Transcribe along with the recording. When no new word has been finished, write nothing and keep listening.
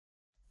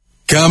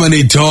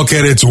Comedy talk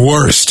at its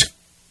worst.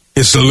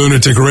 It's the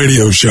Lunatic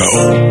Radio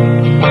Show.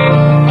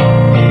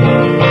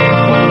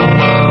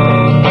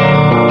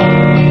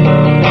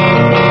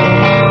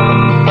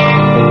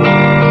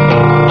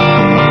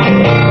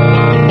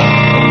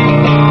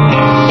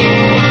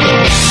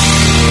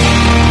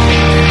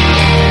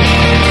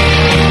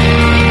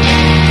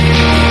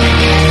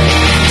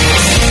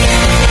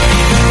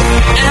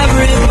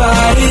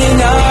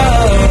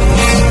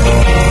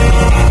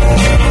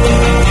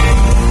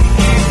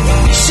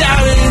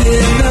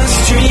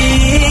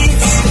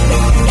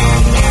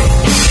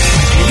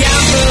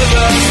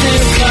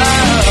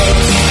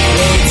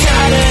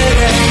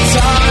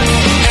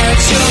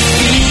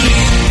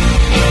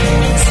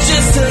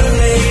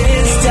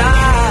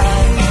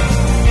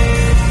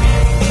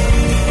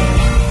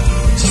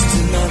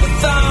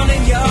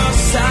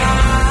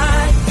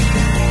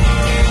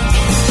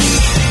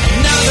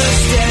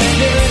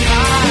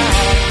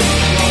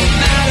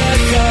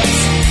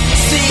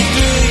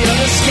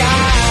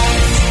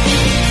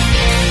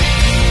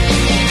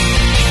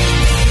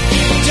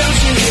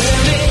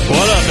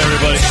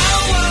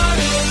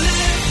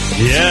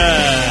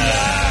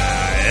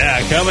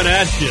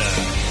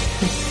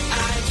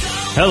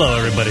 Hello,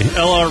 everybody.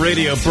 LR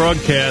Radio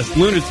broadcast,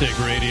 Lunatic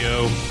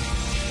Radio.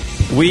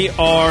 We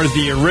are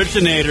the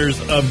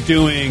originators of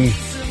doing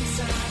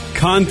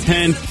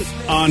content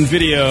on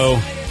video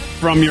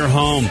from your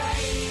home.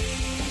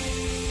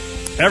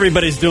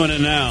 Everybody's doing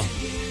it now.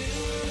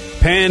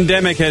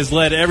 Pandemic has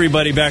led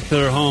everybody back to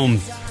their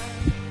homes.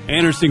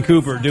 Anderson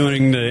Cooper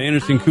doing the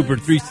Anderson Cooper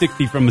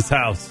 360 from his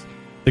house.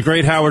 The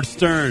great Howard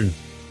Stern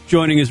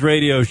joining his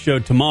radio show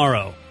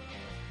tomorrow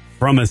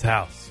from his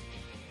house.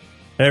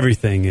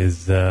 Everything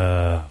is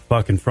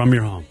fucking from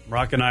your home.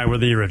 Rock and I were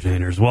the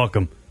originators.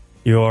 Welcome.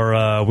 We are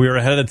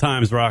ahead of the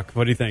times, Rock.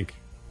 What do you think?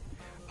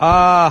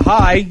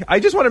 Hi. I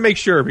just want to make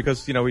sure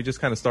because we just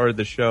kind of started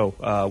the show.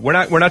 We're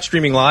not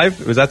streaming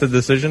live. Was that the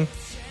decision?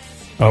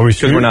 Are we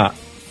streaming?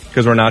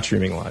 Because we're not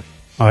streaming live.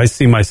 I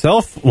see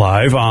myself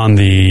live on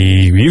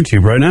the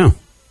YouTube right now.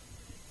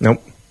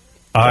 Nope.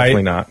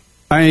 Definitely not.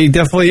 I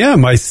definitely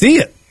am. I see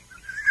it.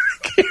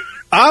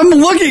 I'm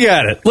looking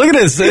at it. Look at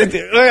this.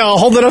 I'll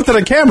hold it up to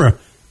the camera.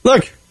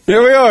 Look,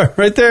 there we are,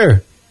 right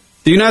there.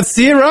 Do you not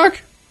see it,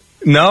 Rock?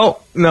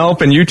 Nope.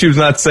 And YouTube's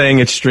not saying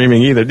it's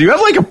streaming either. Do you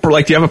have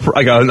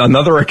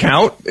another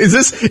account? Is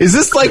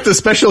this like the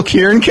special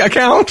Kieran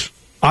account?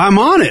 I'm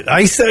on it.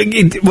 I said,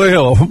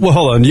 well,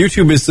 hold on.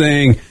 YouTube is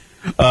saying,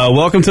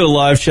 welcome to the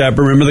live chat.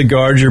 Remember to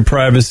guard your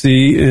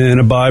privacy and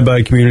abide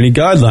by community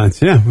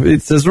guidelines. Yeah,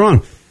 it says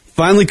wrong.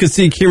 Finally could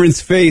see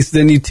Kieran's face,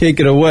 then you take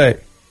it away.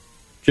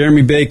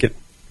 Jeremy Bacon.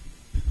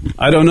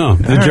 I don't know.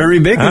 Jeremy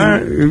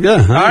Bacon?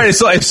 All right,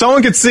 so if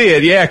someone could see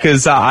it, yeah,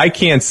 because I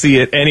can't see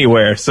it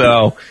anywhere.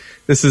 So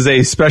this is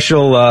a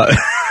special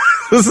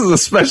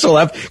special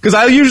app. Because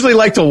I usually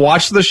like to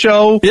watch the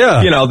show,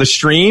 the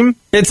stream.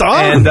 It's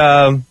on.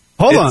 And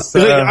hold on.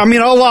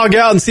 I'll log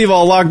out and see if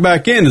I'll log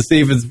back in to see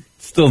if it's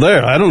still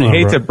there. I don't know. I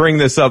hate to bring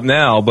this up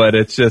now, but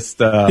it's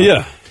just...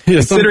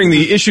 considering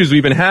the issues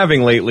we've been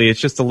having lately, it's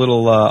just a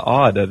little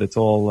odd that it's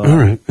all... all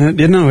right. I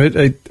don't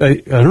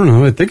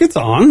know. I think it's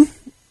on.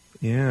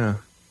 Yeah.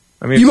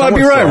 You might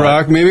be right,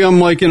 Rock. Maybe I'm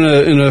like in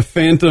a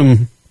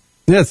phantom...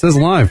 Yeah, it says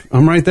live.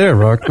 I'm right there,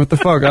 Rock. What the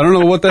fuck? I don't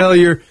know what the hell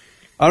you're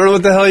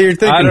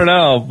thinking. I don't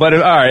know, but all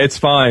right, it's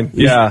fine.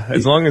 Yeah,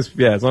 as long as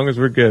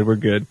we're good, we're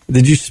good.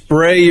 Did you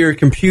spray your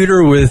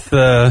computer with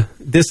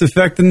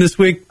disinfectant this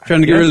week,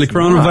 trying to get rid of the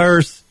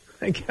coronavirus?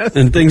 I guess.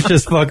 And things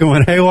just fucking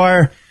went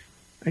haywire?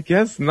 I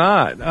guess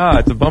not.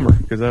 It's a bummer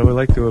because I would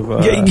like to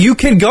have. You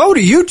can go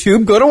to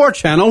YouTube, go to our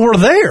channel. We're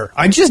there.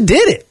 I just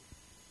did it.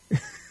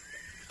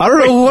 I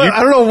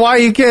don't know why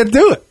you can't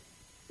do it.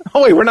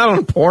 Oh wait, we're not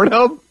on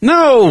Pornhub?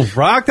 No,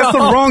 Rock. That's the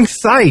wrong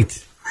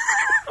site.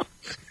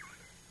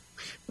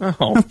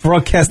 Oh,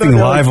 broadcasting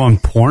live on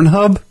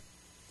Pornhub.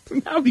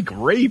 That would be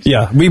great.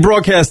 Yeah, we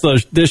broadcast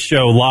this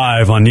show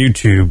live on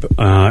YouTube,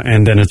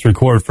 and then it's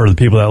recorded for the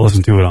people that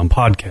listen to it on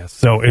podcast.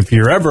 So if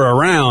you're ever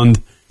around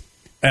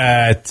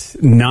at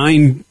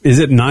 9, is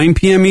it 9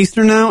 p.m.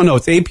 Eastern now? No,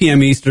 it's 8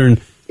 p.m.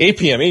 Eastern. 8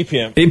 p.m. 8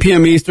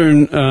 p.m.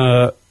 Eastern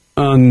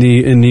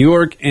in New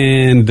York,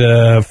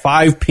 and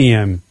 5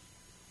 p.m.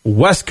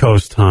 West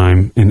Coast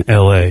time in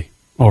L.A.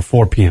 or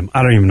 4 p.m.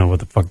 I don't even know what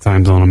the fuck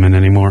time zone I'm in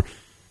anymore.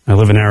 I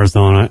live in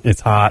Arizona.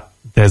 It's hot,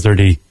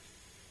 deserty.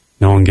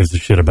 No one gives a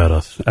shit about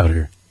us out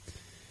here.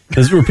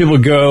 This is where people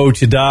go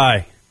to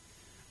die.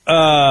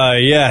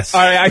 Yes.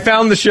 All right, I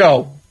found the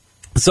show.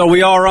 So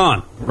we are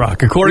on,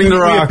 Rock. According to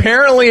Rock. We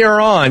apparently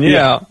are on,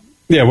 yeah.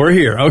 Yeah, we're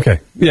here. Okay,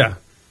 yeah.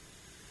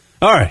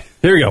 All right,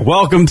 here we go.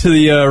 Welcome to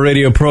the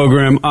radio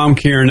program. I'm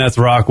Kieran. That's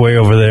Rock way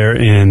over there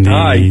in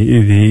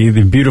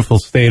the beautiful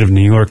state of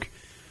New York.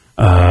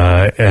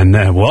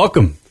 And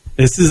welcome.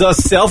 This is us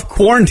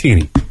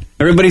self-quarantining.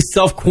 Everybody's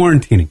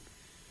self-quarantining.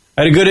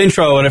 I had a good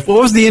intro. And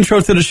what was the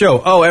intro to the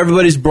show? Oh,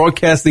 everybody's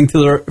broadcasting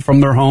from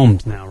their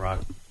homes now,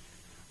 Rock.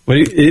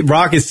 But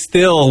Rock is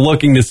still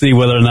looking to see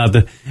whether or not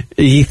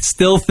he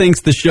still thinks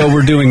the show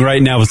we're doing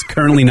right now is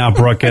currently not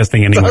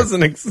broadcasting anymore. It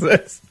doesn't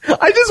exist.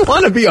 I just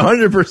want to be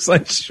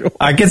 100% sure.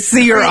 I can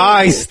see your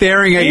eyes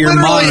staring at your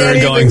monitor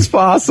going, anything's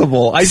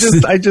possible. I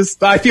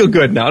feel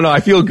good now. No, I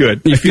feel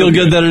good. You feel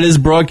good that it is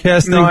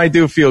broadcasting? No, I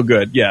do feel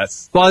good,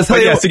 yes. Well, I'll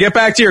tell you to get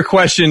back to your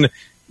question,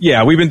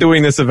 yeah, we've been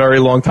doing this a very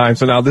long time,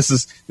 so now this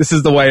is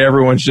the way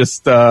everyone's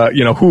just,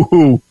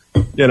 hoo-hoo.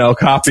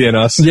 Copying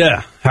us.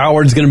 Yeah.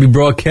 Howard's going to be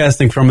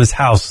broadcasting from his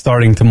house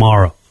starting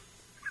tomorrow.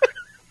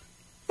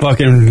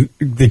 Fucking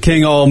the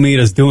King all meet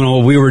us doing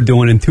what we were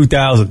doing in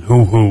 2000.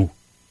 Hoo-hoo.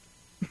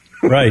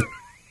 Right.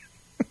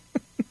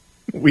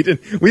 We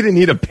didn't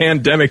need a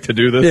pandemic to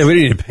do this. Yeah, we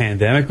didn't need a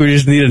pandemic. We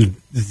just needed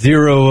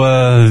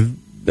zero,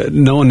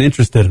 no one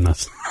interested in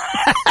us.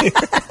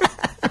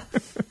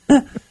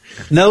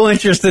 No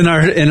interest in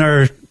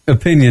our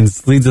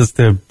opinions leads us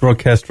to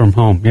broadcast from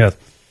home. Yes.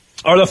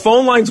 Are the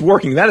phone lines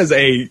working? That is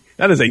a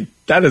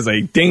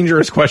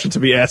dangerous question to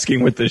be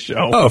asking with this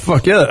show. Oh,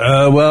 fuck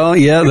yeah. Well,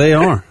 yeah, they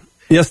are.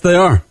 Yes, they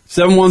are.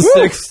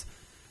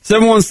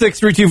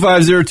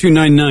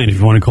 716-325-0299 if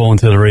you want to call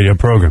into the radio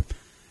program.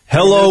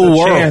 Hello,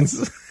 world.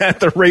 Chance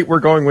at the rate we're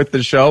going with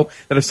the show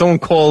that if someone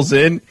calls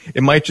in,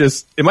 it might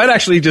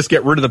actually just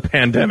get rid of the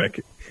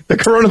pandemic. The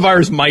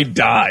coronavirus might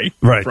die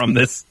from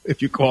this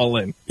if you call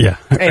in. Yeah.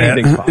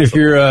 Anything's possible. If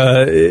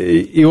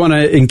you want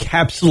to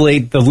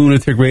encapsulate the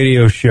Lunatic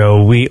Radio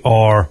Show, we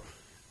are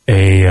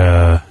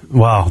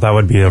that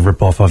would be a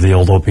ripoff of the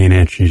old Opie and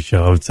Anthony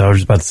show. So I was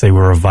just about to say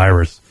we're a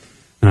virus.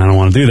 And I don't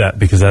want to do that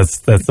because that's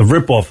the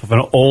ripoff of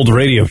an old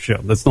radio show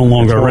that's no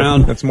longer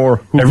around. That's more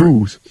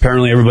hoo-hoos.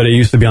 Apparently everybody who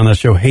used to be on that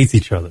show hates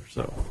each other.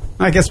 So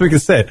I guess we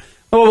could say it.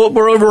 Oh,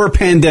 we're over a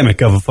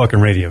pandemic of a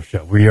fucking radio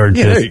show. We are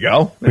just, there you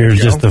go.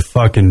 Just a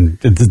fucking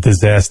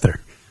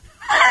disaster.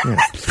 Yeah.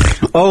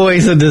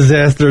 Always a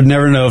disaster.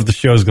 Never know if the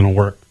show's going to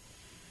work.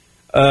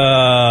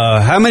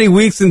 How many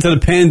weeks into the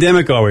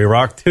pandemic are we,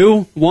 Rock?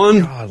 2? 1?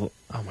 God,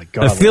 oh, my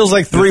God. It feels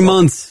like 3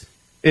 months.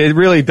 It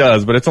really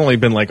does, but it's only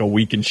been like a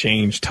week and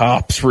change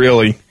tops,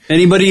 really.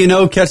 Anybody you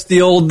know catch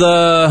the old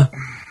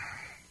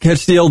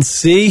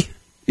C?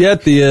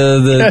 Yet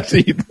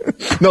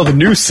the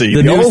new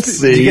C, the old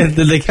C.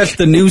 Did they catch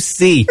the new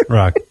C,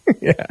 Rock?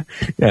 Yeah.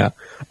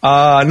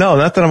 No,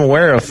 not that I'm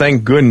aware of.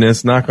 Thank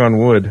goodness, knock on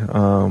wood.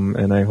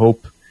 And I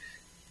hope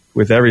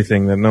with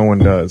everything that no one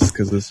does,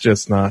 because it's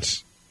just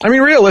not. I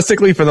mean,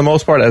 realistically, for the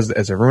most part, as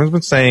everyone's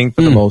been saying,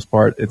 for the most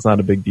part, it's not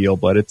a big deal.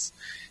 But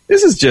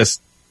this is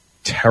just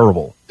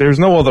terrible. There's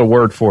no other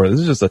word for it. This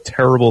is just a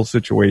terrible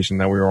situation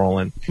that we're all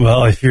in.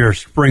 Well, if you're a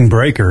spring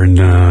breaker in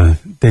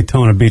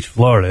Daytona Beach,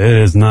 Florida,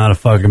 it is not a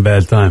fucking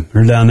bad time.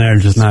 We're down there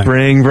just not.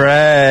 Spring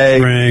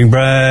break.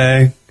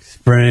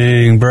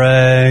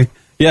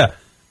 Yeah.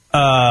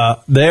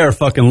 They are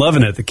fucking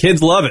loving it. The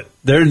kids love it.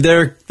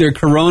 Their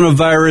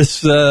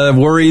coronavirus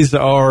worries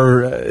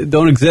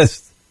don't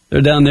exist.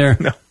 They're down there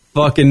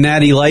fucking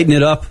natty lighting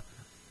it up.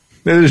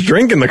 They're just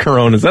drinking the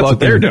Coronas. That's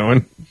what they're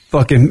doing.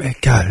 Fucking,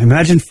 God,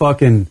 imagine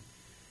fucking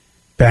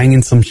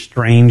banging some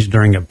strange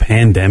during a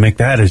pandemic.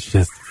 That is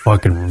just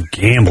fucking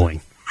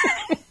gambling.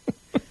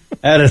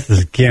 That is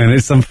just gambling.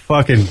 It's some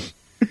fucking...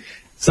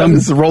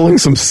 Something's rolling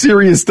some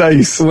serious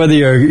dice. Whether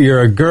you're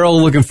a girl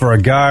looking for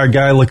a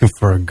guy looking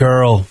for a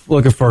girl,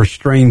 looking for a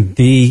strange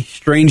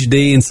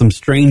D and some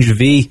strange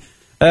V.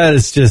 That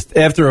is just,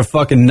 after a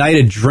fucking night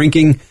of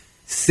drinking,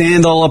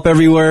 sand all up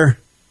everywhere,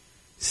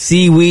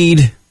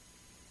 seaweed,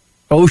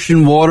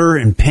 ocean water,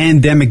 and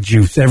pandemic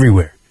juice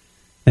everywhere.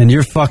 And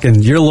you're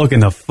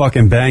looking to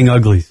fucking bang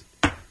uglies.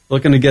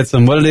 Looking to get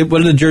some, what did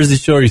the Jersey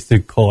Shore used to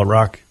call it,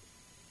 Rock?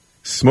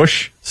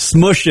 Smush?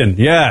 Smushing,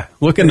 yeah.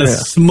 Looking to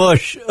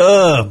smush.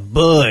 Oh,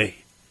 boy.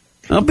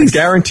 I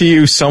guarantee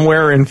you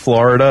somewhere in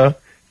Florida,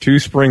 2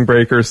 spring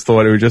breakers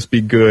thought it would just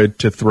be good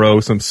to throw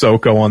some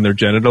SoCo on their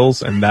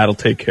genitals, and that'll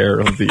take care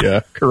of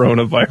the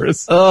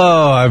coronavirus.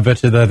 Oh, I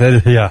bet you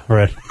that. Yeah,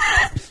 right.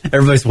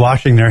 Everybody's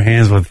washing their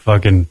hands with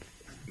fucking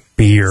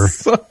beer.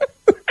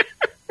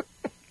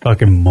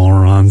 Fucking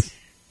morons.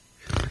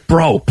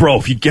 Bro,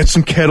 if you get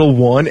some Kettle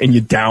One and you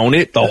down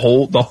it, the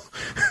whole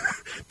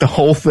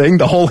thing,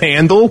 the whole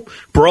handle,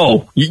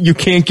 bro, you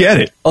can't get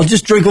it. I'll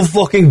just drink a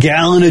fucking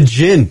gallon of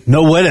gin.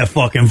 No way that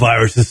fucking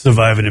virus is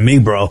surviving in me,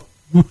 bro.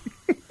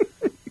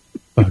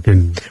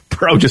 Fucking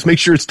bro, just make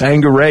sure it's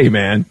Tanqueray,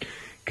 man,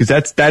 because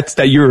that's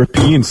that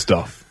European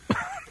stuff.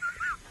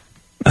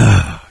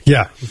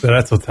 Yeah, so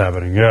that's what's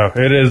happening. Yeah,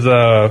 it is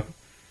a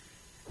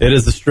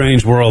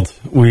strange world.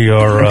 We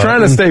are I'm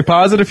trying to stay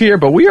positive here,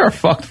 but we are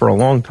fucked for a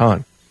long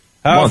time.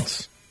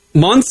 Months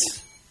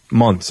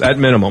at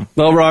minimum.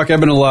 Well, Rock, I've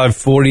been alive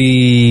 40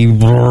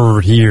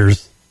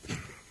 years.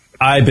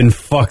 I've been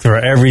fucked for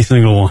every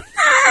single one.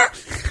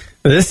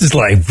 This is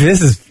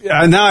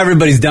now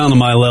everybody's down to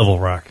my level,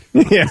 Rock.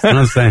 Yeah, that's what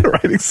I'm saying.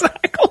 Right,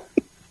 exactly.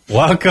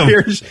 Welcome.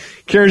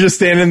 Kieran's just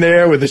standing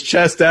there with his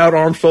chest out,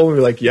 arms folded, and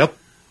be like, "Yep,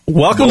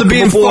 welcome to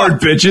being aboard,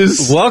 fucked,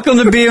 bitches. Welcome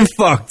to being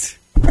fucked."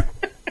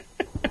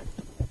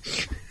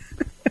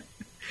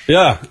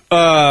 Yeah.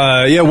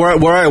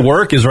 Where I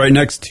work is right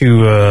next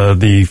to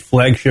the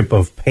flagship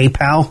of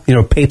PayPal. You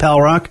know, PayPal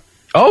Rock?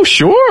 Oh,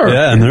 sure.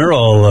 Yeah, and they're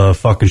all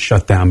fucking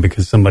shut down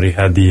because somebody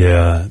had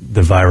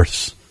the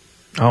virus.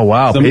 Oh,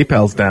 wow.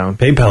 PayPal's down.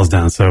 PayPal's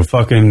down, so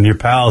fucking your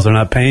pals are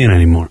not paying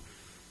anymore.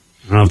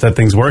 I don't know if that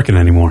thing's working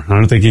anymore. I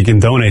don't think you can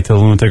donate to the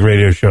Lunatic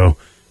Radio Show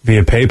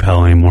via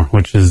PayPal anymore,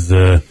 which is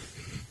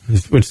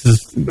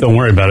don't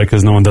worry about it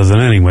because no one does it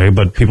anyway,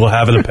 but people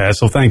have in the past,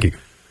 so thank you.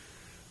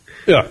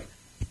 Yeah.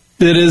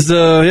 It is,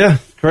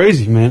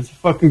 crazy, man. It's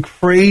fucking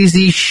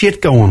crazy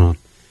shit going on.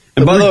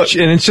 And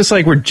it's just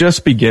like we're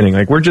just beginning.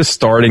 Like, we're just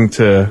starting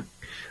to...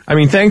 I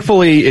mean,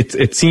 thankfully,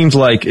 it seems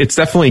like it's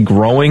definitely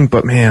growing,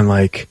 but man,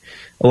 like,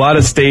 a lot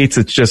of states,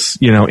 it's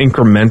just,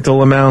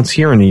 incremental amounts.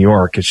 Here in New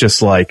York, it's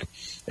just like,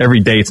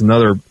 every day it's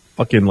another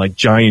fucking, like,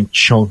 giant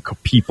chunk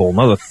of people.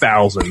 Another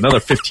 1,000, another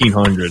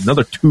 1,500,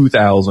 another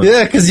 2,000.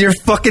 Yeah, because you're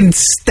fucking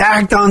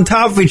stacked on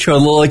top of each other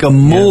like a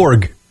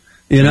morgue.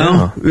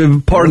 Yeah.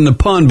 Pardon the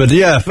pun, but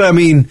yeah, I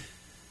mean,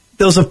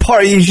 there's a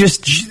part,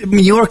 New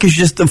York is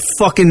just a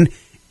fucking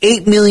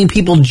 8 million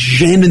people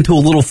jammed into a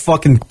little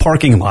fucking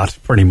parking lot,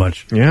 pretty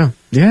much. Yeah,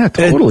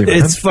 totally.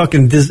 It's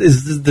fucking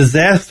it's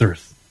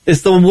disastrous.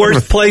 It's the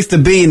worst place to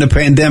be in the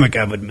pandemic,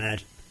 I would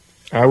imagine.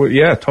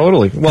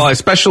 Totally. Well,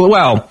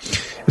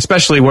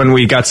 especially when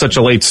we got such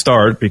a late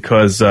start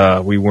because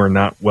we were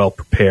not well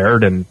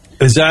prepared and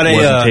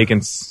wasn't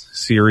taken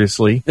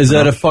seriously. Is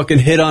that a fucking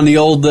hit on the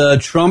old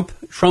Trump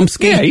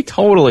scheme? Yeah, he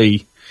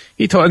totally.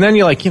 And then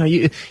you're like,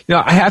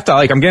 I have to,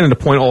 like, I'm getting to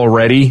the point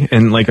already,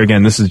 and like,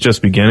 again, this is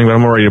just beginning, but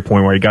I'm already at a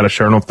point where you got to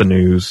turn off the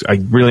news. I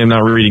really am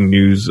not reading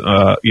news,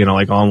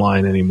 like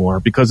online anymore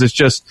because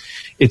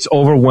it's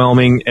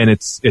overwhelming and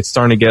it's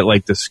starting to get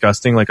like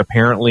disgusting. Like,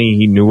 apparently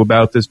he knew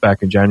about this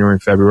back in January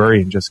and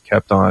February and just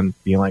kept on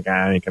being like,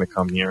 I ain't going to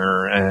come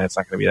here and it's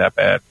not going to be that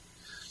bad.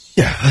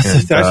 Yeah,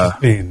 that's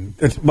just being,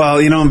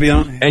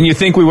 and you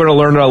think we would have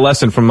learned our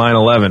lesson from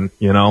 9/11,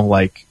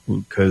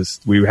 because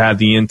we had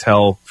the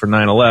intel for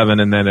 9/11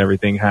 and then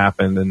everything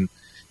happened, and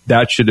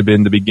that should have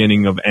been the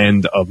beginning of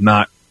end of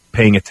not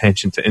paying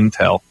attention to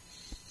intel.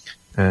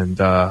 And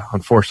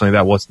unfortunately,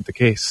 that wasn't the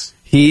case.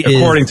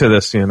 According to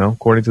this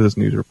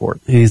news report,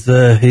 he's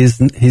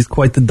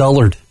quite the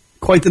dullard.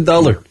 Quite the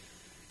dullard.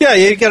 Yeah,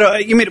 you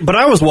gotta. But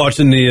I was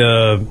watching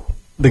the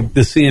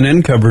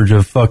CNN coverage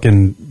of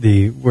fucking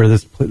where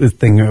this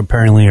thing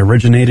apparently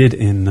originated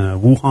in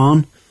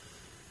Wuhan,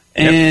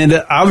 and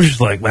I was just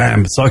like,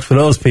 man, it sucks for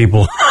those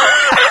people.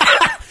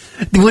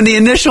 When the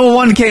initial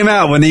one came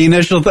out, I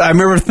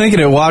remember thinking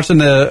it watching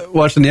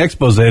the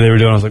expose they were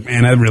doing. I was like,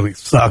 man, that really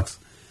sucks.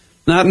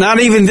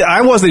 Not even.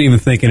 I wasn't even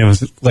thinking it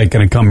was like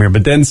going to come here,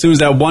 but then as soon as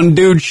that one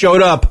dude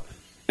showed up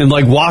in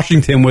like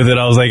Washington with it,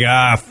 I was like,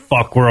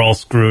 fuck, we're all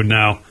screwed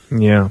now.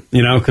 Yeah,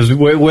 because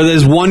where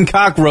there's one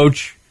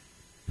cockroach,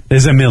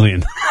 there's a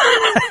million.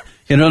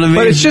 You know what I mean?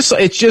 But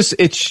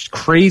it's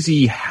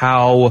crazy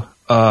how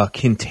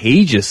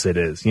contagious it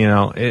is.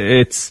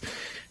 I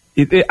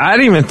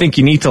don't even think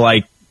you need to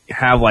like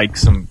have like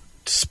some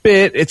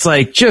spit. It's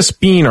like just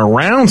being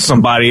around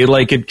somebody,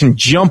 like it can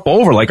jump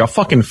over like a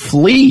fucking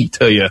flea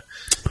to you.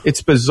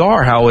 It's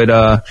bizarre how it,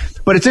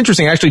 but it's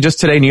interesting. Actually, just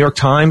today, New York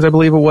Times, I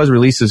believe it was,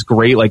 released this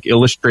great like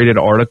illustrated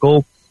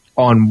article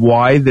on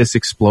why this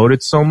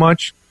exploded so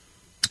much.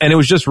 And it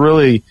was just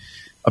really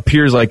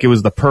appears like it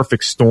was the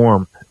perfect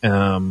storm,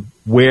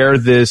 where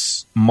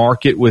this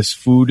market with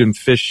food and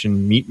fish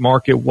and meat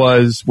market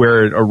was,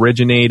 where it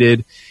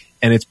originated,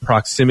 and its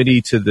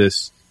proximity to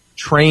this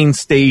train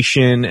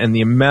station and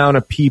the amount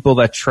of people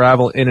that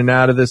travel in and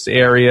out of this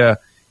area,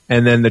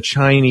 and then the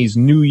Chinese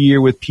New Year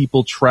with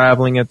people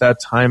traveling at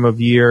that time of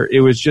year.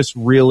 It was just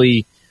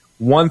really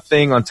one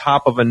thing on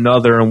top of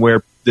another, and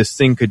where this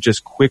thing could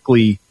just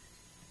quickly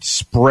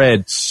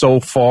spread so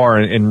far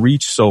and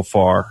reach so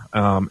far.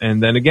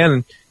 And then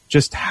again,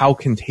 just how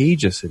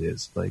contagious it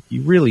is. Like,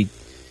 we're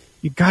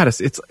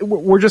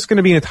just going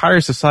to be an entire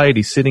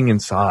society sitting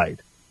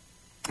inside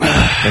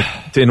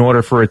in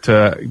order for it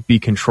to be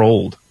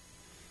controlled.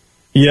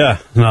 Yeah,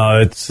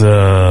 no, it's,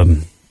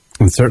 and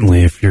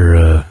certainly if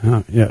you're,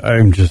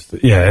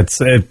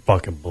 it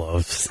fucking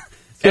blows.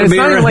 And it's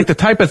not even like the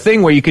type of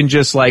thing where you can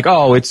just like,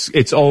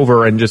 it's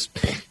over and just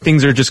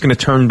things are just going to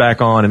turn back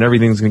on and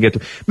everything's going to get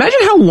to. Imagine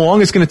how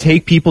long it's going to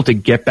take people to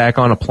get back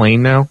on a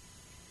plane now.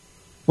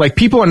 Like,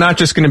 people are not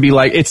just going to be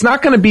like, it's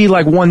not going to be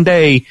like one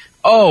day,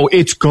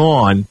 it's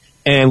gone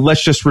and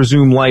let's just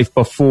resume life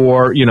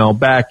before,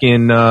 back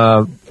in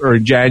or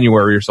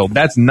January or so.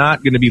 That's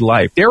not going to be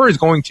life. There is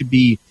going to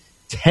be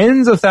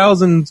tens of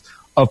thousands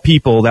of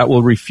people that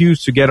will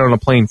refuse to get on a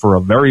plane for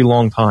a very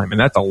long time, and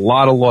that's a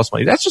lot of lost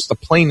money. That's just the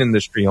plane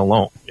industry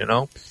alone,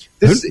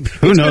 It's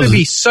going to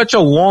be such a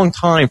long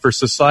time for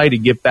society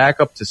to get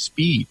back up to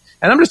speed.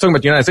 And I'm just talking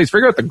about the United States.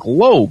 Figure out the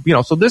globe,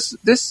 So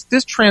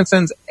this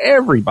transcends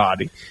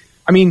everybody.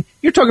 I mean,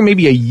 you're talking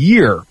maybe a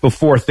year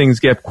before things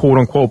get quote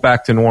unquote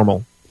back to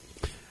normal.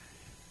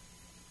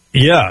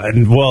 Yeah,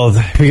 and well,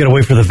 we got to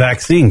wait for the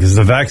vaccine, because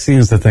the vaccine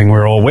is the thing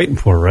we're all waiting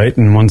for, right?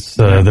 And once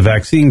the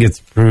vaccine gets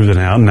proven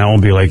out, and that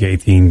will be like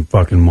 18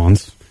 fucking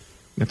months.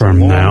 From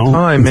now,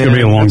 time, man. It's gonna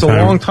be a long time.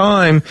 It's a long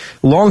time.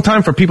 Long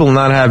time for people to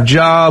not have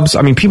jobs.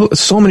 I mean,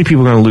 so many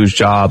people are going to lose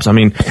jobs. I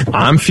mean,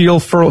 I'm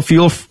fearful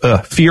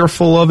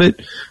of it.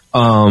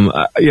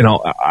 I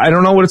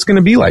don't know what it's going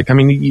to be like. I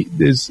mean,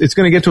 it's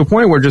going to get to a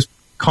point where just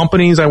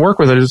companies I work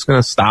with are just going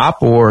to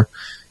stop, or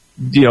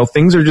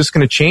things are just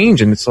going to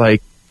change, and it's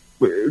like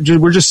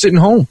we're just sitting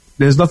home.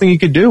 There's nothing you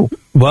could do.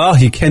 Well,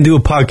 you can do a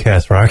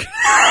podcast, Rock.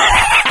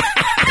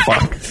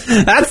 Fuck.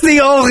 That's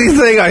the only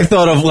thing I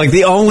thought of, like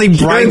the only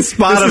bright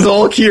spot. This is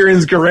all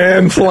Kieran's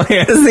grand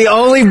plan. This is the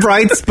only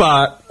bright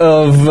spot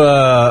of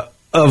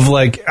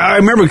like, I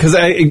remember because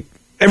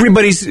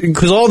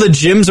because all the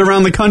gyms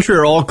around the country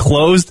are all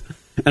closed,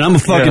 and I'm a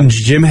fucking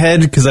gym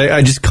head because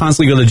I just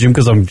constantly go to the gym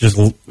because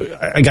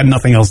I got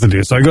nothing else to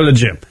do, so I go to the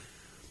gym.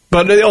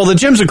 But all the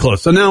gyms are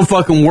closed, so now I'm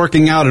fucking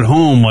working out at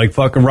home like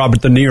fucking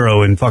Robert De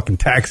Niro in fucking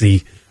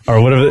Taxi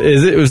or whatever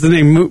it was the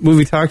name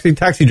movie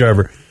Taxi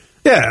Driver.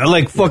 Yeah,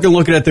 like fucking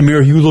looking at the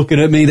mirror, you looking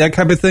at me, that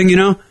type of thing,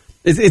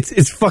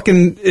 It's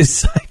fucking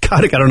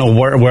psychotic. I don't know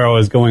where I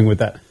was going with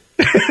that.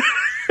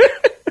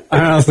 I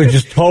honestly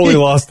just totally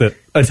lost it.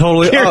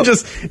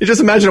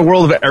 Just imagine a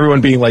world of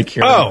everyone being like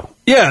Kieran. Oh,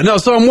 yeah, no,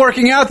 so I'm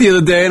working out the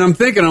other day and I'm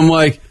thinking, I'm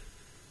like,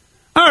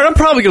 all right, I'm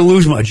probably going to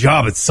lose my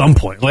job at some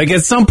point. Like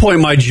at some point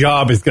my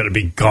job is going to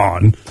be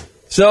gone.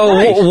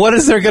 So what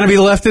is there going to be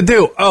left to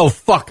do? Oh,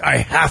 fuck, I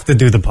have to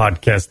do the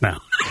podcast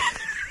now.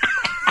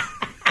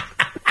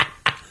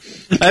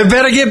 I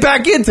better get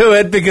back into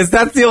it because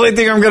that's the only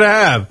thing I'm going to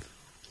have.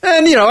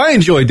 And, I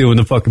enjoy doing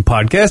the fucking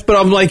podcast, but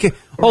I'm like,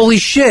 holy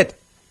shit.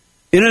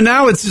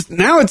 Now it's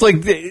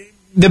like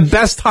the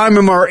best time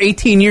in our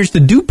 18 years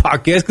to do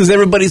podcasts because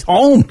everybody's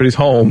home. Everybody's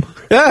home.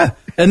 Yeah.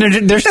 And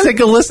they're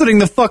sick of listening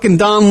to fucking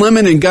Don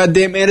Lemon and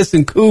goddamn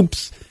Edison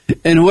Coops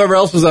and whoever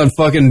else was on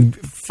fucking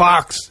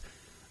Fox,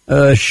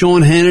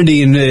 Sean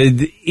Hannity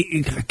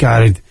and,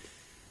 God,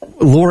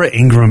 Laura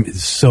Ingraham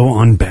is so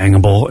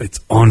unbangable. It's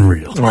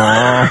unreal.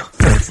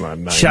 That's not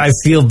nice. I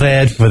feel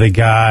bad for the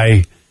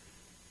guy.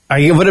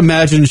 I would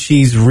imagine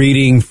she's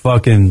reading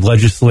fucking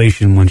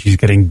legislation when she's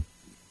having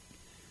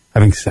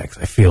sex.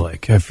 I feel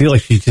like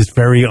she's just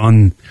very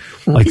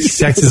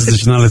sex is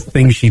just not a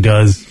thing she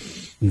does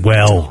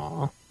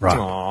well.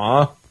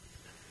 Aww.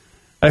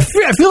 I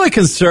feel like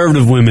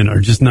conservative women are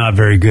just not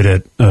very good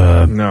at.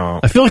 No.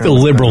 I feel like the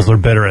liberals are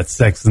better at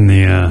sex than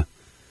the.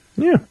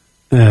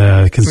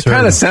 It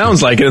kind of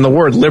sounds like it in the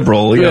word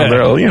liberal. Things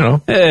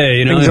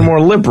are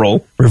more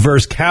liberal.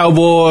 Reverse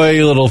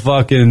cowboy, little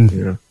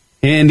fucking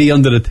handy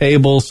under the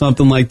table,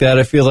 something like that.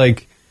 I feel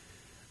like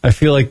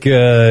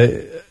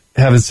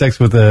having sex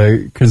with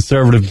a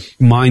conservative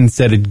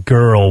mindseted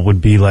girl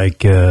would be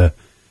like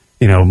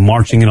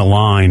marching in a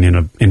line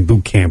in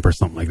boot camp or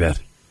something like that.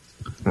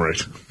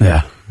 Right.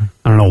 Yeah.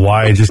 I don't know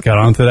why I just got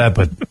onto that,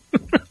 but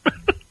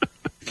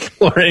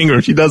Laura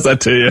Ingraham, she does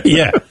that to you.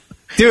 Yeah.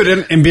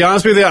 Dude, and be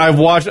honest with you, I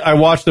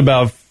watched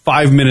about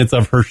 5 minutes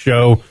of her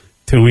show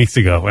 2 weeks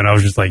ago, and I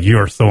was just like, you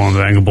are so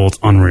unbangable, it's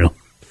unreal.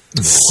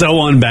 So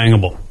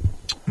unbangable.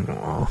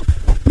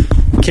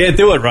 Aww. Can't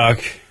do it,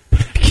 Rock.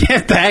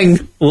 Can't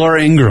bang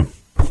Laura Ingraham.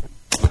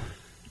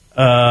 So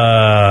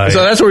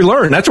that's what we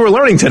learned. That's what we're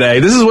learning today.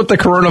 This is what the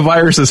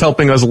coronavirus is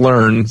helping us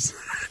learn.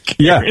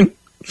 Kieran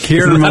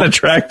is not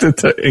attracted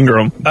to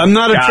Ingraham. I'm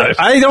not attracted.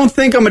 I don't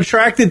think I'm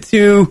attracted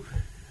to.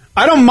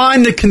 I don't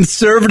mind the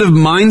conservative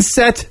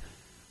mindset.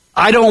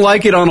 I don't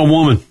like it on a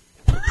woman.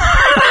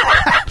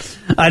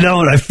 I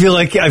don't. I feel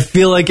like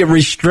it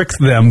restricts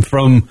them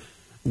from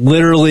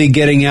literally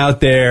getting out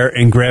there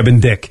and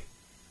grabbing dick.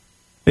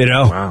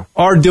 Wow.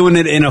 Or doing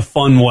it in a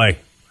fun way.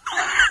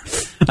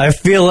 I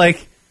feel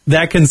like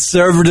that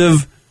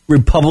conservative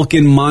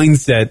Republican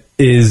mindset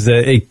is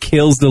it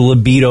kills the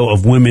libido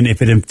of women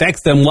if it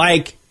infects them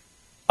like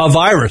a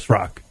virus,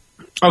 Rock.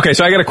 Okay,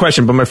 so I got a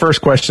question, but my first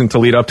question to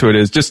lead up to it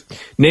is just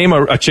name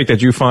a chick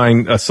that you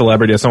find a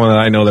celebrity, someone that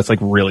I know that's like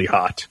really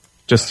hot,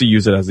 just to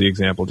use it as the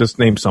example. Just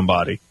name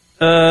somebody.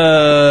 Who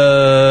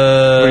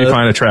you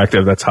find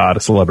attractive that's hot,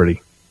 a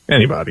celebrity.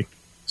 Anybody.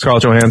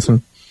 Scarlett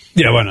Johansson?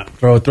 Yeah, why not?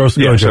 Throw Scarlett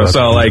Johansson.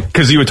 So like,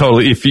 because you would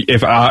totally, if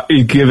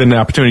given the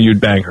opportunity,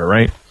 you'd bang her,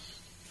 right?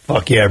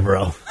 Fuck yeah,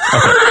 bro. Okay.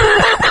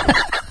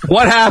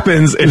 What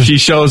happens if she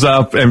shows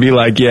up and be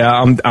like, yeah,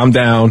 I'm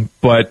down,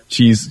 but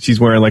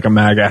she's wearing like a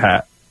MAGA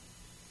hat?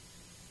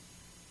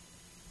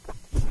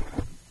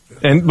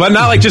 But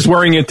not like just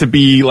wearing it to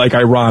be like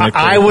ironic.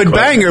 I would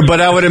bang her,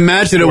 but I would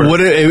imagine it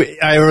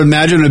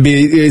would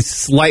be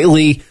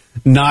slightly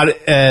not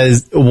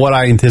as what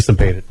I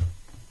anticipated.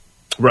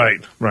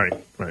 Right.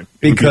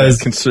 Because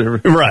a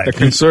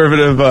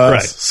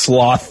conservative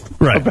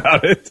sloth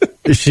about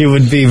it. She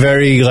would be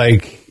very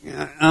like,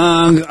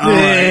 all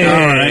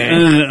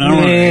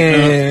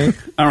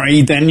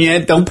right, then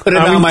yet. Don't put it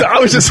on my.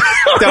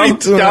 Don't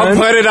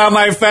put it on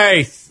my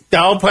face.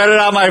 Don't put it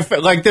on my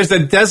face. Like, there's a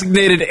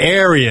designated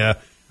area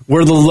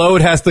where the load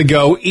has to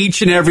go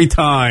each and every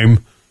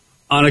time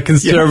on a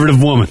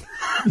conservative woman.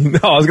 No,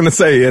 I was going to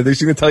say,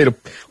 she's going to tell you to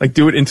like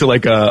do it into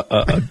like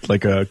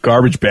a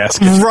garbage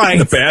basket, right, in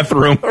the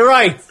bathroom,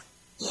 right.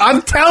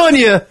 I'm telling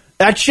you,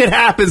 That shit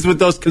happens with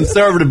those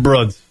conservative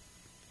broads.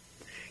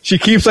 She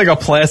keeps like a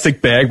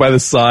plastic bag by the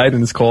side,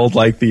 and it's called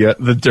like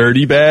the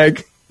dirty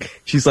bag.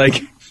 She's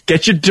like,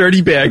 get your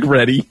dirty bag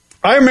ready.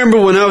 I remember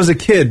when I was a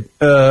kid,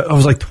 I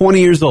was like 20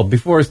 years old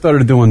before I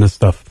started doing this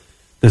stuff,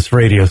 this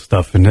radio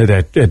stuff, and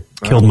it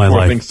killed my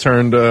life. Things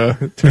turned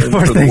for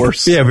the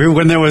worse. Yeah,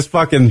 when there was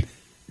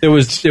there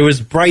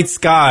was bright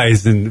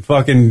skies and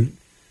fucking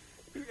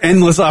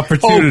endless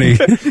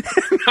opportunity.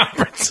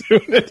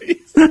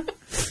 Opportunities.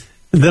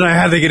 Then I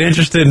had to get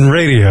interested in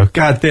radio.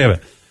 God damn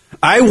it.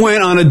 I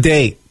went on a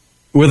date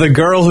with a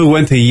girl who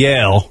went to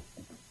Yale.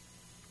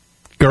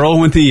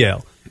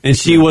 And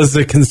she was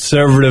a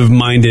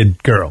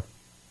conservative-minded girl.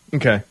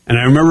 Okay. And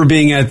I remember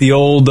being at the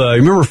old,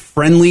 remember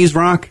Friendly's,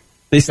 Rock?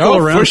 They still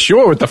around? For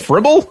sure, with the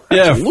Fribble?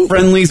 Yeah, absolutely.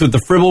 Friendly's with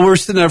the Fribble. We're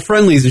sitting at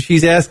Friendly's, and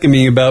she's asking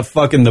me about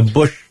fucking the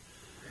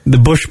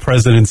Bush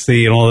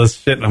presidency and all this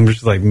shit. And I'm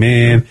just like,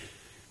 man,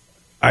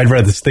 I'd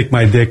rather stick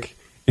my dick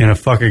in a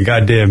fucking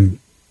goddamn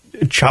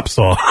chop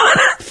saw.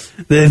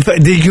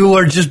 You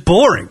are just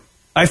boring.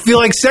 I feel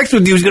like sex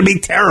with you is going to be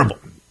terrible.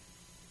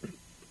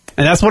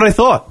 And that's what I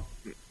thought.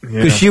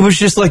 Because she was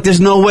just like,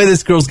 there's no way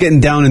this girl's getting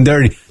down and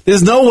dirty.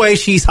 There's no way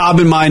she's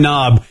hobbing my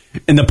knob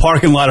in the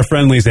parking lot of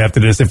Friendly's after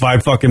this if I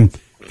fucking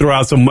throw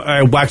out some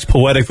wax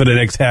poetic for the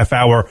next half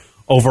hour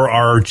over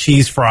our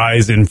cheese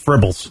fries and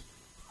fribbles.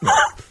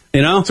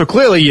 You know? So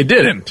clearly you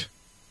didn't.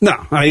 No,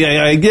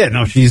 I did.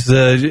 No, she's,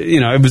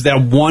 it was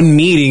that one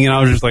meeting and I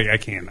was just like, I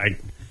can't.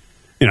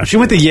 She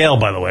went to Yale,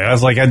 by the way. I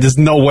was like, there's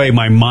no way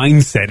my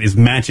mindset is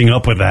matching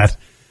up with that.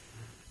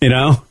 You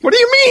know? What do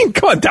you mean?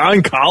 Come on, down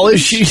in college?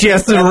 She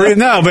has to read.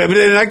 No, but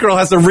that girl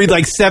has to read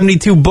like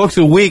 72 books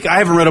a week. I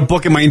haven't read a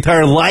book in my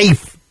entire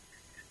life.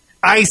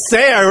 I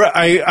say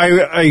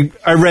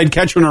I read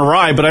Catcher in a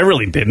Rye, but I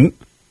really didn't.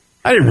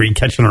 I didn't read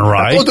Catcher in a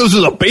Rye. Oh, this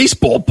is a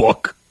baseball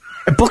book.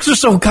 Books are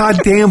so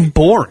goddamn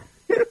boring.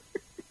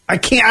 I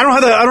can't. I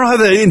don't have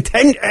the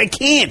intent. I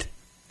can't.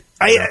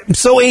 I'm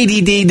so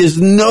ADD. There's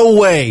no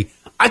way.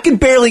 I can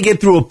barely get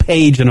through a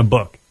page in a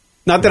book.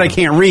 Not that I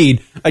can't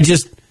read. It's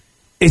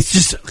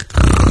just...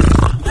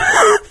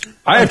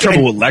 I have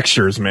trouble with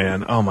lectures,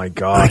 man. Oh, my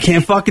God. I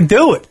can't fucking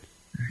do it.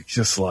 It's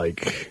just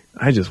like,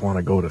 I just want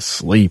to go to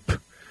sleep.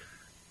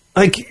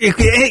 Like,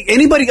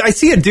 anybody... I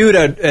see a dude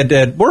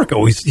at work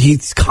always...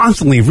 He's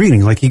constantly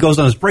reading. Like, he goes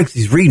on his breaks,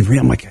 he's reading.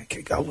 I'm like,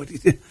 okay, God, what are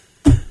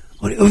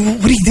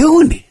you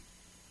doing, man?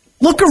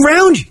 Look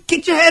around you.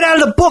 Get your head out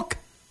of the book.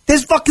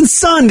 There's fucking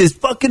sun. There's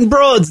fucking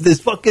broads.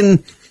 There's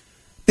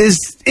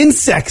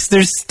insects.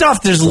 There's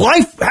stuff. There's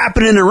life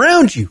happening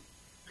around you.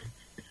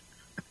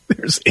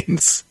 There's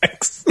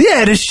insects.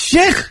 Yeah, there's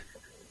shit.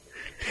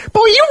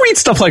 But you read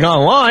stuff like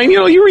online.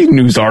 You read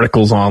news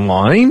articles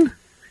online.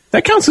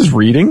 That counts as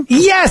reading.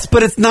 Yes,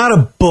 but it's not a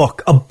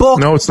book. A book.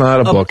 No, it's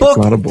not a book. It's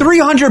not a book.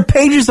 300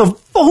 pages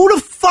of... Who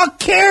the fuck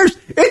cares?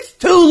 It's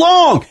too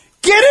long.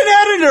 Get an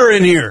editor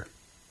in here.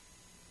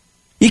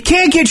 You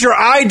can't get your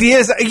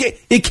ideas...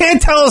 You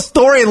can't tell a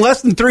story in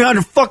less than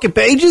 300 fucking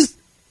pages?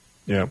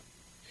 Yeah.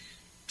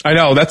 I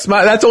know. That's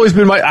always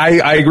been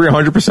I agree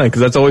 100%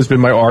 because that's always been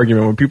my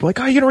argument when people are like,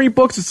 oh, you don't read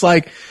books. It's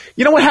like,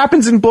 you know what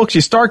happens in books?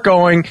 You start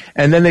going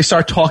and then they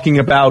start talking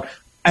about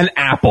an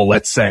apple,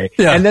 let's say.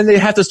 Yeah. And then they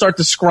have to start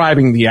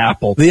describing the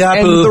apple. The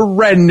apple. And the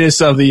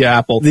redness of the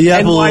apple.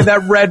 And why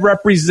that red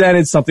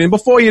represented something. And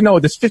before you know it,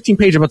 there's 15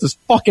 pages about this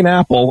fucking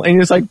apple. And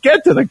you're just like,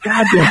 get to the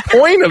goddamn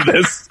point of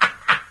this.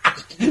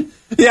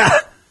 Yeah.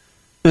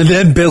 And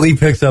then Billy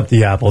picks up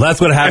the apple. That's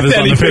what happens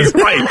on the picture.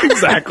 Right,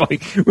 exactly.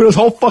 With this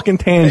whole fucking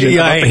tangent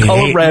about the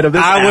color red of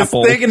this apple.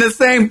 I was thinking the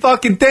same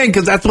fucking thing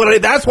because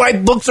that's why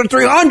books are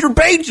 300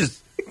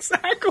 pages.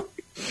 Exactly.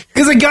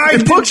 Because a guy...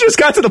 If books just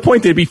got to the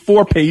point, they'd be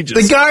 4 pages.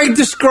 The guy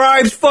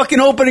describes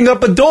fucking opening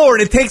up a door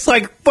and it takes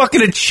like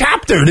fucking a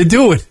chapter to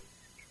do it.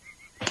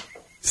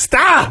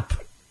 Stop.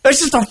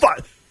 That's just a fun...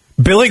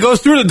 Billy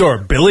goes through the door.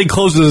 Billy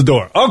closes the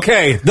door.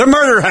 Okay, the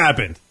murder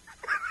happened.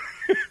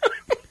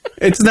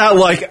 It's not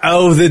like,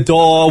 oh, the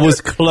door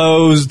was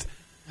closed,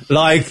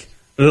 like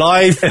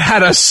life... It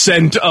had a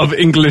scent of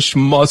English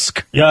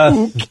musk. Yeah.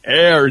 Who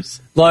cares?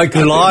 Like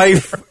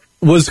life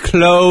was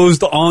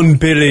closed on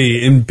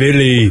Billy, and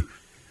Billy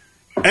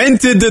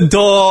entered the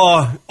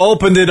door,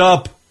 opened it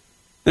up.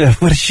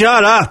 But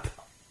shut up.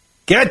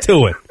 Get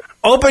to it.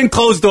 Open,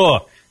 close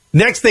door.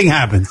 Next thing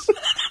happens.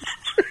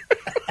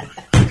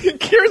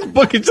 Kira's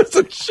book is just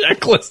a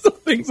checklist of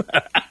things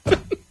that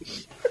happen.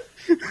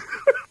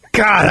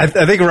 God,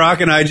 I think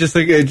Rock and I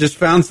just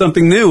found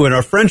something new in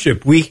our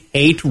friendship. We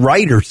hate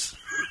writers.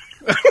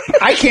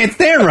 I can't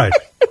stand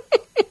writers.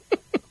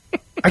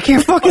 I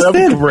can't fucking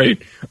stand.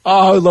 Great.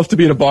 Oh, I'd love to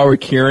be in a bar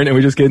with Kieran and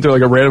we just get into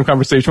like a random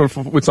conversation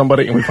with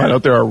somebody and we find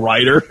out they're a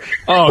writer.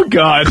 Oh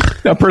God,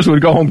 that person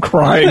would go home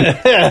crying.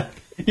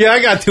 Yeah,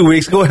 I got 2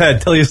 weeks. Go ahead,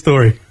 tell your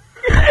story.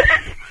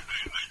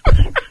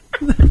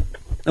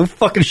 A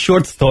fucking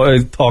short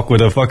talk with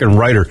a fucking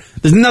writer.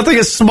 There's nothing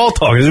as small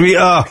talk. It's really,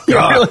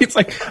 it's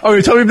like, oh,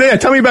 tell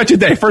me about your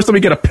day. First, let me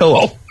get a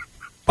pillow.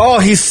 Oh,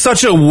 he's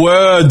such a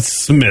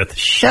wordsmith.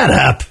 Shut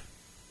up.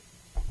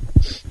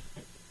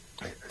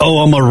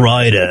 Oh, I'm a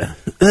writer.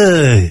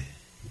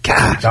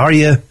 God, are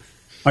you?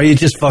 Are you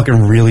just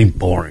fucking really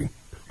boring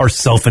or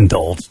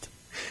self-indulged?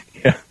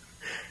 Yeah.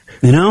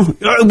 You know?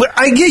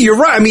 I get you're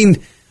right. I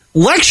mean,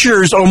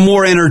 lectures are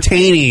more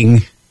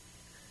entertaining,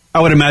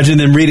 I would imagine,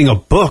 than reading a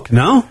book,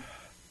 no?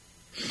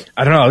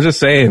 I don't know. I was just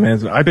saying,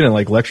 man. I've been in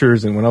like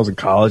lectures, and when I was in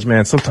college,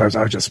 man, sometimes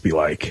I would just be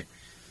like,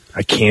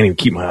 I can't even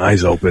keep my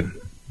eyes open.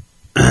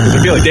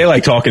 I feel like they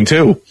like talking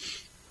too.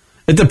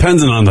 It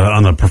depends on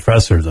the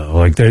professor, though.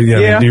 Like, you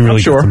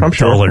really I'm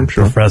sure.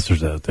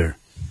 professors out there.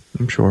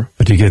 I'm sure.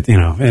 But you get,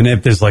 and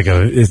if there's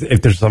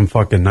if there's some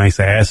fucking nice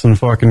ass in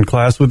fucking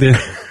class with you,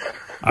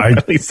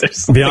 at least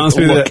there's be honest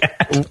with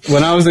you,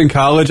 when I was in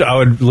college, I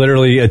would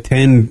literally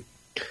attend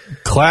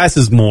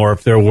classes more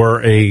if there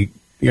were a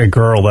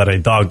girl that I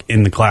dug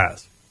in the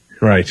class.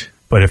 Right.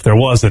 But if there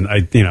wasn't,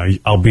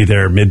 I'll be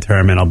there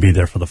midterm and I'll be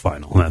there for the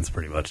final. And that's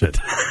pretty much it.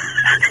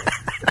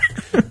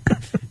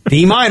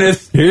 D-,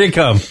 here you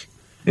come.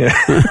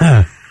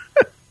 Yeah.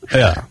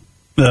 Yeah.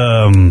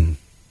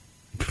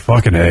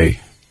 Fucking A.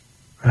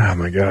 Oh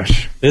my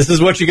gosh! This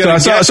is what you got.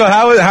 So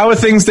how are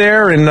things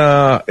there in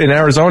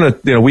Arizona?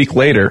 A week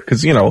later,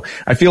 because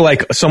I feel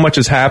like so much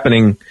is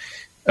happening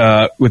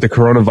with the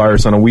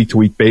coronavirus on a week to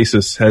week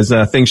basis. Has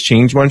things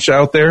changed much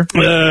out there?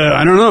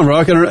 I don't know,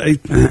 Rock.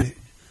 To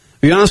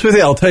be honest with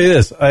you, I'll tell you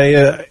this.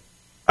 I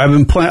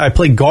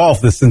played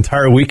golf this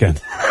entire weekend.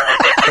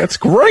 That's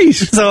great.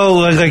 So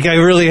like I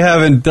really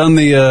haven't done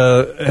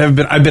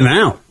I've been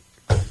out.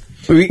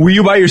 Were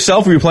you by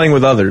yourself or were you playing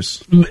with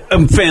others?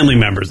 Family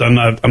members. I'm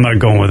not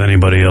going with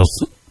anybody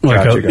else.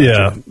 Gotcha.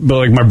 Yeah, but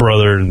like my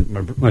brother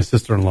and my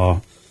sister-in-law.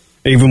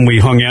 Even we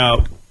hung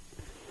out,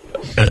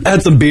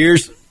 had some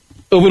beers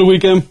over the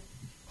weekend.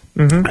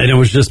 Mm-hmm. And it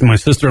was just my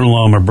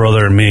sister-in-law, my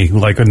brother, and me.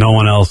 Like no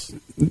one else.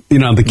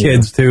 The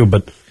kids too,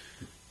 but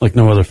like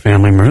no other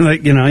family member.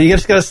 Like you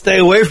just got to stay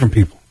away from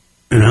people.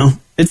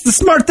 It's the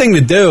smart thing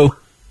to do.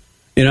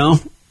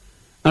 And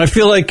I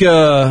feel like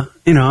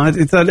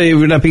it's not it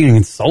would not being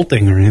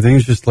insulting or anything.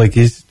 It's just like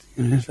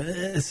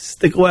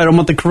stick away. I don't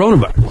want the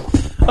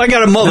coronavirus. I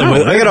got a mother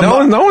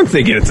no one's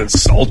thinking it's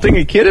insulting. Are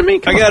you kidding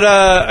me? I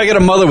got a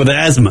mother with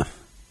asthma,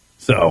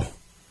 so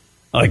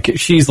like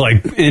she's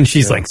like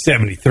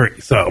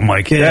 73. So I'm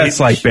like, hey, that's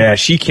like bad.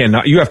 She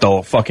cannot. You have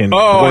to fucking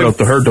go up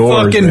to her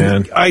doors,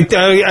 man. I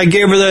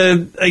gave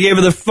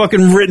her the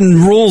fucking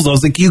written rules. I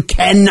was like, you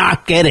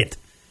cannot get it.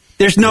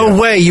 There's no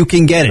way you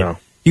can get it. No.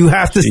 You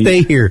have to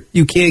stay here.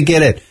 You can't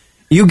get it.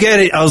 You get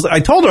it. I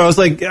told her, I was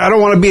like, I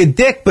don't want to be a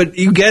dick, but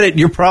you get it.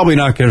 You're probably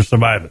not going to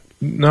survive it.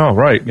 No,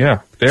 right. Yeah.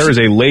 There is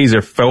a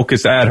laser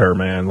focus at her,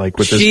 man, like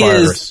with this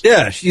virus.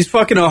 She's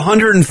fucking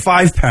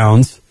 105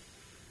 pounds.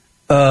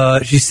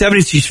 She's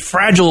 70. She's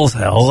fragile as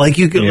hell. Like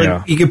you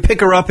could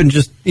pick her up and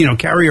just,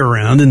 carry her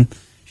around, and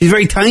she's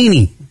very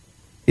tiny,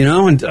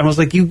 and I was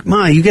like, you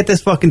get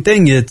this fucking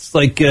thing. It's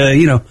like, I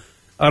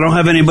don't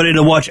have anybody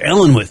to watch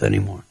Ellen with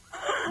anymore.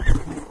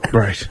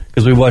 Right.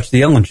 Because we watched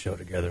the Ellen show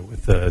together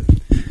with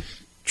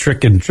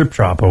Trick and Trip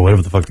Trop or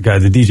whatever the fuck the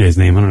DJ's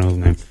name. I don't know his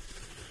name.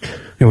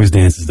 He always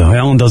dances, though.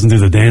 Ellen doesn't do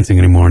the dancing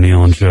anymore on the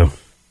Ellen show.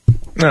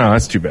 No,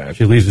 that's too bad.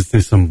 She leaves us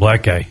to some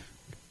black guy.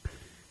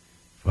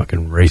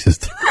 Fucking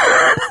racist.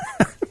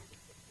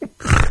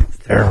 It's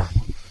terrible.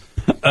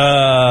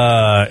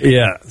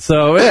 Yeah.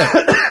 So,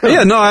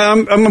 yeah. No,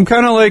 I'm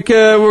kind of like,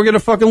 we're going to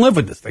fucking live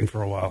with this thing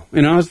for a while.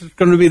 It's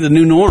going to be the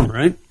new norm,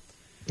 right?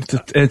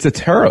 It's a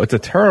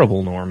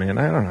terrible norm, man.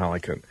 I don't know how I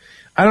could.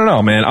 I don't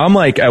know, man. I'm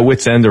like at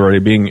wit's end already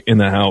being in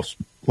the house.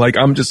 Like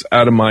I'm just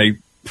out of my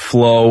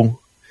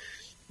flow.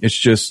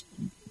 It's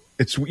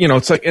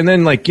like, and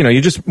then like,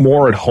 you're just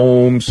more at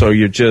home. So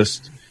you're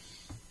just,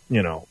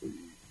 there's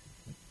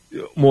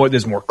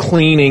more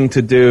cleaning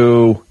to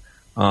do.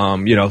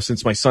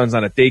 Since my son's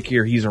not at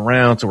daycare, he's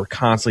around. So we're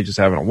constantly just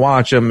having to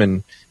watch him,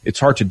 and it's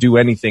hard to do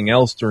anything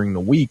else during the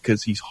week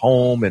because he's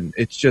home, and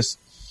it's just,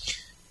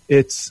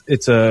 it's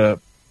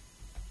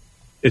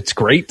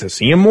great to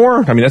see him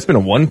more. I mean, that's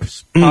been one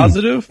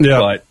positive,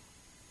 but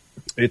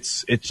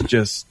it's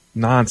just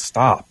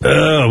nonstop.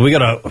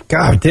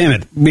 God damn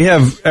it.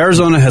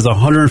 Arizona has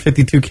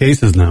 152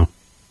 cases now.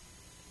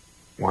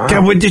 Wow.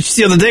 God, what did you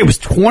see the other day? It was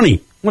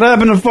 20. What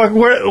happened to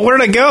where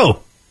did it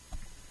go?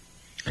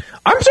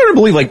 I'm starting to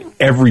believe like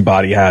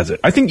everybody has it.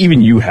 I think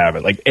even you have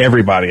it. Like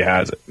everybody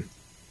has it.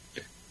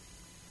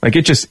 Like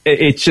it's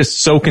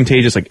just so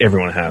contagious. Like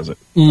everyone has it.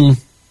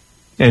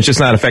 And it's just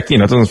not affecting,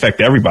 it doesn't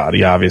affect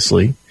everybody,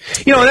 obviously. And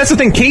that's the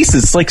thing,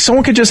 cases, like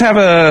someone could just have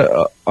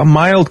a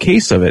mild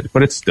case of it,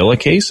 but it's still a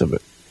case of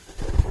it.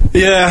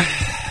 Yeah.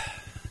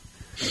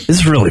 This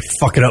is really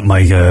fucking up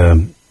my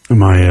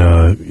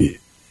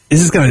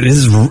this is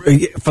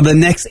for the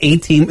next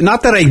 18,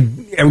 not that I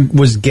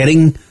was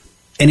getting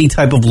any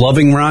type of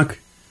loving rock,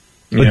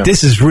 but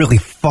this is really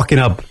fucking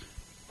up.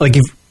 If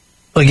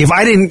you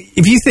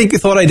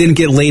thought I didn't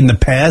get laid in the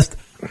past,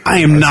 I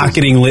am not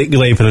getting laid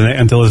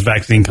until this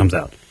vaccine comes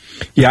out.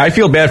 Yeah, I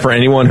feel bad for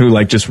anyone who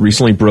like just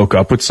recently broke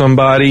up with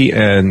somebody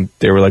and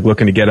they were like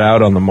looking to get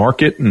out on the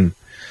market, and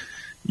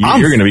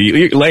you're going to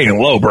be laying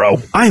low, bro.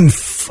 I'm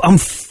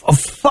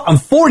I'm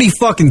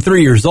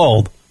 43 years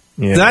old.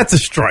 Yeah. That's a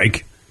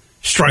strike.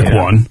 Strike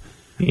one.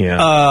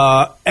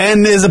 Yeah.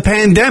 And there's a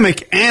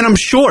pandemic, and I'm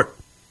short.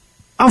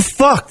 I'm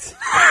fucked.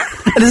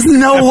 There's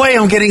no way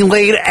I'm getting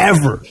laid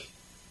ever.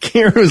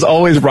 Kieran was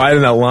always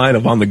riding that line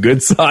of on the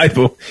good side,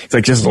 but it's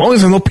like, just as long as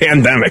there's no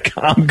pandemic,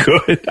 I'm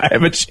good. I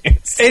have a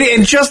chance.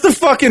 And just to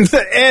fucking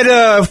add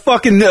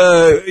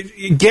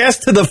gas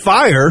to the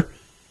fire,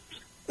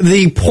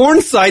 the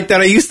porn site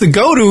that I used to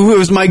go to, it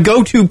was my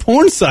go-to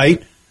porn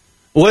site,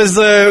 was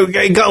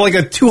got like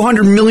a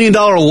 $200 million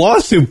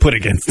lawsuit put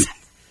against it.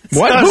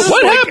 What happened?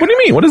 What do you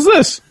mean? What is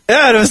this?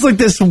 Yeah, it was like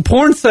this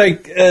porn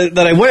site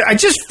that I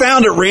just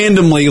found it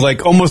randomly,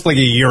 like almost like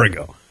a year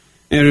ago.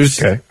 And it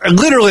was, okay. I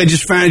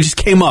just found it, just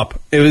came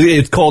up.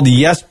 It's called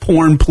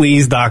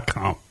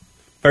yespornplease.com.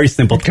 Very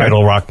simple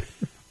title, Rock.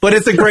 But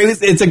it's a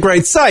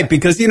great site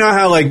because you know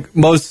how like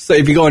most,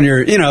 if you go on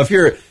your, you know, if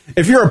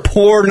you're a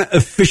porn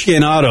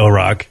aficionado,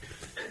 Rock,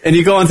 and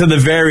you go into the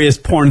various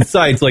porn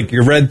sites like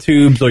your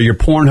RedTubes or your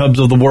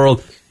Pornhubs of the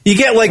world, you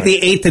get like the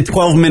 8 to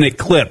 12 minute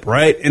clip,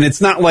 right? And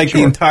it's not like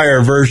the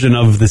entire version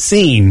of the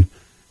scene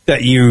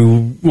that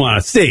you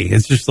want to see.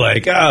 It's just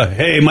like,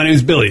 hey, my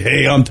name's Billy.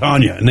 Hey, I'm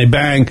Tanya, and they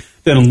bang.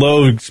 Then a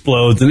load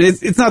explodes, and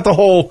it's not the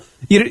whole.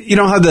 You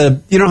don't have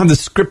the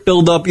script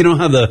build up. You don't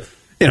have the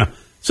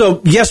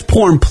So Yes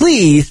Porn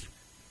Please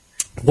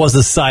was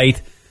a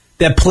site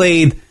that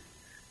played.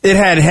 It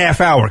had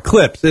half-hour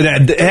clips. It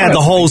had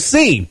the whole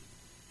scene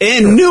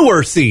and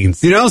newer scenes.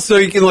 So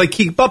you can like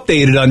keep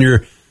updated on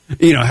your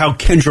how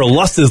Kendra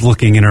Lust is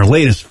looking in her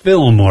latest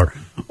film, or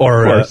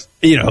what's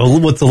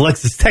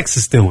Alexis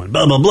Texas doing,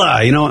 blah blah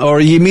blah.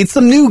 Or you meet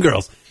some new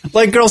girls,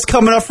 like girls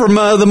coming up from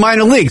the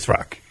minor leagues,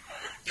 Rock.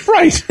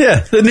 Right. Yeah,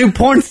 the new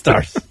porn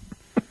stars.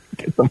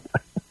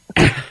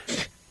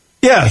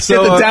 Yeah,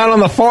 so get the Down on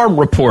the Farm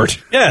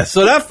report. Yeah,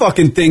 so that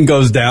fucking thing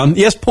goes down.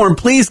 Yes, Porn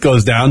Please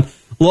goes down.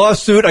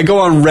 Lawsuit. I go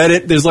on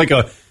Reddit. There's like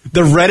the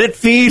Reddit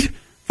feed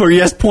for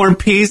Yes Porn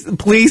Please.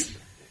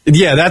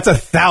 Yeah, that's a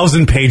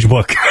 1,000-page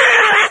book.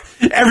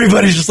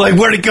 Everybody's just like,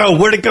 where'd it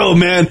go,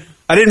 man?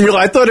 I didn't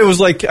realize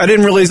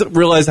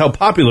how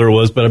popular it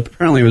was, but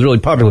apparently it was really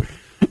popular.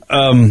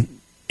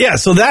 Yeah,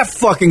 so that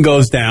fucking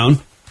goes down.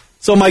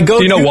 So my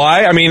go-to... Do you know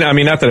why? I mean,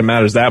 not that it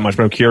matters that much,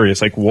 but I'm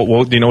curious. Like,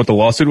 what do you know what the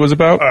lawsuit was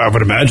about? I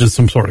would imagine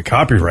some sort of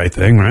copyright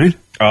thing, right?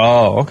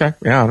 Oh, okay.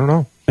 Yeah, I don't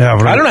know. Yeah,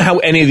 I don't know how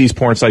any of these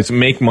porn sites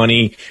make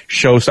money,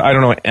 show... I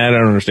don't know. I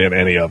don't understand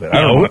any of it.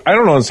 I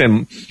don't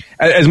understand.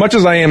 As much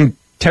as I am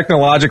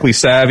technologically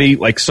savvy,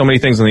 like so many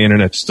things on the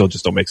internet still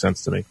just don't make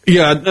sense to me.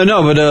 Yeah,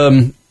 no, but...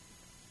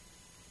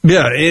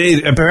 Yeah,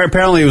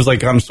 apparently it was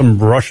like on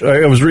some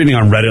I was reading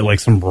on Reddit, like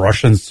some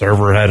Russian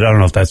server had... I don't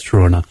know if that's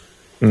true or not.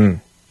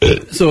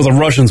 So the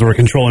Russians were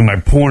controlling my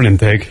porn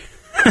intake.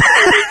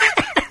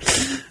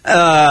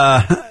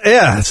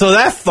 Yeah, so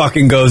that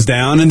fucking goes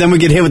down, and then we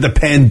get hit with the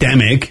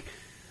pandemic,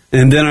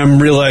 and then I'm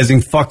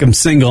realizing, fuck, I'm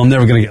single, I'm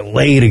never going to get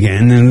laid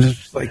again, and it's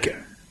just like,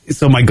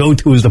 so my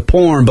go-to is the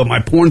porn, but my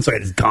porn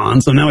site is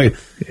gone, so now I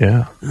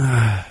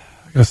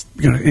guess,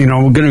 we're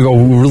going to go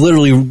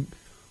literally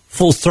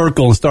full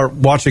circle and start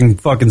watching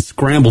fucking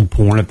scrambled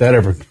porn, if that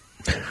ever,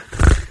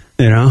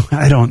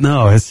 I don't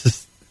know, it's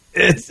just,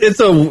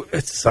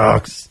 it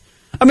sucks.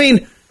 I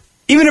mean,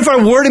 even if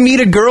I were to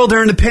meet a girl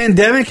during the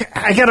pandemic,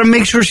 I got to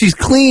make sure she's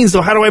clean.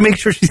 So how do I make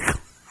sure she's clean?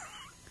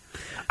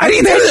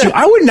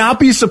 I would not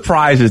be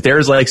surprised if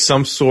there's like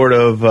some sort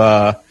of,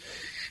 I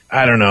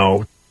don't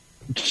know,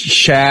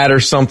 chat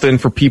or something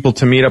for people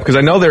to meet up. Because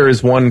I know there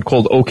is one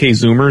called OK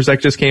Zoomers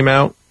that just came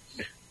out.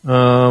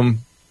 I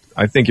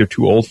think you're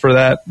too old for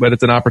that, but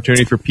it's an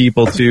opportunity for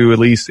people to at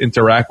least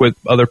interact with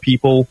other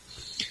people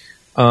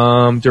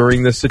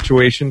during this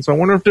situation. So I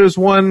wonder if there's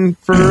one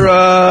for,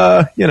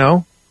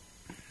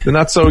 the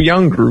not so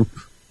young group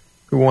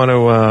who want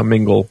to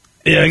mingle.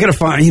 Yeah, I gotta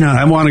find,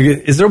 I want to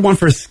get, is there one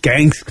for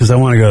skanks? Because I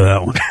want to go to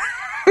that one.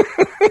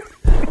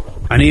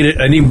 I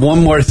need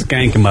one more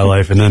skank in my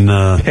life, and then,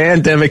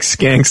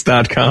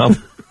 PandemicSkanks.com.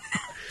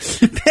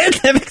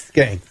 Pandemic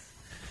skanks.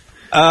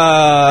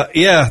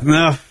 Yeah,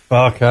 no,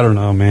 fuck, I don't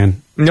know,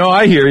 man. No,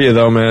 I hear you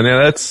though, man.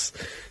 Yeah,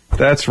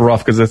 that's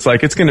rough, because it's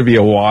like, it's going to be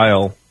a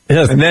while.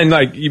 And then,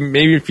 like,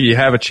 maybe if you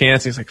have a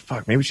chance, it's like,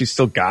 fuck, maybe she's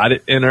still got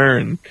it in her,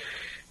 and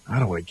I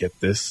don't want to get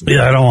this.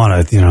 Yeah, I don't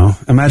want to,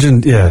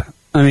 imagine, yeah.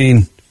 I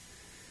mean,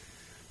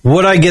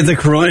 would I get the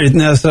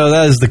corona? So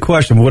that is the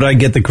question. Would I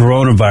get the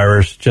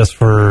coronavirus just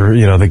for,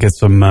 to get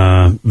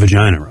some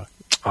vagina, right?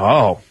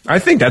 Oh, I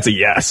think that's a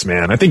yes,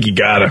 man. I think you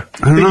gotta.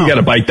 I think you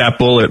gotta bite that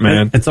bullet,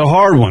 man. It's a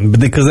hard one, but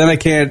because then I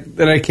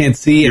can't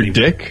see your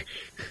dick.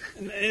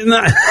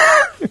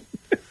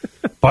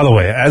 By the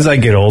way, as I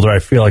get older, I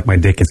feel like my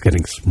dick is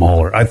getting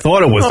smaller. I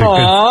thought it was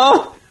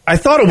still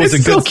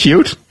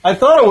cute. I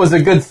thought it was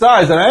a good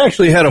size, and I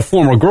actually had a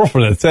former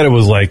girlfriend that said it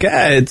was like,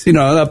 it's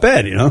not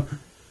bad,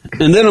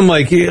 And then I'm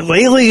like,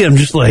 lately, I'm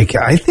just like,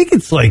 I think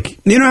it's like,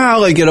 how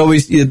like it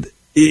always, you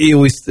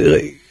always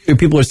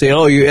people are saying,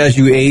 as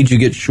you age, you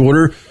get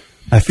shorter.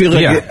 I feel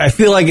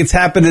like it's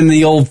happened in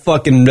the old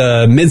fucking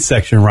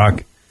midsection,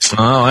 Rock.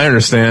 Oh, I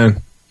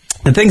understand.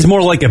 The thing's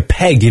more like a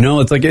peg,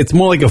 it's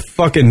more like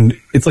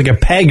it's like a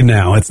peg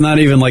now. It's not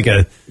even like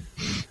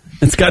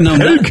it's got no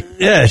peg.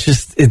 Yeah,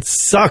 it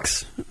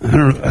sucks.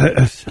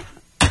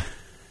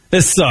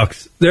 This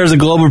sucks. There's a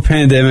global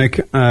pandemic.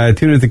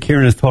 Tune into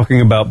Kieran is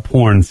talking about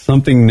porn.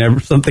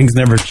 Something's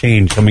never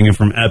changed coming in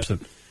from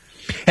Absinthe.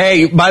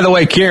 Hey, by the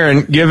way,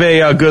 Kieran, give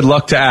a good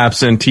luck to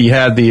Absinthe. He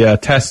had the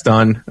test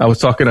done. I was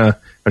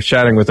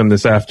chatting with him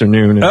this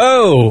afternoon. Had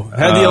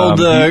the old...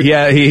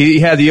 he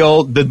had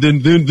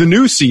the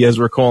Nusi, as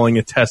we're calling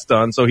it, test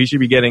done. So he should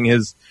be getting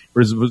his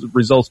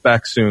results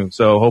back soon.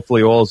 So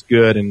hopefully all's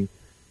good, and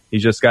he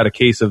just got a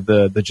case of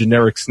the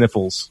generic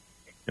sniffles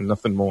and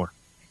nothing more.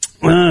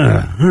 All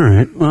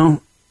right.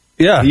 Well,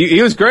 yeah.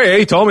 He was great.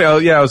 He told me. I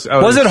was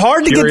it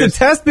hard to get the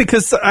test?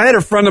 Because I had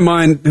a friend of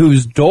mine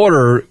whose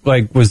daughter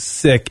was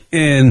sick,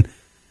 and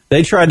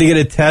they tried to get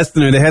a test,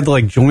 and they had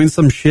to join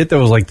some shit that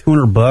was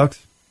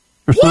 $200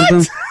 or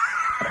something.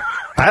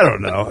 I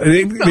don't know.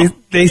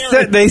 They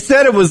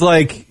said it was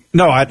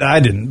no, I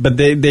didn't, but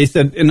they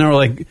said, and they were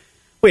like,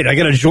 wait, I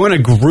got to join a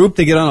group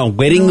to get on a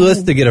waiting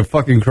list to get a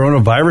fucking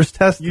coronavirus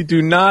test? You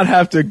do not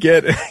have to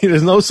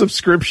there's no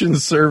subscription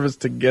service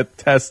to get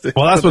tested.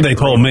 Well, that's what they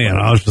told me, and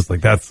I was just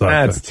like, that sucks.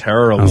 That's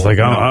terrible. I was like,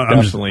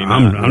 I'm just going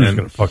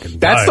to fucking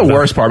That's the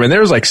worst part, man.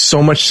 There was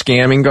so much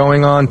scamming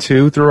going on,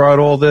 too, throughout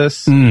all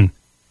this.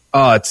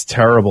 Oh, it's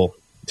terrible.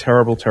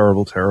 Terrible,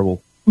 terrible,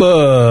 terrible.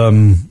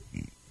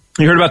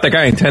 You heard about that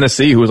guy in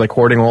Tennessee who was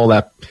hoarding all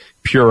that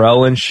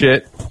Purell and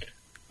shit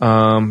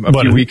a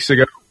few weeks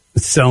ago?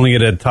 Selling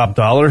it at top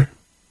dollar?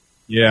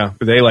 Yeah,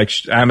 but they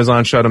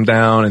Amazon shut him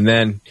down, and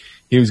then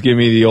he was giving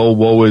me the old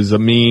woe is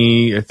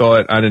me. I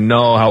thought I didn't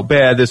know how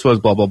bad this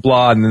was, blah, blah,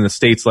 blah. And then the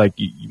state's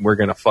we're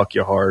going to fuck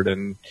you hard.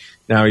 And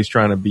now he's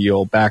trying to be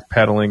all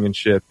backpedaling and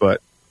shit.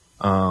 But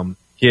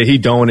he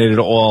donated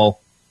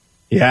all.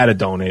 He had to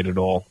donate it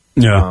all.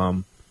 Yeah.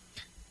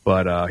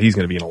 But he's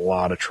going to be in a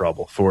lot of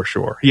trouble for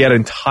sure. He had an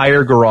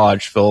entire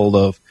garage filled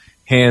of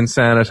hand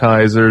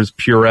sanitizers,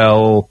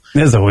 Purell,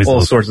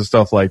 all sorts of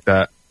stuff like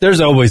that. There's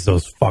always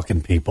those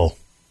fucking people.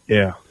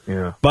 Yeah,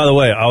 yeah. By the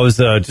way,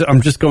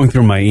 I'm just going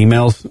through my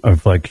emails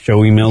of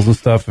show emails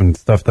and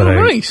stuff that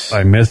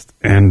I missed,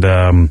 and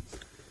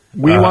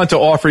we want to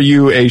offer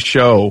you a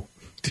show.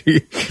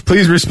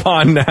 Please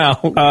respond now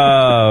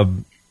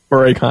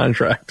for a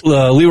contract.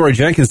 Leroy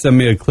Jenkins sent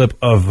me a clip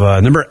of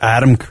remember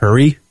Adam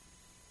Curry?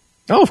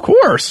 Oh, of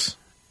course.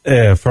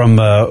 From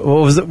what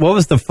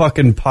was the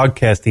fucking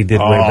podcast he did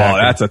way back? Oh,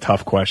 that's a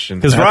tough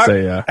question. Because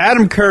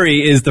Adam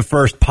Curry is the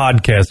first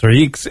podcaster.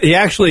 He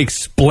actually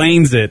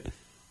explains it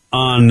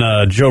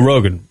on Joe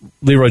Rogan.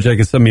 Leroy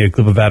Jenkins sent me a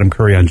clip of Adam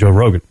Curry on Joe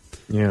Rogan.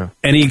 Yeah,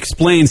 and he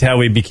explains how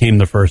he became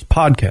the first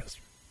podcaster,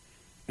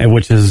 and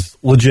which is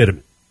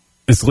legitimate.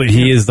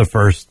 He is the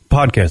first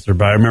podcaster.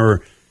 But I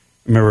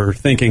remember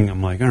thinking,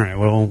 I'm like, all right,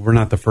 well, we're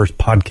not the first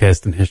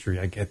podcast in history.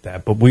 I get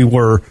that, but we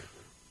were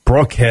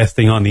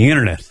broadcasting on the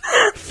internet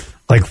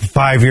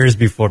 5 years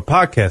before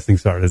podcasting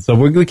started. So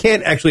we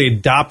can't actually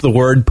adopt the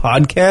word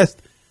podcast,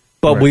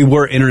 but we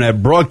were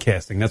internet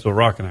broadcasting. That's what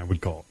Rock and I would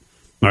call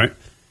it. All right.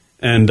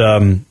 And,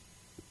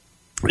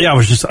 I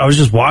was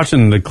just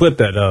watching the clip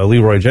that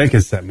Leroy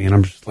Jenkins sent me, and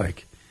I'm just I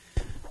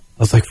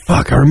was like,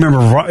 fuck, I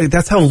remember.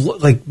 That's how,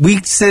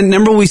 we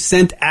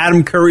sent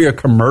Adam Curry a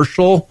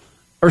commercial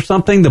or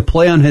something to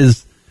play on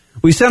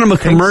we sent him a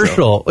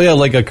commercial. So.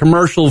 Yeah, a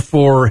commercial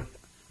for,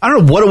 I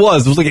don't know what it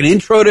was. It was an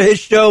intro to his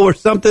show or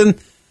something.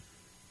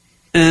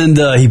 And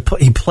he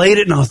played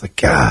it, and I was like,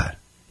 God,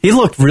 he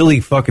looked really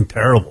fucking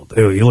terrible,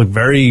 dude. He looked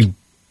very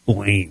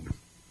lame.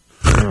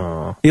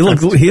 Oh, he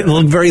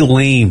looked very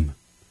lame.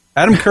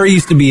 Adam Curry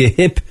used to be a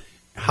hip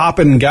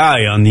hopping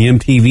guy on the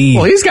MTV.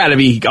 Well, he's got to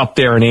be up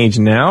there in age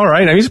now,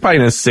 right? I mean, he's probably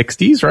in his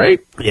 60s, right?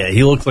 Yeah,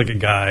 he looks like a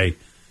guy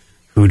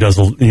who does,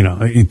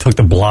 he took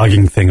the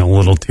blogging thing a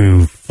little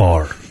too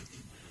far.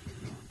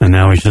 And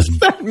now he's just...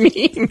 What does that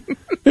mean?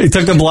 He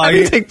took the blogging...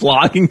 You take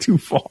blogging too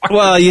far.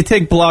 Well, you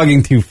take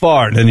blogging too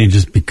far, then you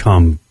just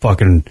become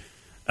fucking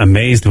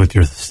amazed with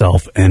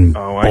yourself and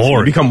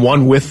bored. You become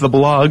one with the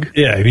blog?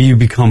 Yeah, you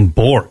become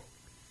bored.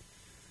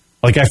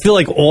 I feel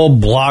like all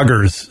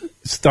bloggers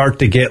start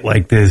to get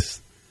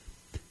this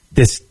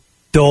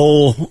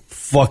dull,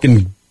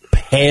 fucking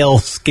pale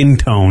skin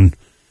tone,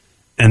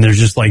 and they're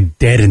just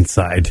dead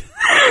inside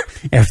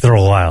after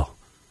a while.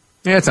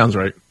 Yeah, that sounds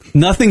right.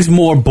 Nothing's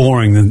more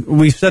boring than,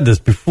 we've said this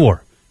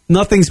before,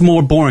 nothing's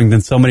more boring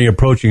than somebody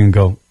approaching and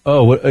go,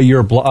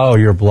 you're a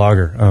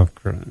blogger. Oh,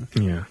 crap.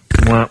 Yeah.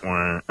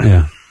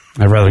 Yeah.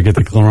 I'd rather get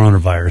the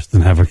coronavirus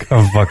than have a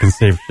fucking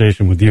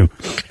conversation with you.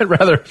 I'd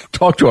rather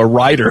talk to a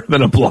writer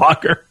than a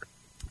blogger.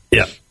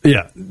 Yeah.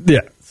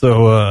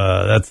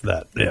 So that's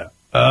that.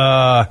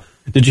 Yeah.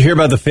 Did you hear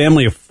about the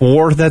family of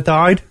 4 that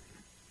died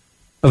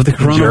of the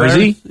coronavirus?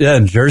 Jersey? Yeah,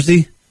 in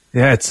Jersey.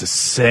 Yeah, it's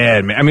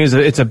sad, man. I mean,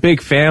 it's a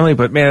big family,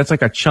 but man, it's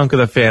a chunk of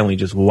the family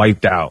just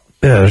wiped out.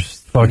 Yeah,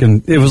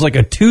 it was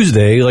a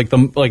Tuesday.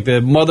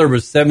 The mother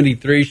was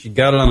 73. She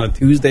got it on a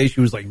Tuesday.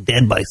 She was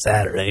dead by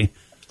Saturday.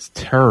 It's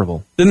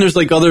terrible. Then there's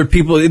like other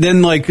people.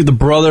 Then like the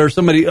brother,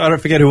 somebody, I don't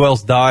forget who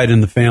else died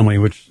in the family,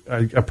 which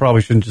I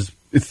probably shouldn't just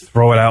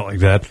throw it out like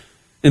that.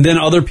 And then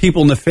other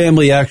people in the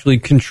family actually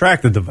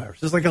contracted the virus.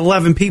 There's like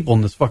 11 people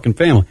in this fucking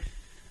family.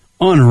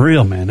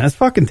 Unreal, man. That's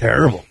fucking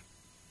terrible.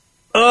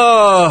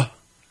 So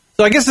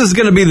I guess this is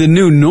going to be the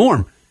new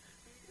norm.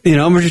 You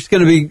know, it's just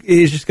going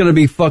to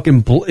be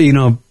fucking,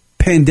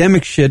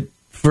 pandemic shit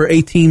for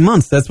 18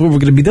 months. That's what we're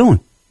going to be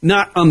doing.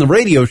 Not on the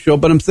radio show,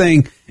 but I'm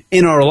saying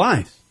in our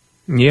lives.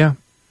 Yeah.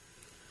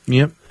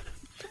 Yep.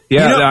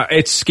 Yeah,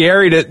 it's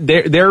scary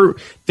that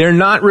they're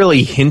not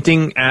really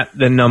hinting at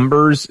the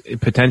numbers,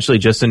 potentially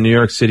just in New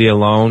York City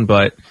alone,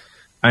 but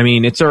I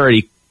mean, it's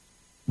already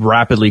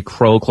rapidly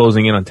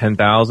closing in on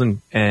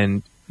 10,000,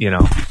 and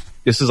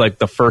this is like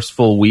the first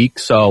full week,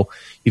 so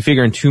you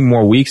figure in 2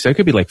 more weeks, there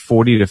could be like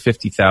 40 to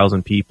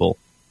 50,000 people.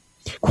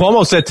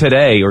 Cuomo said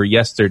today or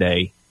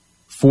yesterday,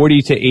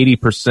 40 to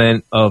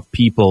 80% of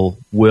people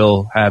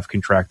will have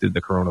contracted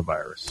the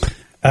coronavirus.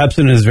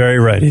 Absent is very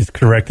right. He's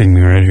correcting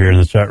me right here in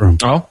the chat room.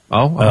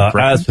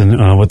 Absent,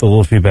 with a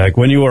little feedback.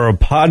 When you were a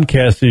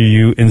podcaster,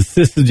 you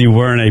insisted you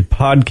weren't a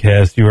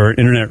podcast. You were an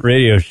internet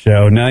radio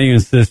show. Now you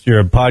insist you're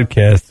a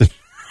podcast.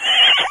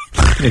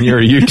 And you're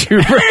a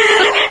YouTuber.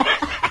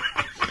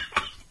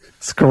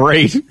 It's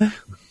great.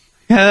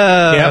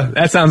 Yeah,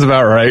 that sounds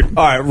about right.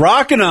 All right,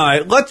 Rock and I,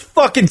 let's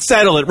fucking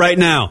settle it right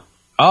now.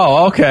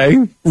 Oh,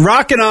 okay.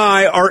 Rock and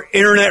I are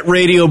internet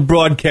radio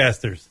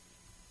broadcasters.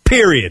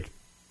 Period.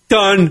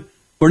 Done.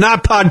 We're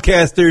not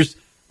podcasters.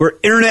 We're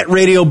internet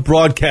radio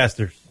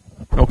broadcasters.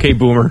 Okay,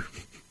 boomer.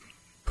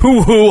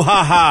 Hoo-hoo,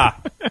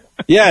 ha-ha.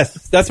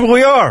 Yes, that's what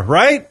we are,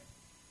 right?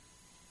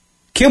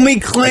 Can we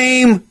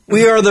claim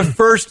we are the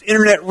first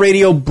internet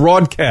radio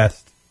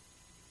broadcast?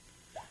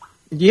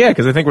 Yeah,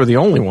 because I think we're the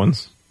only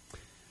ones.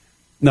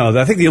 No,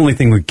 I think the only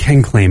thing we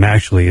can claim,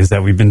 actually, is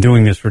that we've been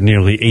doing this for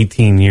nearly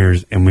 18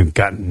 years, and we've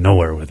gotten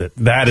nowhere with it.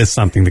 That is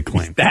something to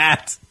claim.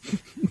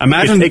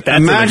 Imagine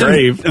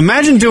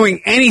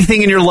doing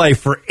anything in your life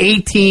for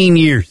 18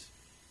 years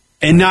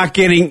and not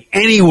getting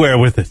anywhere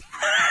with it.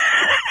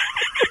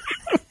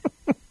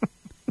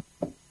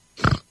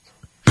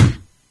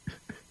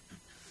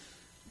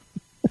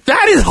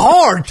 That is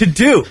hard to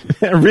do.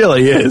 It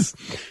really is.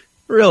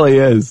 Really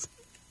is.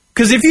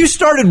 Because if you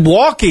started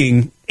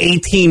walking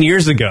 18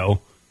 years ago,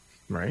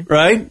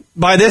 right?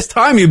 By this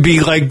time, you'd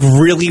be like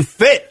really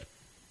fit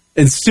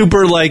and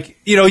super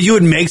you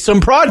would make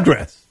some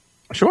progress.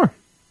 Sure.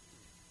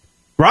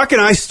 Rock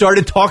and I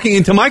started talking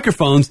into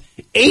microphones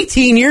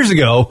 18 years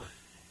ago,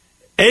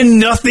 and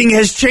nothing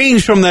has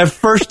changed from that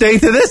first day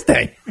to this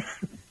day.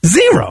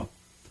 0.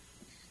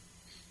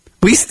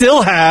 We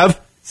still have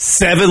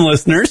 7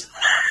 listeners.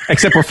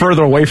 Except we're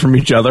further away from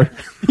each other.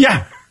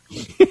 Yeah.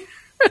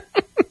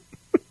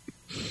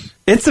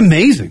 It's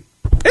amazing.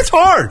 It's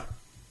hard.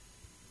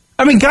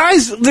 I mean,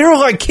 guys, they're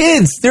like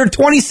kids. They're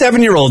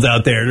 27-year-olds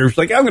out there. They're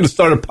like, I'm going to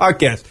start a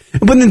podcast.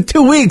 And within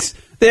 2 weeks,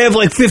 they have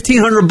like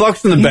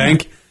 $1,500 in the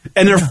bank,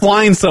 and they're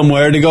flying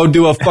somewhere to go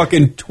do a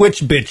fucking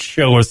Twitch bitch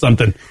show or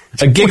something.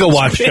 A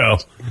gigawatt show.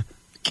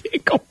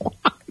 Gigawatt.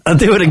 I'll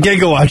do it a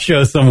gigawatt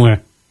show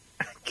somewhere.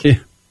 They're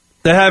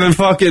having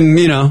fucking,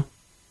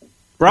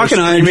 Rock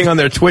and I streaming on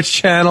their Twitch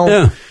channel.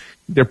 Yeah.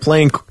 They're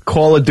playing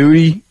Call of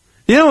Duty.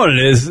 You know what it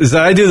is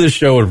I do this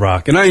show with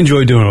Rock, and I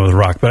enjoy doing it with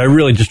Rock, but I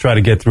really just try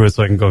to get through it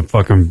so I can go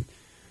fucking,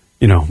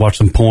 watch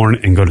some porn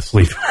and go to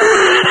sleep.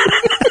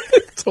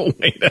 It's a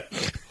way to...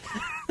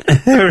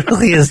 It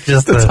really is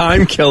just a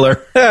time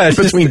killer. Yeah, it's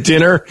between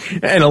dinner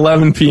and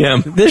 11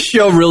 p.m. This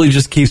show really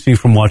just keeps me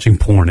from watching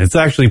porn. It's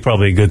actually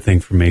probably a good thing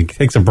for me. It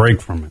takes a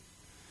break from it.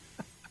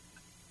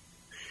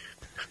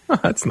 Oh,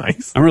 that's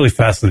nice. I'm really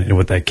fascinated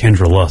with that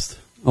Kendra Lust.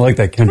 I like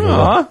that Kendra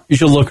Lust. You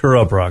should look her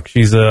up, Rock.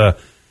 She's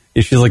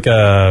like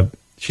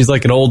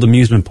an old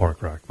amusement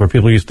park, Rock, where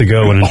people used to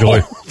go and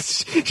enjoy.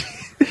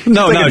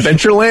 No,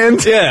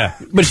 Adventureland? Yeah.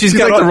 But she's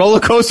got like the roller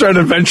coaster at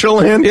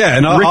Adventureland? Yeah.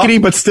 And rickety,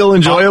 but still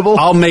enjoyable?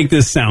 I'll make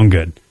this sound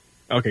good.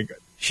 Okay, good.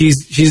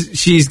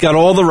 She's got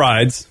all the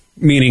rides,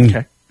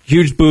 meaning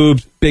huge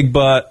boobs, big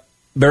butt,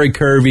 very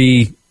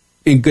curvy,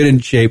 good in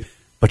shape,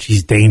 but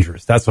she's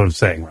dangerous. That's what I'm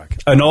saying, Rock.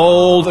 An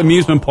old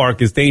amusement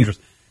park is dangerous.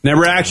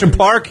 Never Action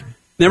Park?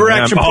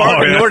 Action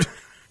Park.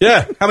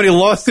 Yeah. How many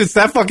lawsuits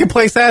that fucking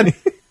place had?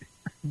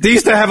 They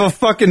used to have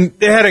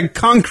they had a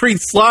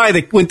concrete slide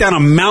that went down a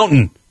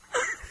mountain.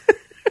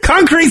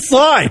 Concrete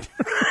slide.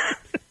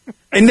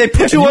 And they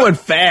put you went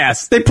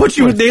fast. They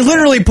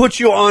literally put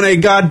you on a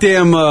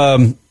goddamn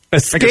a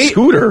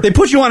scooter. They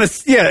put you on a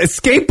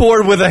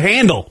skateboard with a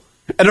handle.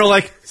 And they're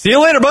like, see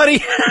you later,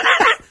 buddy.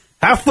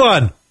 Have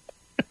fun.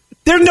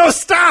 There's no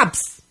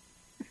stops.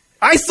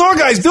 I saw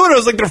guys do it. I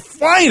was like, they're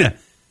flying it.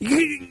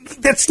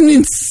 That's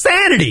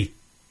insanity.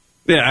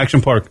 Yeah,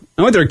 Action Park.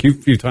 I went there a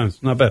few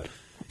times. Not bad.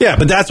 Yeah,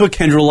 but that's what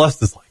Kendra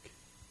Lust is like.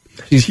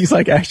 She's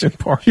like Action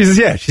Park. She's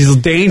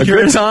dangerous.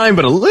 A good time,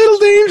 but a little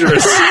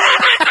dangerous.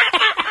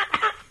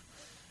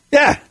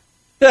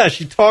 Yeah,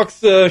 she talks.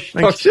 She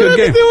talks should good I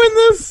be game. doing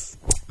this?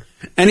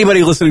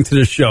 Anybody listening to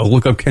this show,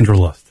 look up Kendra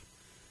Lust.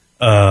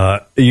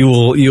 you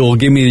will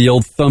give me the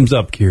old thumbs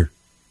up, Kier.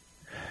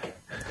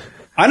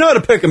 I know how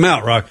to pick them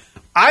out, Rock.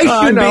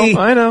 I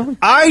know.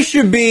 I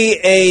should be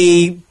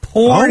a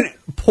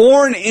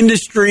porn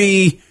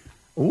industry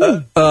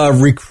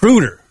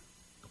recruiter.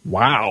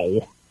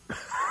 Wow.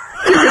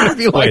 You're gonna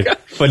be like,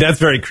 but that's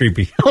very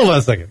creepy. Hold on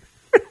a second.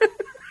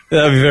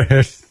 That'd be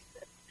very.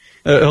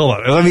 Hold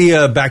on. Let me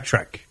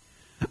backtrack.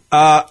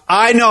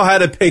 I know how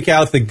to pick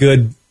out the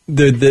good,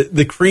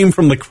 the cream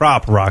from the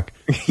crop, Rock.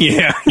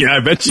 Yeah, I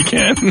bet you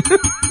can.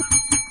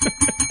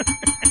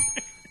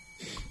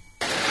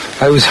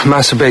 I was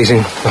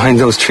masturbating behind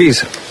those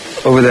trees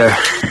over there.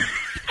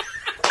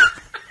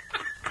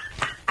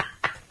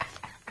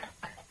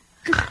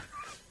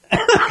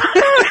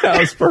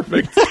 That was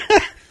perfect.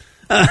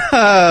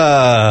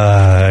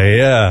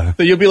 Yeah.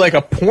 So you'll be like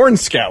a porn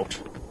scout.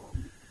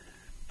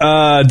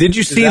 Did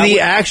you see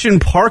the Action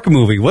Park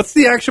movie? What's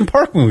the Action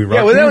Park movie, Rock?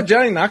 Yeah, was that what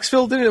Johnny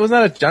Knoxville did? Wasn't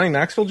that a Johnny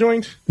Knoxville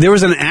joint? There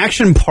was an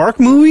Action Park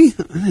movie?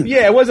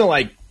 Yeah, it wasn't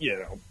like,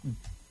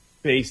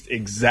 based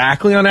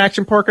exactly on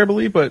Action Park, I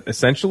believe, but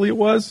essentially it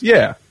was.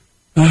 Yeah.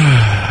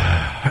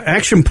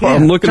 Action Park. Yeah,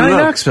 I'm looking it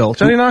up.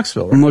 Johnny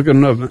Knoxville. I'm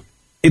looking it up.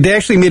 They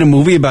actually made a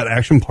movie about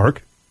Action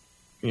Park.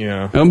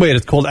 Yeah. Oh, wait,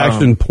 it's called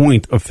Action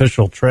Point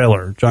official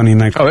trailer. Johnny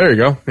Knoxville. Oh, there you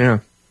go. Yeah.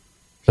 Is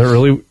that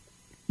really?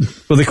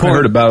 Well, they I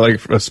heard about it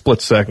like a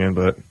split second,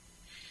 but.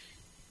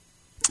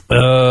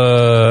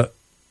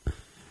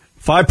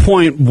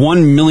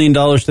 $5.1 million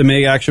to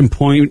make Action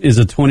Point is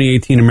a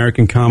 2018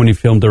 American comedy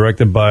film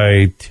directed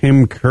by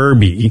Tim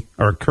Kirkby,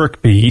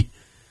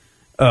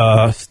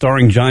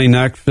 starring Johnny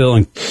Knoxville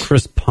and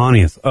Chris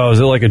Pontius. Oh,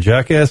 is it like a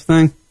Jackass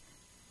thing?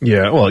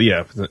 Yeah, well,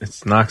 yeah,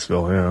 it's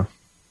Knoxville, yeah.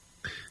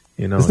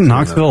 Isn't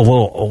Knoxville a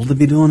little old to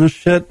be doing this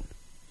shit?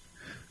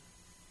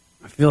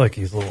 I feel like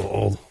he's a little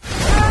old.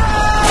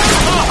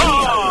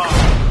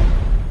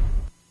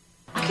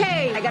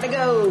 Okay, I gotta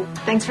go.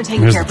 Thanks for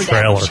taking Here's care of the her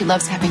dad. trailer. She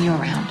loves having you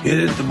around. Hit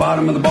it at the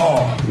bottom of the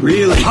ball.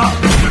 Really hot.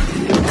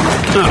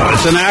 No,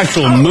 it's an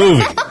actual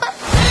movie.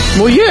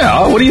 Well,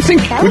 yeah. What do you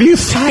think? What do you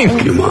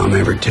think? Your mom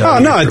ever tell Oh,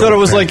 you? no, I thought it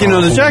was like,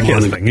 the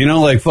Jackass thing.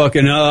 Like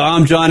fucking,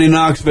 I'm Johnny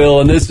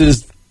Knoxville and this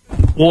is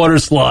water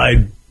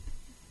slide.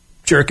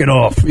 Jerk it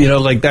off.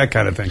 Like that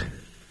kind of thing.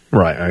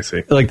 Right, I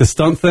see. Like the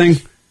stunt thing.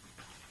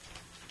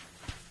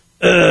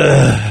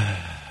 Oh,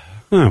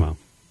 well.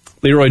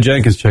 Leroy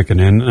Jenkins checking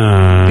in.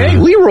 Hey,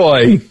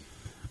 Leroy.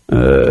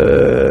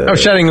 I was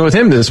chatting with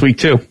him this week,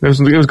 too. It was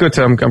good.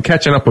 I'm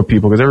catching up with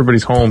people because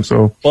everybody's home,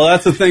 so. Well,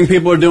 that's the thing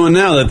people are doing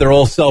now, that they're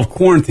all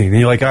self-quarantining.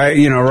 You're like,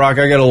 Rock,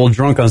 I got a little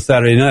drunk on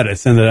Saturday night. I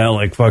send it out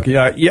like, fuck,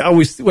 yeah,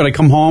 always, when I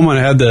come home and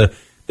I had the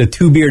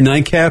 2-beer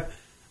nightcap,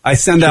 I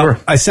send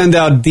out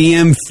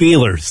DM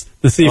feelers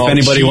to see if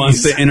anybody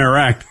wants to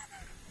interact.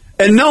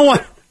 And no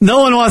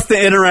one wants to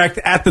interact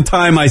at the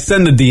time I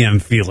send the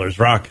DM feelers,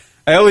 Rock.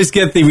 I always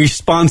get the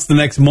response the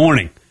next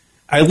morning.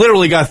 I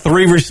literally got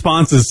 3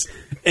 responses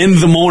in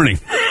the morning.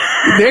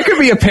 There could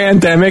be a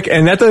pandemic,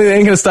 and that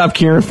ain't going to stop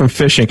Kieran from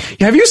fishing.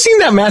 Have you seen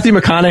that Matthew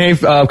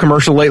McConaughey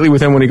commercial lately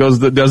with him when he does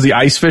the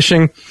ice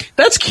fishing?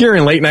 That's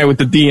Kieran late night with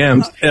the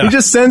DMs. Yeah. He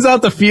just sends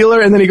out the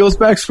feeler, and then he goes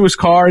back to his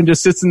car and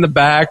just sits in the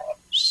back,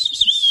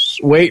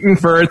 waiting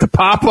for it to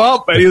pop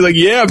up. And he's like,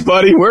 yeah,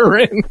 buddy, we're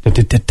in.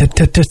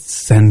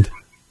 Send.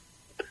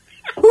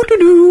 He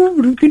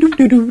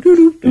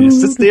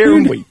just sits there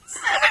and waits.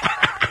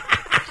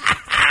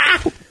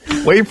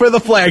 Wait for the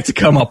flag to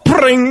come up.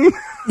 Pring!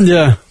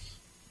 Yeah.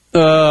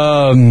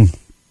 The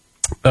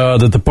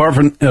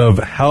Department of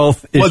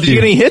Health issued... Well, did you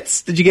get any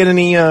hits? Did you get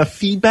any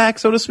feedback,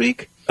 so to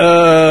speak?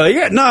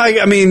 Yeah, no,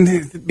 I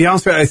mean, to be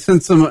honest with you, I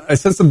sent some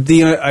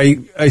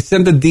DM, I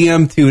sent a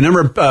DM to,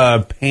 remember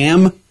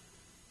Pam?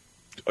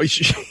 Oh,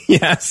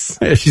 yes.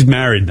 Yeah, she's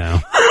married now.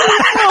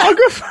 Oh,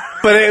 good.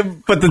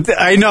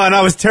 I know, and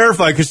I was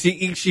terrified because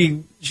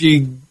she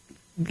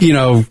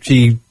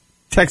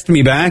texted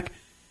me back.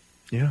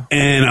 Yeah.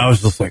 And I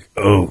was just like,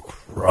 oh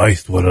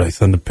Christ, what did I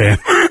send to Pam?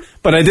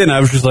 But I didn't. I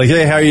was just like,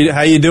 hey, how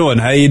you doing?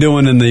 How you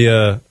doing in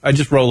the I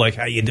just wrote like,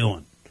 how you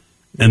doing?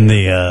 In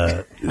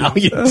the how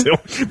you doing?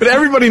 But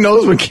everybody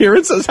knows when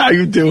Kieran says how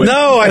you doing.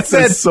 No, I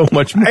said so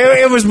much more.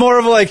 It was more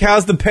of like,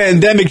 how's the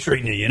pandemic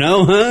treating you,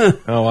 huh?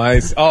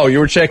 Oh, you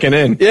were checking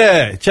in.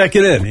 Yeah,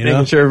 checking in,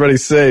 making sure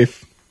everybody's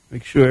safe.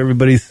 Make sure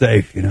everybody's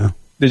safe, Did you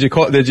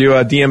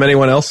DM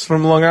anyone else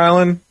from Long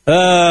Island?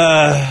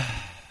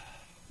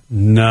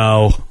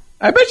 No.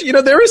 I bet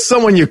you, there is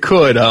someone you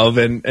could have,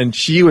 and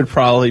she would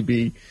probably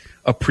be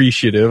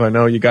appreciative. I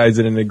know you guys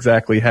didn't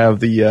exactly have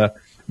the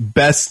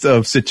best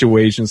of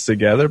situations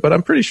together, but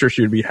I'm pretty sure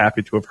she would be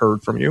happy to have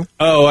heard from you.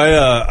 Oh,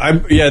 I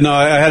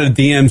had a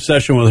DM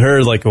session with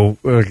her like a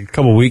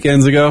couple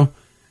weekends ago.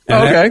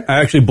 And okay.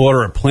 I actually bought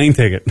her a plane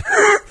ticket,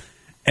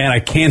 and I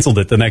canceled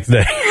it the next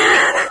day.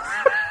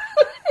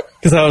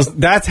 Because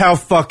that's how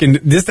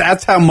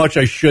much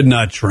I should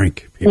not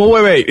drink. People.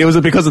 Well, wait. Was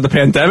it because of the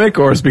pandemic,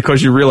 or is it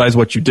because you realized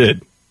what you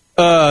did?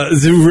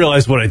 To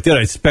realize what I did.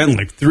 I spent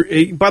like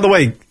 3. By the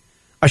way,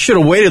 I should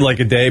have waited like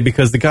a day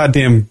because the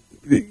goddamn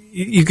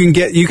you can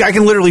get I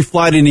can literally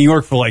fly to New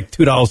York for like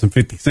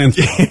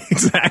 $2.50.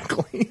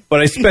 Exactly.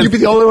 But I spent you'd be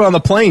the only one on the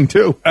plane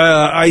too.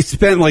 I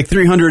spent like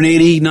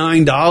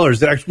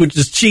 $389, actually, which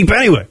is cheap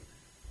anyway.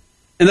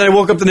 And then I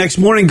woke up the next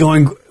morning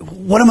going,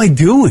 "What am I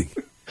doing?"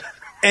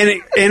 And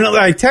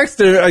I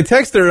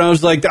texted her, and I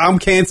was like, "I'm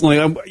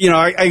canceling. We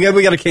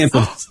got to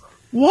cancel this."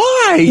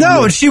 Why?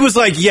 No, and she was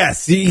like,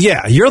 "Yes,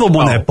 yeah, you're the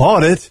one that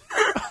bought it."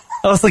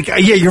 I was like, "Yeah,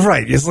 you're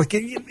right." It's like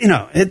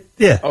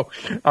yeah. Oh,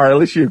 all right. At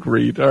least you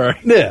agreed. All right.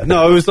 Yeah,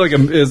 no, it was like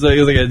an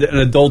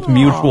adult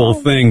mutual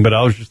thing, but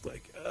I was just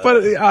like,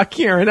 But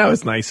Kieran, that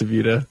was nice of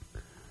you to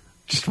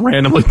just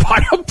randomly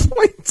buy a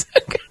plane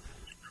ticket.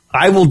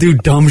 I will do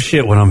dumb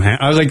shit when I'm.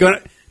 I was like,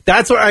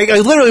 that's why I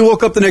literally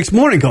woke up the next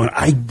morning going,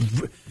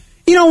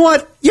 you know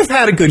what? You've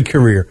had a good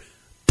career.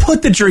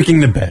 Put the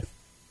drinking to bed.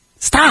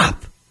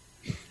 Stop.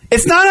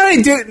 It's not that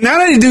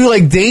I do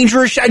like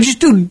dangerous shit. I just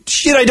do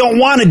shit I don't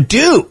want to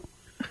do.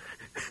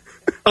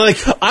 Like,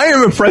 I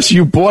am impressed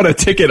you bought a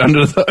ticket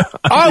under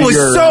I was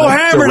so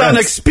hammered duress.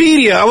 on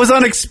Expedia. I was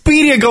on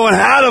Expedia going,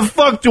 how the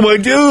fuck do I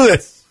do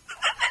this?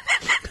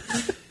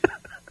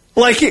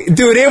 Like,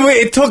 dude,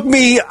 it took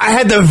me, I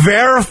had to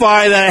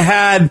verify that I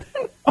had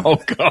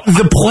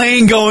the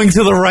plane going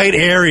to the right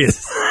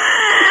areas.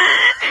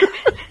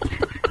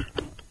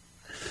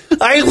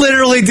 I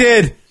literally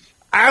did.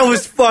 I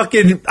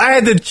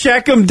had to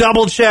check them,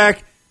 double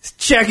check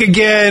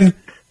again.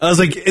 I was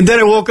like, and then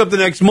I woke up the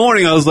next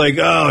morning. I was like,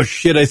 oh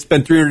shit, I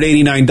spent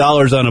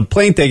 $389 on a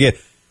plane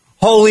ticket.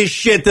 Holy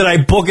shit, did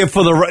I book it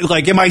for the right?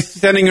 Like, am I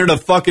sending her to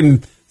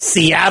fucking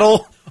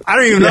Seattle? I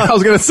don't even know. I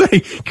was going to say,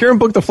 Kieran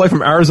booked a flight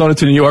from Arizona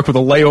to New York with a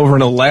layover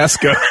in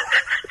Alaska.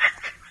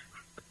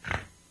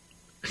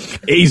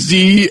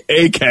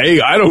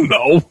 AZAK, I don't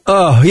know.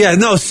 Oh, yeah,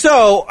 no,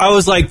 so I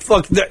was like,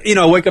 fuck,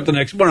 wake up the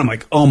next morning, I'm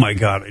like, oh my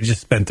God, I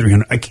just spent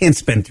I can't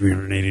spend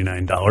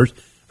 $389.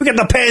 We got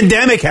the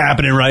pandemic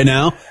happening right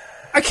now.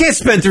 I can't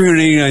spend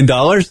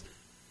 $389.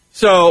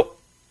 So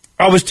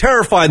I was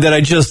terrified that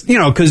I just,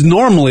 because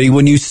normally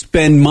when you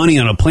spend money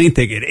on a plane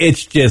ticket,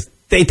 it's just,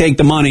 they take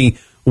the money,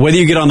 whether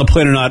you get on the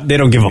plane or not, they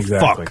don't give a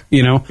fuck,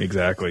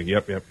 Exactly,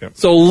 yep.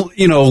 So,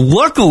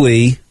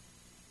 luckily,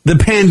 the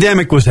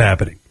pandemic was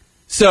happening.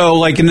 So,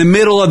 like, in the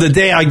middle of the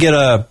day, I get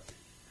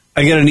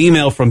an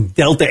email from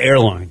Delta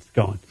Airlines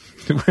going,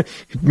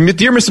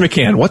 Dear Mr.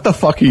 McCann, what the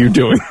fuck are you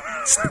doing?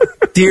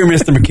 Dear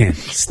Mr. McCann,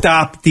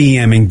 stop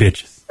DMing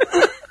bitches.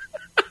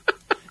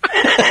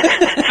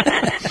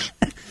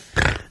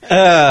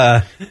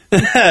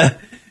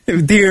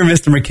 Dear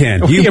Mr.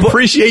 McCann, we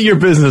appreciate your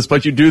business,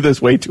 but you do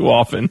this way too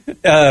often.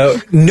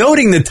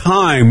 Noting the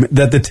time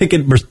that the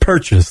ticket was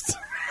purchased,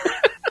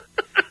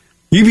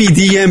 you be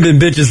DMing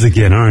bitches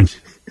again, aren't you?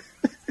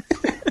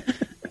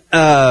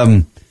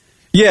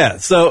 Yeah.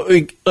 So,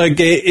 like,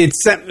 it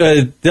sent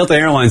Delta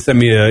Airlines sent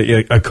me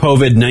a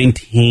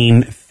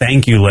COVID-19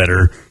 thank you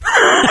letter.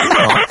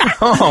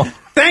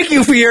 Thank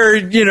you for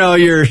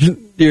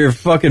your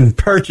fucking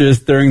purchase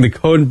during the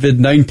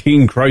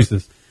COVID-19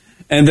 crisis.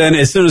 And then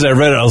as soon as I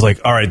read it, I was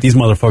like, all right, these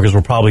motherfuckers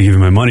will probably give me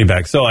my money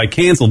back. So I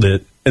canceled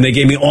it, and they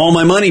gave me all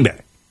my money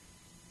back.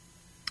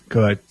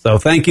 Good. So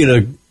thank you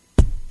to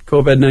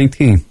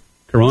COVID-19,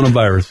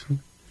 coronavirus.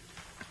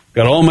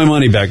 Got all my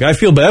money back. I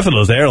feel bad for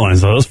those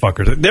airlines, those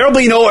fuckers. There'll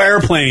be no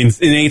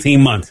airplanes in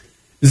 18 months.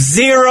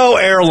 0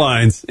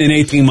 airlines in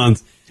 18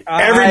 months.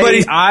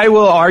 I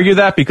will argue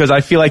that because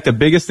I feel like the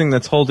biggest thing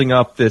that's holding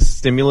up this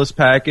stimulus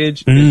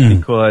package is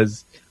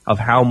because of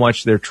how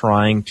much they're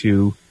trying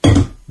to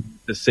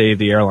save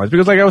the airlines.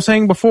 Because like I was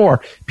saying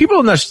before, people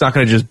are just not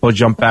going to just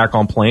jump back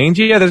on planes.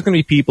 Yeah, there's going to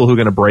be people who are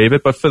going to brave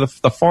it, but for the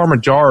far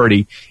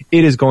majority,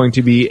 it is going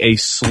to be a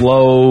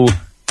slow,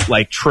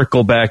 like,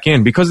 trickle back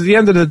in. Because at the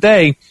end of the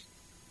day,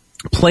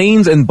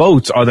 planes and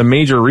boats are the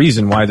major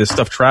reason why this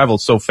stuff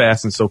travels so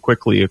fast and so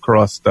quickly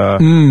across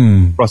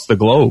the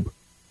globe.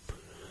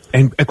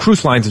 And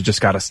cruise lines have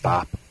just got to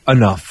stop.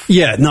 Enough.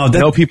 Yeah, no.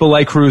 No people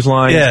like cruise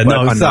lines. Yeah,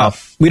 no,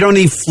 enough. We don't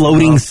need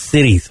floating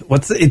cities.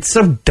 It's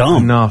so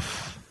dumb.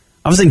 Enough.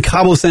 I was in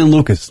Cabo San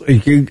Lucas.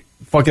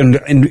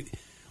 And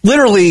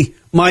literally,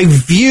 my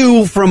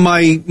view from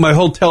my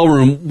hotel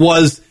room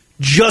was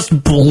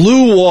just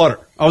blue water.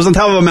 I was on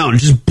top of a mountain,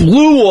 just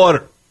blue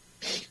water.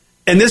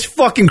 And this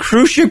fucking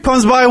cruise ship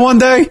comes by one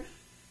day.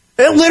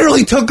 It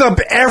literally took up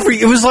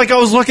it was like I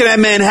was looking at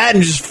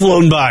Manhattan just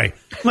flown by.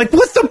 I'm like,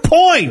 what's the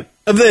point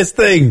of this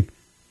thing?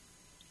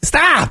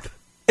 Stop.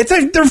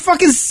 They're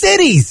fucking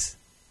cities.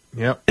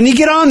 Yep. And you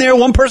get on there,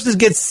 one person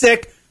gets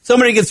sick,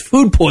 somebody gets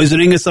food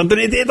poisoning or something,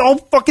 the whole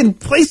fucking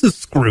place is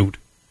screwed.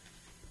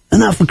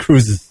 Enough of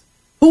cruises.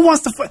 Who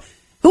wants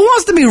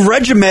to be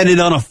regimented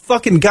on a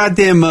fucking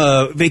goddamn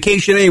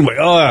vacation anyway?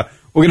 Oh,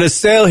 we're going to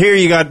sail here.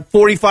 You got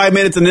 45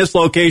 minutes in this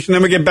location.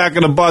 Then we get back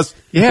on the bus.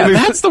 Yeah,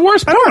 that's the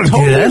worst part. I don't want to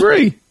do that.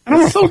 Agree. I don't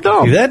want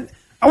to do that.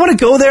 I want to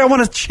go there. I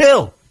want to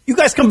chill. You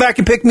guys come back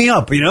and pick me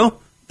up, The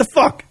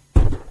fuck?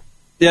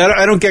 Yeah,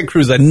 I don't get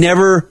cruises. I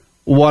never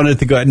wanted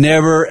to go.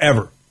 Never,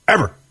 ever.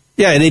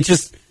 Yeah, and it's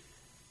just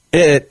not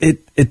a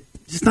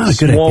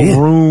good idea.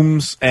 Small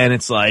rooms, and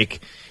it's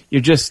like,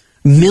 you're just...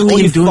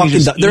 million doing fucking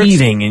is just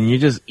eating, and you're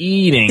just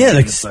eating. Yeah,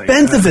 they're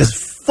expensive as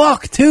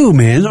fuck too,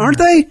 man. Aren't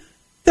they?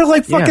 They're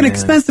like fucking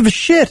expensive as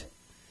shit.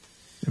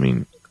 I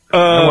mean,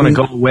 I want to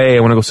go away. I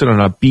want to go sit on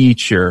a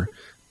beach or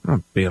I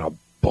want to be on a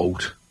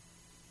boat.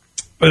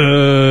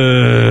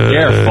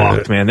 They're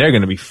fucked, man. They're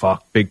going to be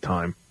fucked big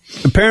time.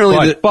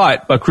 Apparently,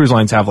 but cruise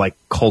lines have like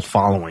cult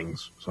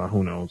followings, so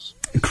who knows?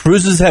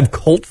 Cruises have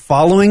cult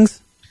followings?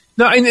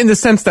 No, in the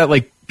sense that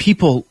like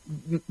people,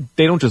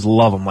 they don't just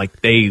love them; like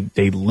they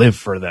live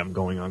for them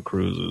going on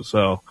cruises.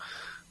 So,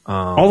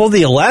 although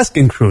the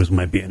Alaskan cruise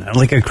might be in it,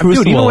 like a cruise.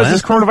 Dude, even as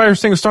this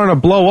coronavirus thing is starting to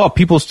blow up,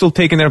 people are still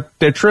taking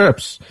their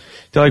trips.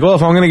 They're like, well,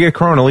 if I'm going to get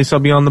corona, at least I'll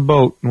be on the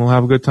boat and we'll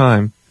have a good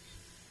time.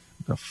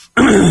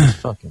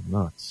 Fucking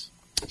nuts.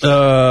 Speaking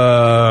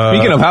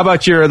of, how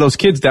about those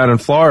kids down in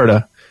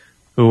Florida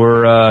who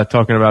were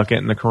talking about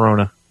getting the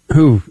corona?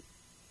 Who?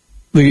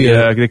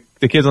 The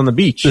kids on the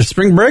beach. The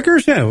spring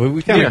breakers? Yeah,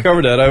 we kind of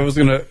covered that.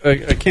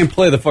 I can't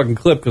play the fucking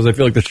clip because I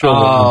feel like the show.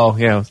 Oh,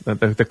 yeah.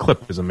 The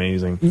clip is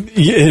amazing.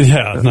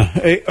 Yeah. No,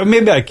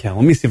 maybe I can.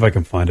 Let me see if I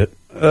can find it.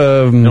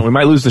 No, we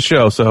might lose the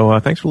show, so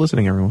thanks for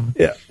listening, everyone.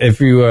 Yeah. If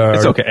you,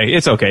 it's okay.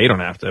 It's okay. You don't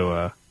have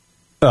to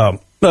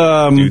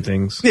do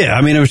things. Yeah,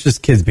 I mean, it was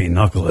just kids being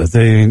knuckleheads.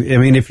 I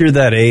mean, if you're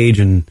that age,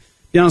 and to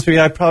be honest with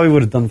you, I probably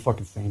would have done the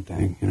fucking same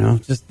thing. You know,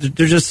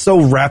 they're just so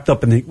wrapped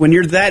up in when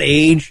you're that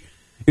age,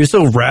 you're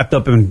so wrapped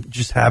up in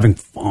just having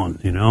fun.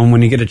 You know, and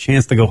when you get a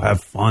chance to go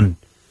have fun,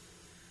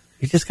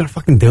 you just gotta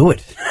fucking do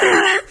it.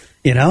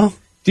 You know?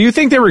 Do you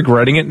think they're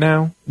regretting it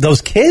now?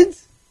 Those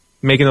kids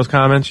making those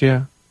comments?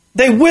 Yeah,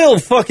 they will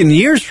fucking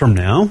years from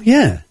now.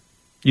 Yeah.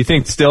 You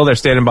think still they're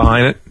standing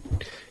behind it?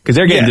 Because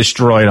they're getting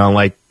destroyed on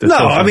like the No,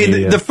 I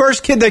mean, the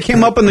first kid that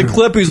came up in the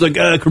clip, he's like,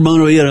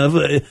 Corona, you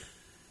know,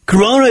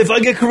 Corona, if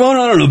I get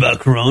Corona, I don't know about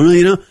Corona,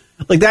 you know?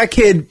 Like that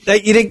kid,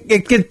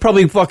 that kid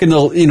probably fucking, you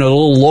know, a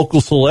little local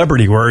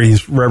celebrity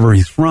wherever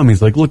he's from.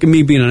 He's like, look at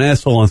me being an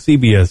asshole on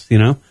CBS, you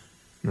know?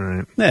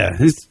 Right. Yeah,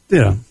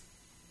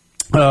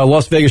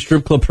 Las Vegas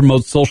strip club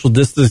promotes social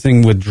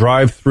distancing with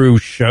drive-through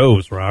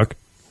shows, Rock.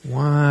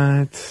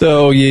 What?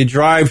 So you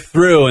drive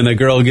through and the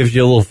girl gives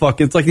you a little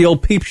it's like the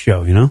old Peep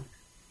Show, you know?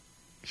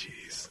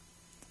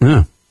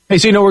 Yeah. Hey,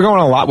 so you know we're not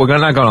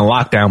going on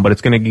lockdown, but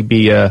it's going to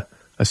be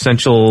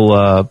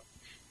essential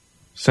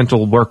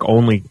work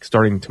only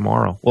starting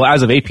tomorrow. Well,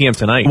 as of 8 p.m.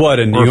 tonight. What,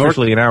 in New York?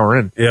 Officially an hour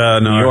in. Yeah,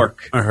 no, New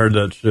York. I heard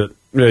that shit.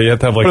 Yeah, you have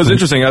to have like. But it was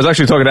interesting. I was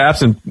actually talking to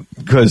Absent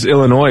because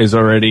Illinois is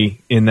already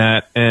in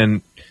that,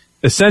 and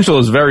essential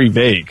is very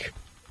vague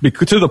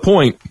to the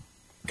point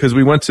because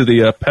we went to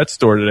the pet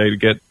store today to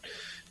get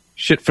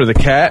shit for the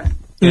cat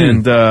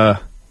and.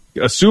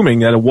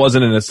 Assuming that it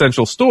wasn't an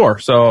essential store.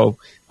 So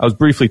I was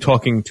briefly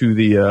talking to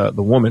the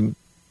woman.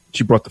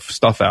 She brought the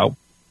stuff out.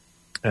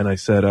 And I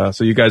said,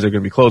 so you guys are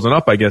going to be closing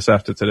up, I guess,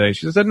 after today.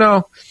 She said,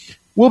 no,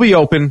 we'll be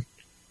open.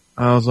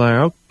 I was like,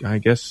 oh, I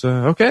guess,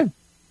 okay. And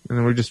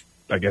then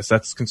I guess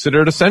that's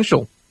considered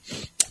essential.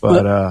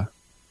 But,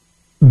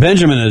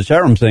 Benjamin in the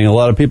chat room saying a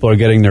lot of people are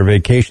getting their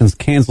vacations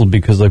canceled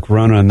because of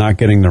Corona and not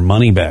getting their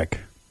money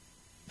back.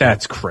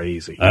 That's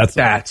crazy.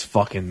 That's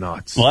fucking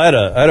nuts. Well, I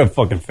had a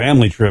fucking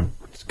family trip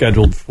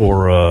scheduled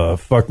for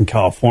fucking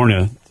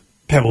California,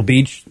 Pebble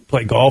Beach,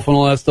 play golf and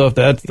all that stuff.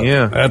 That's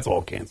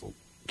all canceled.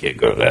 Can't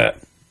go to that.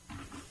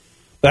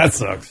 That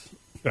sucks.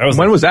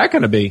 When was that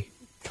going to be?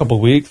 A couple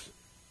of weeks.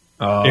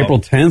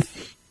 April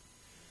 10th.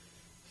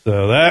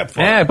 So that.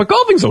 Yeah, but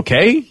golfing's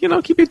okay. You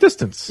know, keep your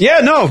distance. Yeah,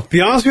 no. To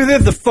be honest with you,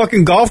 the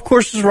fucking golf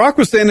courses. Rock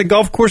was saying the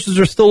golf courses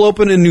are still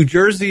open in New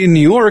Jersey and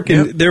New York,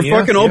 and they're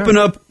fucking open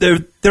up. They're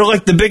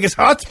like the biggest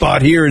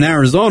hotspot here in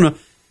Arizona.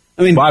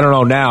 I mean, well, I don't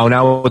know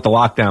now with the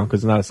lockdown because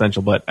it's not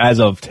essential, but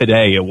as of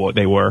today,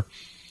 they were.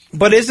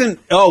 But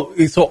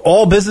so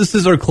all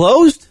businesses are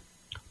closed?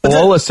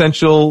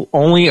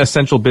 Only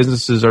essential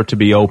businesses are to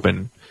be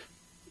open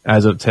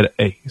as of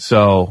today.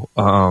 So,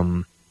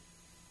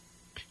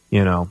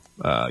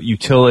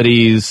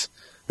 utilities,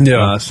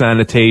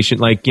 sanitation,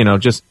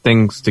 just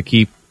things to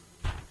keep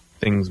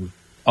things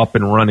up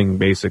and running,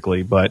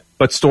 basically. But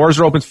stores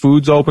are open,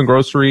 food's open,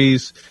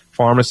 groceries,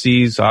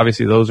 pharmacies,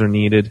 obviously those are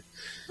needed.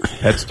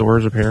 Pet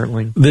stores,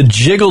 apparently. The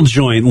Jiggle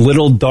Joint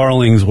Little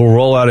Darlings will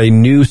roll out a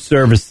new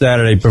service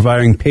Saturday,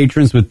 providing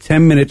patrons with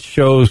 10-minute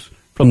shows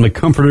from the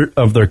comfort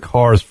of their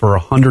cars for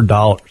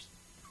 $100.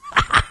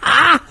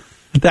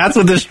 That's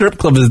what this strip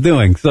club is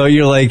doing. So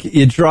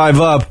you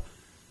drive up,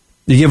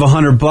 you give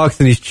 $100,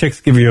 and these chicks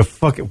give you a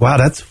fucking... Wow,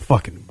 that's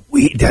fucking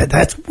weird.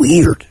 That's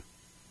weird.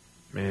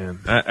 Man,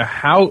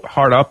 how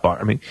hard up are...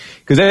 I mean,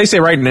 because they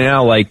say right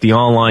now, like, the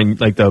online,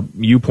 like, the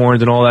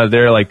YouPorns and all that,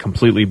 they're, like,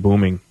 completely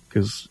booming.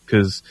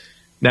 Because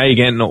now you're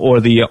getting, or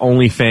the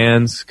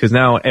OnlyFans, because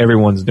now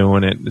everyone's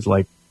doing it. It's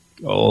like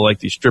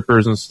these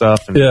strippers and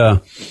stuff.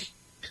 And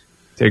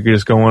they're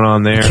just going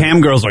on there. Cam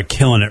girls are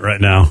killing it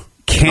right now.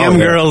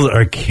 Girls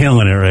are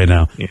killing it right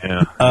now.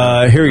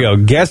 Yeah. Here we go.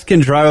 Guests can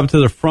drive up to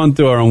the front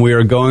door, and we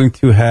are going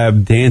to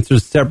have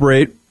dancers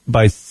separate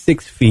by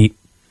 6 feet.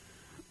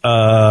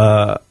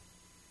 They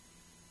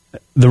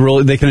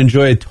can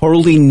enjoy a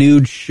totally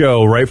nude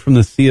show right from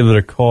the seat of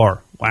their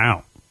car.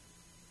 Wow.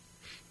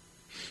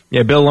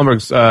 Yeah, Bill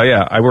Lumberg's,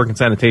 I work in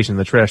sanitation.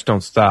 The trash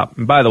don't stop.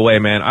 And by the way,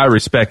 man, I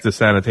respect the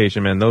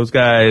sanitation, man. Those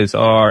guys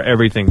are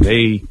everything.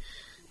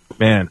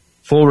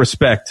 Full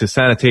respect to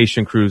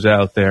sanitation crews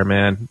out there,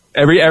 man.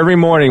 Every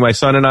morning, my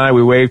son and I,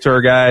 we wave to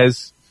our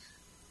guys.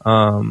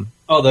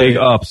 Big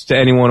ups to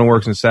anyone who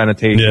works in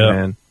sanitation,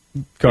 man.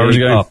 Garbage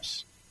big guys.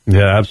 ups.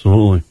 Yeah,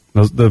 absolutely.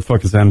 The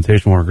fucking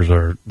sanitation workers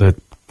I got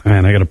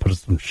to put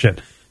some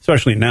shit,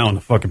 especially now in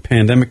the fucking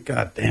pandemic.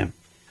 God damn.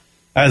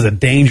 That is a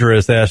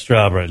dangerous ass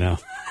job right now.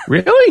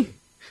 Really?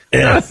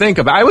 Yeah. I was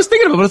thinking of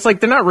it, but it's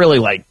like they're not really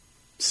like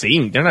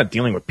they're not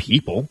dealing with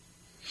people.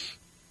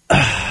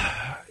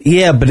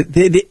 Yeah, but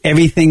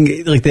everything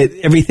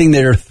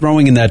they're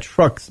throwing in that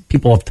truck,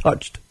 people have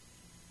touched.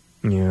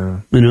 Yeah.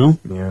 You know?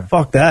 Yeah.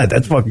 Fuck that.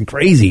 That's fucking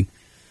crazy.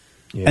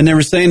 Yeah. And they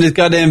were saying this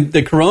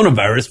the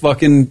coronavirus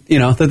fucking,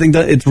 the thing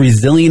it's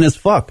resilient as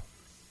fuck.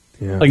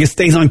 Yeah. Like it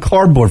stays on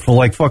cardboard for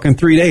like fucking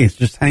 3 days,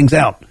 just hangs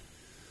out.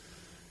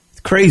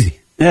 It's crazy.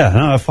 Yeah,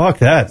 no, fuck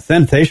that.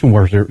 Sanitation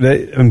workers,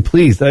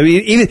 please. I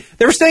mean, even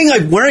they were saying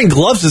like wearing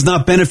gloves is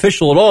not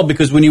beneficial at all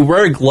because when you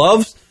wear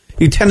gloves,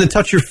 you tend to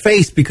touch your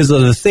face because of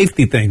the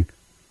safety thing.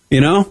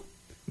 You know,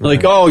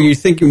 like you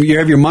think you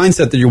have your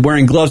mindset that you're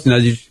wearing gloves,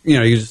 and you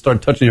just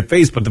start touching your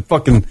face, but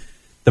the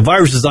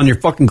virus is on your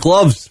fucking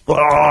gloves.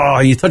 Oh,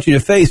 you touching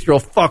your face, you're all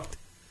fucked.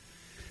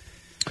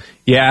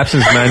 Yeah,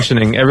 absence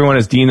mentioning everyone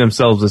has deemed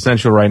themselves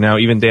essential right now.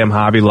 Even damn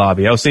Hobby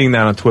Lobby. I was seeing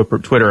that on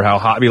Twitter how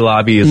Hobby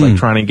Lobby is like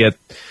trying to get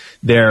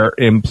their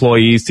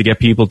employees to get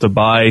people to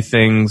buy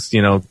things,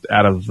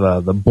 out of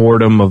the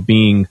boredom of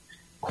being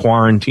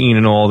quarantined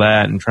and all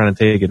that, and trying to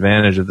take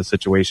advantage of the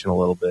situation a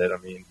little bit. I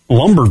mean,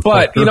 lumber.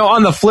 But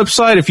on the flip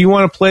side, if you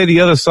want to play the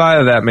other side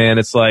of that, man,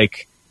 it's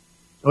like,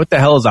 what the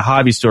hell is a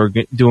hobby store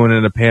doing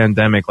in a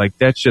pandemic? Like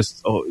that's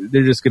just,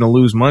 they're just going to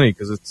lose money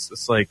because it's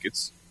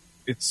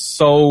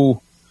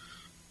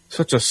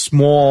such a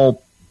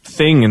small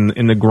thing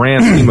in the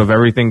grand scheme of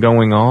everything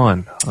going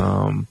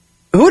on.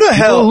 Who the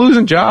hell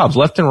losing jobs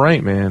left and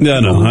right, man?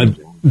 No,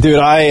 dude,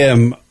 I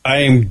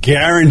am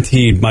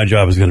guaranteed my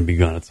job is going to be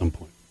gone at some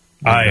point.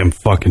 I am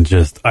fucking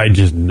I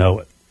just know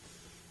it.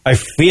 I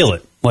feel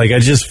it. Like I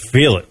just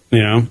feel it.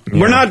 Yeah.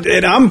 We're not.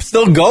 And I'm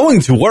still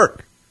going to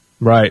work.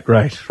 Right.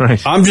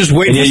 I'm just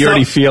waiting. And you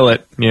already feel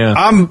it. Yeah.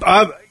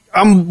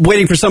 I'm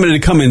waiting for somebody to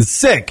come in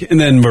sick, and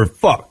then we're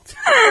fucked.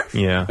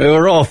 Yeah,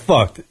 we're all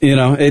fucked.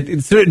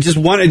 It's just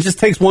one. It just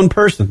takes one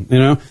person.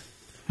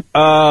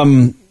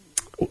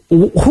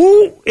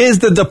 Who is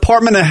the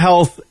Department of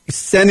Health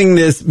sending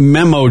this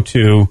memo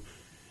to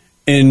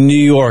in New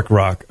York,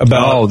 Rock?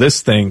 About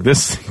this thing.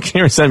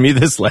 Karen sent me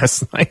this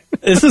last night.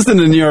 This is in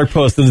the New York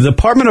Post. The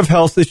Department of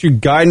Health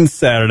issued guidance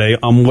Saturday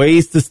on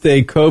ways to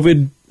stay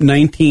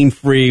COVID-19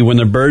 free when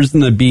the birds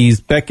and the bees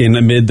beckon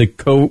amid the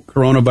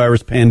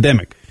coronavirus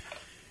pandemic.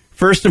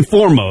 First and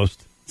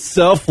foremost,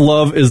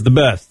 self-love is the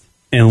best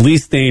and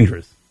least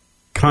dangerous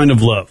kind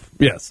of love.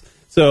 Yes.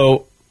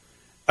 So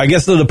I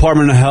guess the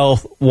Department of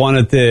Health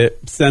wanted to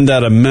send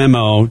out a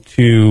memo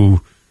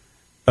to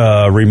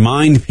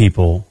remind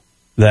people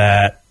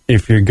that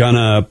if you're going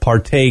to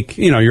partake,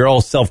 you're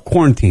all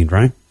self-quarantined,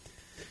 right?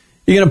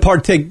 You're going to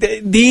partake.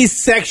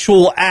 These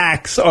sexual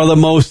acts are the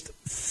most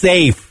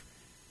safe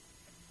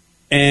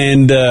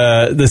and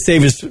the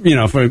safest,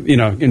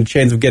 in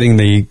chance of getting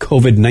the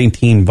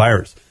COVID-19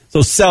 virus.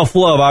 So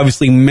self-love,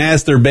 obviously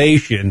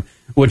masturbation,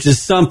 which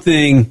is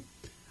something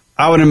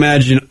I would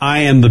imagine I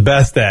am the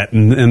best at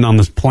and on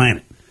this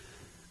planet,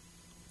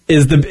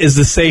 is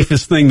the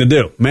safest thing to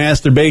do,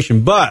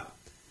 masturbation. But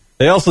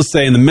they also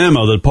say in the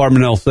memo, the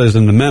Department of Health says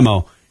in the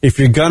memo, if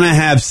you're going to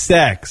have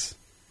sex,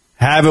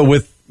 have it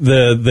with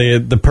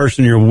the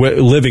person you're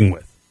living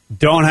with.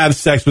 Don't have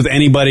sex with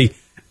anybody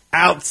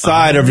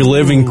outside of your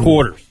living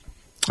quarters.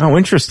 Oh,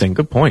 interesting.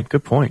 Good point.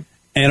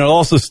 And it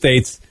also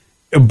states,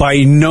 by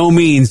no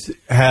means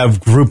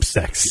have group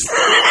sex.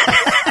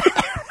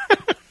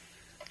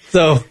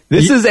 So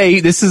this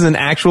is an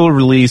actual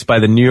release by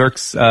the New York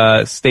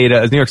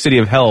City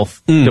of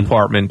Health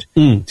Department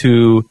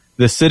to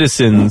the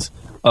citizens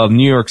of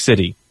New York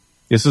City.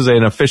 This is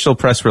an official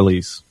press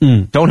release.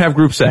 Don't have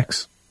group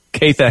sex.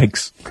 Okay,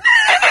 thanks.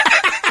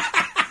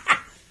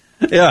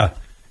 Yeah.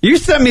 You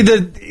sent me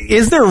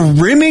is there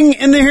rimming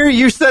in here?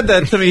 You said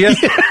that to me.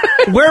 Yes.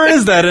 Where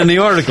is that in the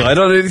article?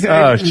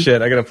 Oh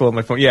shit! I gotta pull up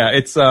my phone. Yeah,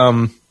 it's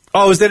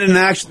Oh, is that in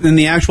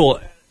the actual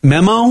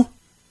memo?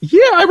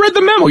 Yeah, I read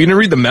the memo. You didn't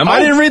read the memo? I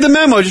didn't read the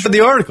memo. I just read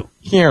the article.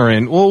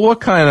 Karen, well, what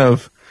kind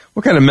of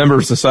member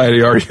of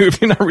society are you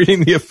if you're not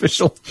reading the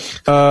official?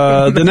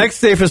 The next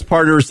safest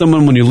partner is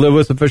someone when you live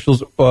with.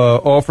 Officials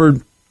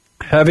offered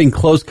having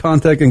close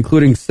contact,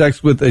 including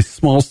sex with a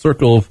small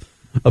circle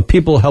of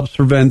people, helps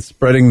prevent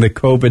spreading the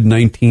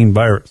COVID-19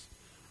 virus.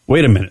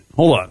 Wait a minute.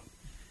 Hold on.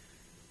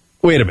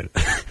 Wait a minute.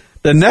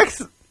 The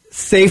next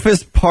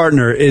safest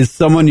partner is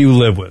someone you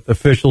live with.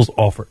 Officials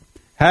offered.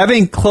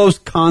 Having close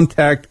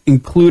contact,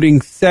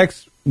 including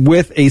sex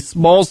with a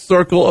small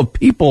circle of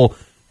people,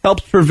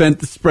 helps prevent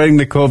the spreading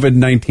the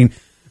COVID-19.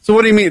 So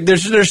what do you mean?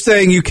 They're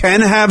saying you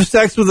can have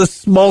sex with a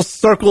small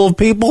circle of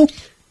people?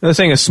 They're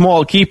saying a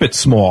small, keep it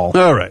small.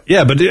 All right.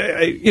 Yeah, but,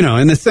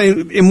 in the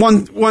same, in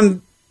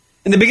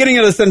in the beginning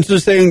of the sentence, they're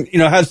saying,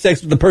 have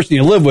sex with the person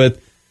you live with.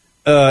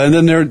 And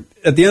then they're,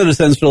 at the end of the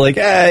sentence, they're like,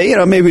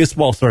 maybe a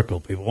small circle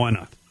of people. Why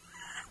not?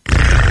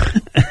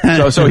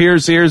 So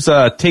here's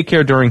take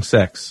care during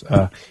sex.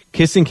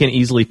 Kissing can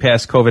easily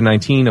pass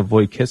COVID-19.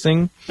 Avoid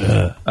kissing.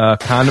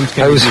 Condoms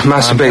can. I was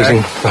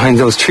masturbating behind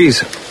those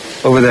trees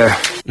over there.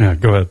 Yeah,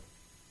 go ahead.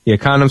 Yeah,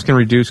 condoms can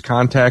reduce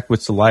contact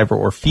with saliva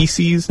or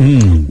feces.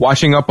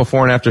 Washing up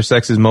before and after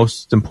sex is more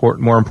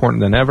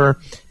important than ever.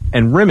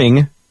 And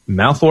rimming,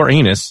 mouth or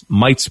anus,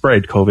 might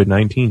spread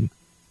COVID-19.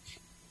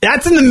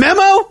 That's in the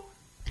memo?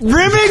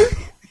 Rimming?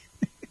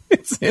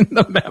 It's in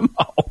the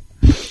memo.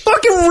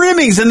 Fucking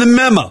rimming's in the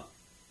memo.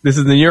 This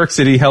is the New York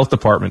City Health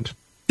Department.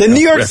 The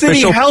New York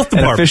City Health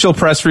Department. An official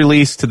press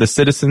release to the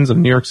citizens of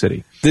New York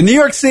City. The New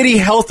York City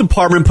Health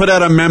Department put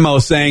out a memo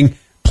saying,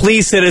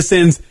 please,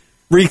 citizens,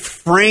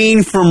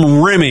 refrain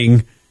from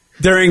rimming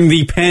during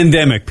the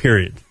pandemic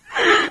period.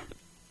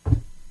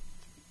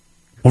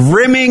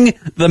 Rimming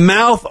the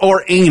mouth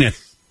or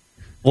anus.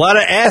 A lot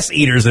of ass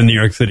eaters in New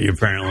York City,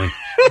 apparently.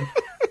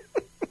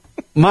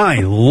 My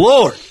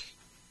Lord.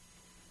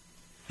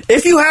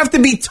 If you have to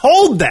be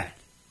told that.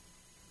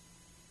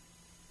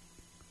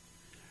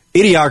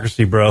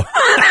 Idiocracy, bro.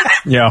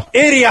 Yeah.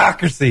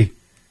 Idiocracy.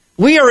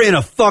 We are in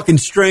a fucking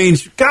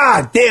strange...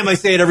 God damn, I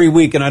say it every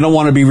week, and I don't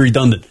want to be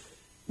redundant.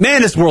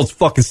 Man, this world's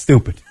fucking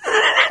stupid.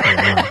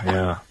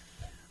 Yeah.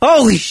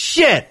 Holy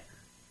shit.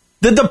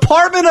 The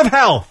Department of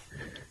Health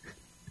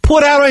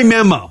put out a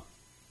memo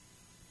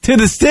to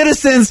the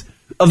citizens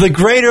of the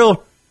greater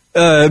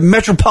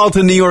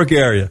metropolitan New York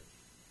area.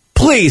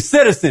 Please,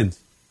 citizens,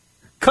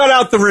 cut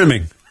out the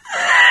rimming.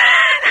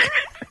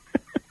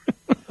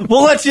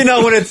 We'll let you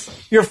know when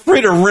you're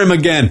free to rim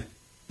again.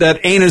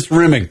 That anus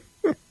rimming.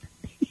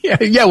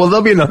 Yeah. Well,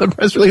 there'll be another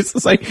press release to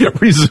say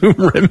resume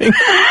rimming.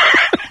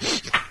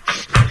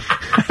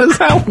 How does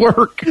that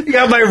work? You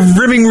got my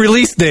rimming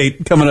release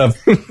date coming up.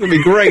 It'll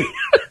be great.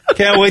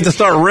 Can't wait to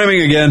start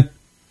rimming again.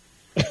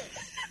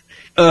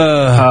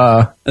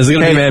 Is it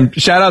gonna hey, be- man,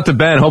 shout out to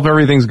Ben. Hope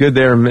everything's good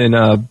there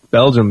in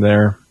Belgium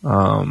there.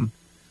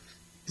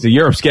 So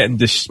Europe's getting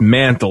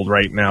dismantled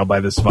right now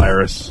by this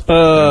virus. We're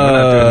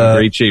not doing in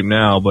great shape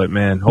now, but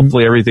man,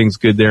 hopefully everything's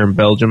good there in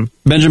Belgium.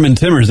 Benjamin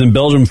Timmers, in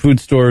Belgium,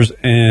 food stores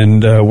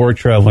and work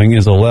traveling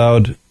is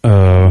allowed.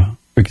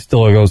 We can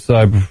still go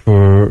outside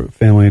for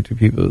family and 2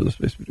 people. The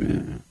space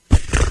between.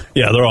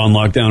 Yeah, they're all on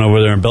lockdown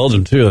over there in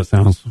Belgium too. That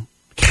sounds.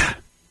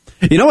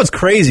 You know what's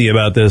crazy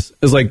about this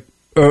is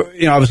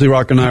obviously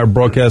Rock and I are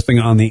broadcasting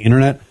on the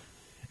internet,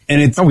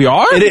 and it's. Oh, we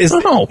are? It is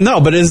No,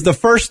 but it is the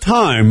first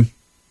time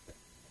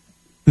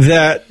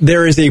that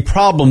there is a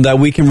problem that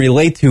we can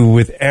relate to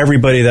with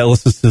everybody that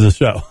listens to the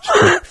show.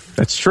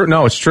 That's true.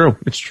 No, it's true.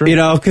 It's true.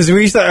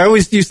 Because I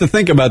always used to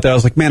think about that. I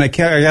was like, man, I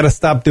got to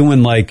stop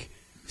doing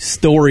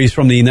stories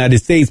from the United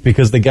States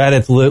because the guy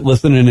that's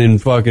listening in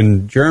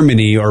fucking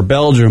Germany or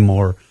Belgium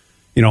or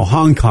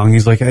Hong Kong,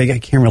 he's like, I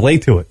can't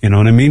relate to it. You know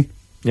what I mean?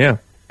 Yeah,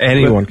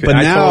 anyone could.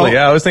 But now,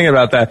 I was thinking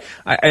about that.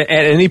 At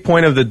any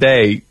point of the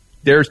day,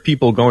 there's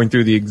people going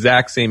through the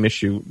exact same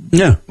issue.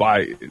 Yeah,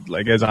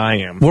 as I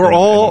am. We're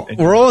all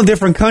in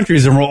different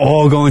countries and we're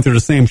all going through the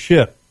same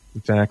shit.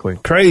 Exactly.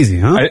 Crazy,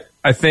 huh?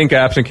 I think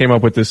Absent came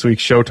up with this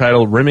week's show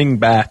title, Rimming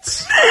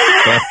Bats.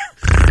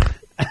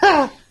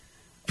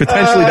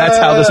 Potentially that's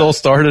how this all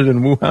started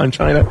in Wuhan,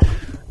 China.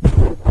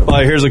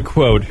 Well, here's a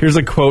quote. Here's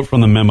a quote from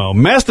the memo.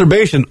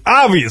 Masturbation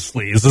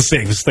obviously is the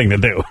safest thing to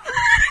do.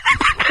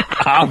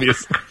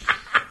 Obviously.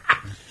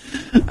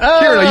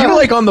 Karen,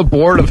 are you on the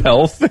board of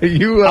health?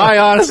 I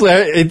honestly,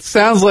 it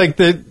sounds like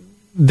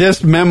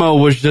this memo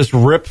was just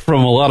ripped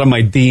from a lot of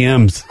my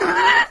DMs.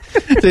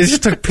 They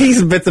just took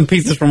bits and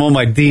pieces from all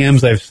my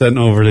DMs I've sent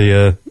over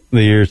the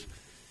years.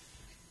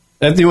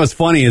 What's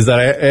funny is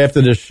that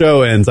after the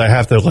show ends, I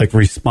have to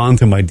respond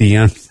to my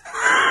DMs.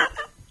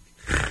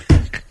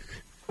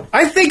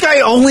 I think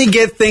I only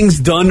get things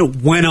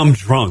done when I'm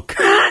drunk.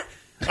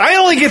 I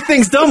only get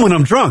things done when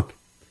I'm drunk.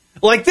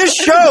 Like this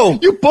show.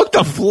 You booked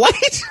a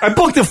flight? I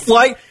booked a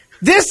flight.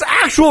 This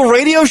actual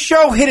radio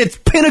show hit its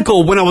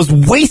pinnacle when I was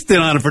wasted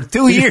on it for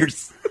 2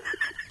 years.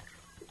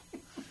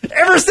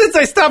 Ever since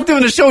I stopped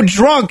doing the show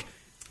drunk,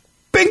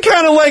 been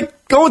kind of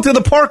going to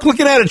the park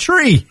looking at a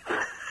tree.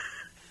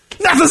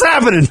 Nothing's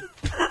happening.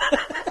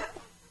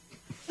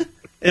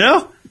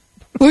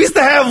 We used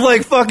to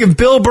have fucking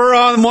Bill Burr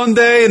on one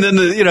day and then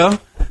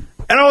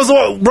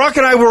and Rock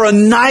and I were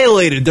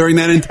annihilated during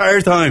that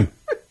entire time.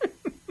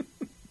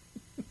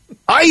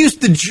 I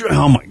used to,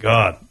 oh my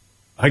God.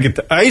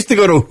 I used to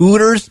go to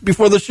Hooters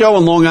before the show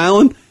on Long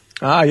Island.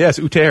 Ah, yes,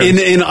 Uters.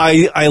 In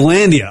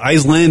Islandia.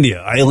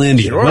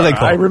 Sure, what are they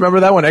called? I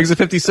remember that one, Exit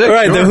 56.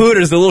 Right, sure. the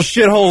Hooters, the little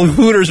shithole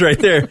Hooters right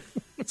there.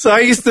 So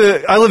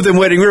I lived in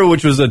Wading River,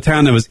 which was a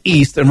town that was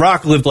east, and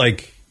Rock lived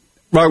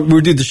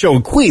we did the show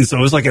in Queens, so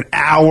it was an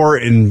hour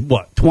and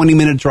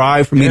 20-minute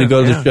drive for me to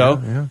go to the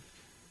show. Yeah.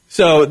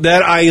 So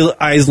that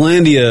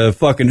Islandia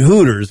fucking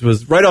Hooters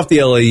was right off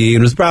the LAE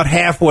and was about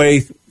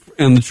halfway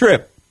on the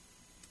trip.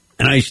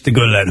 And I used to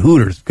go to that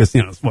Hooters because,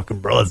 it's fucking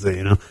brothers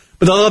there,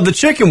 But I love the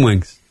chicken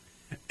wings.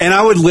 And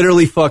I would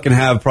literally fucking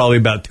have probably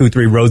about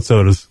 2-3 road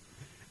sodas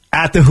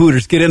at the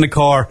Hooters, get in the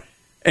car,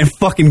 and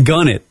fucking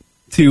gun it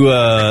to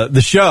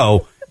the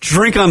show,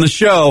 drink on the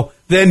show,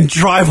 then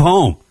drive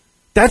home.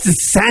 That's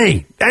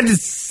insane. That's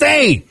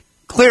insane.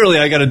 Clearly,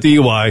 I got a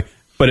DUI,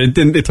 but it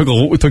didn't. It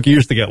took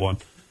years to get one.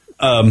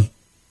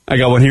 I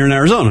got one here in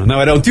Arizona. Now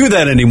I don't do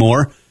that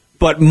anymore.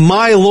 But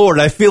my Lord,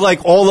 I feel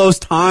like all those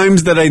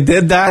times that I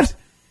did that,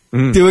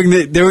 doing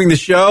the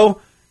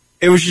show,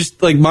 it was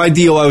just like my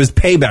DUI was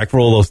payback for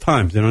all those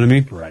times. You know what I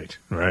mean? Right.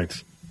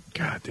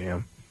 God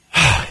damn.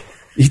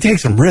 You take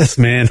some risks,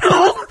 man.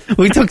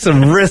 We took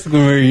some risks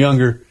when we were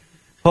younger.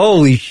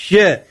 Holy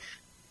shit.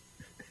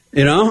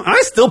 I know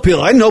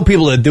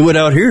people that do it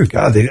out here.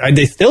 God,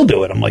 they still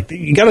do it. I'm like,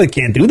 you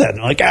can't do that. And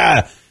they're like,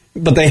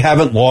 but they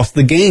haven't lost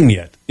the game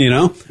yet.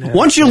 Yeah,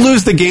 once you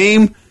lose the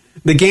game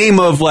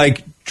of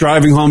like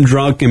driving home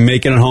drunk and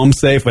making it home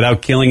safe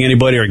without killing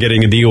anybody or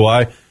getting a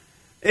DUI,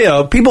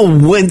 people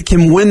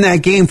can win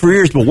that game for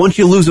years. But once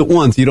you lose it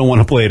once, you don't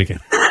want to play it again.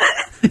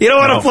 You don't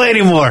want to play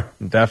anymore.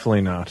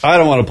 Definitely not. I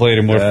don't want to play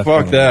anymore.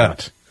 Definitely Fuck that.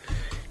 Not.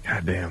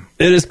 God damn.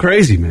 It is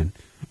crazy, man.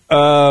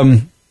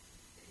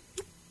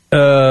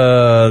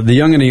 The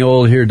young and the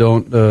old here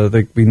don't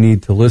think we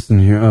need to listen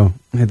here. Oh,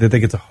 they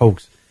think it's a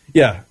hoax.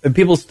 Yeah, and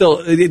people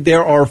still,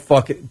 there are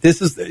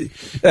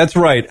that's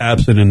right,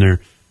 absent in there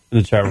in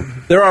the chat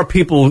room. There are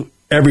people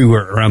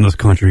everywhere around this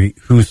country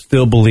who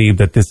still believe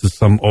that this is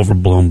some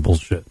overblown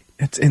bullshit.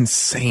 It's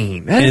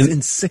insane. That's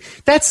insane.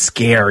 That's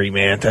scary,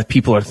 man, that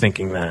people are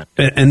thinking that.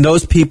 And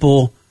those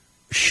people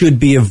should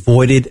be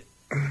avoided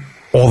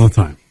all the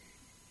time,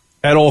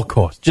 at all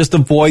costs. Just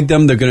avoid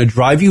them. They're going to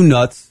drive you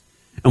nuts.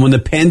 And when the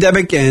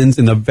pandemic ends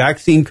and the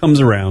vaccine comes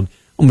around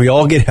and we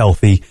all get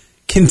healthy,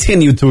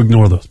 continue to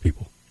ignore those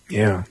people.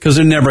 Yeah. Because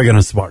they're never going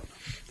to smart.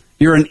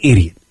 You're an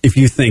idiot if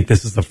you think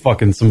this is there's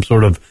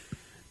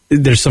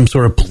some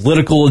sort of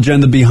political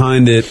agenda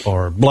behind it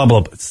or blah,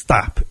 blah, blah.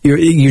 Stop.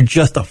 You're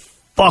just a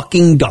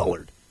fucking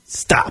dullard.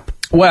 Stop.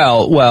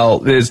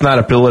 Well, it's not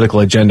a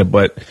political agenda,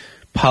 but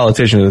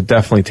politicians are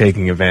definitely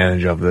taking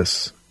advantage of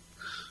this.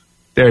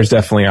 There's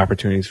definitely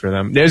opportunities for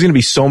them. There's going to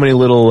be so many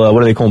little, what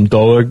do they call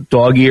them,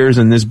 dog ears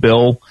in this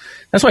bill.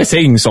 That's why it's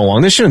taking so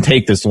long. This shouldn't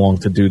take this long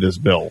to do this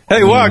bill.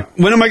 Hey, Walk,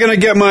 when am I going to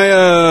get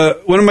my,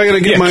 when am I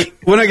going to get my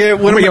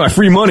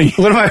free money?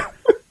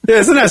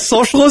 Isn't that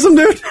socialism,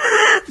 dude?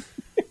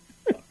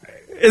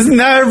 Isn't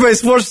that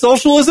everybody's for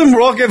socialism?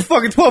 We're all getting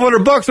fucking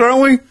 $1,200,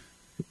 aren't we?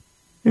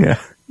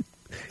 Yeah.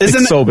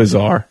 It's so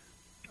bizarre.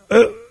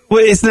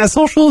 Isn't that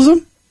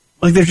socialism?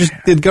 Like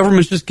the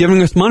government's just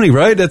giving us money,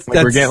 right?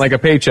 We're getting like a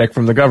paycheck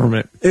from the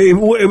government.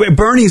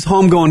 Bernie's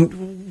home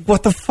going,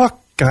 what the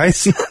fuck,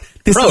 guys?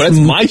 That's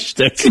my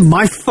shtick. This is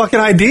my fucking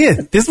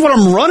idea. This is what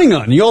I'm running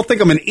on. You all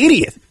think I'm an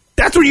idiot.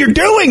 That's what you're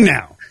doing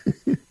now.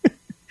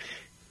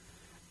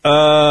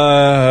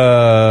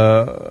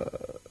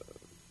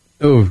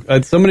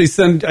 Somebody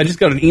I just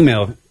got an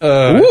email.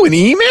 An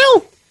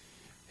email?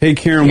 Hey,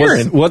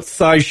 Karen. What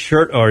size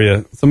shirt are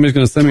you? Somebody's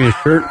going to send me a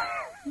shirt.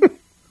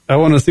 I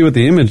want to see what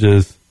the image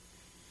is.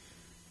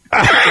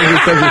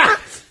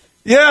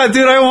 Yeah,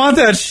 dude, I want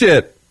that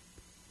shit.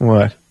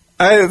 What?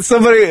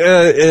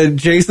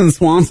 Jason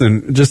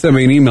Swanson just sent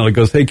me an email. It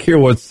goes, "Hey, Kier,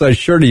 what size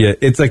shirt are you?"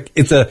 It's a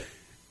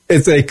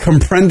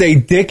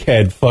Comprende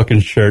Dickhead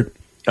fucking shirt.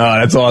 Oh,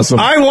 that's awesome.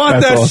 I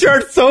want that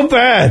shirt so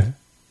bad.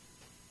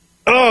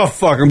 Oh,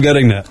 fuck, I'm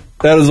getting that.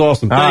 That is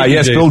awesome. Thank you,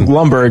 yes, Jason. Bill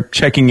Glumberg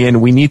checking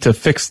in. We need to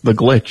fix the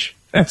glitch.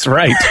 That's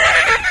right.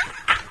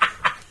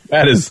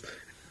 That is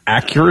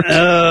accurate.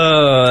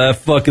 That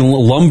fucking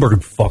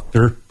Lumberg fucked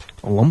her.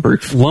 Lumber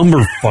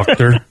fucked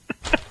her.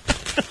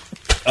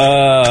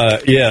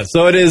 Yeah,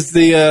 so it is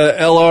the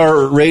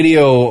LR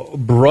radio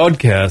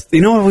broadcast.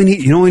 You know what we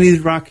need? You know what we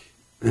need, Rock?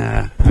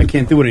 I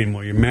can't do it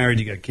anymore. You're married.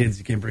 You got kids.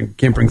 You can't bring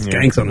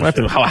skanks on the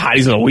show. How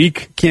hotties in a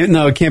week? Can't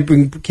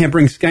bring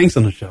skanks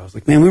on the show. I was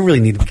like, man, we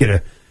really need to get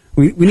a.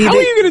 We need. How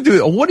are you going to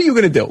do it? What are you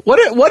going to do? What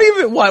do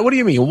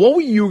you mean? What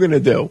were you going to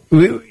do?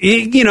 We'll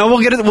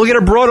get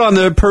a broad on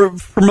the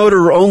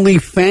promoter only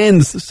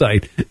fans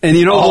site, and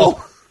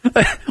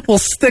we'll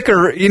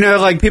sticker.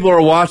 Like people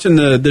are watching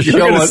the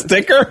show. You're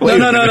sticker?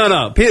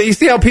 No. You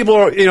see how people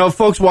are,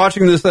 folks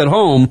watching this at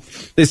home,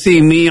 they see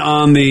me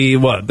on me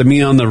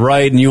on the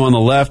right and you on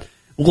the left.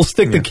 We'll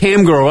stick the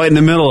cam girl right in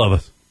the middle of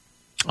us.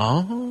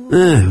 Oh.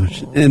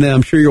 And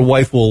I'm sure your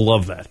wife will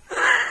love that.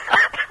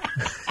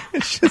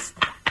 It's just.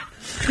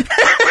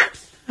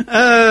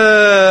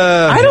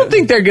 I don't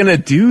think they're going to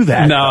do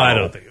that. No, I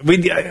don't think.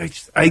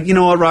 You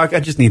know what, Rock? I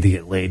just need to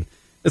get laid.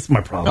 That's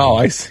my problem. Oh,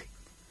 I see.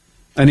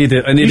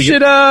 You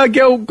should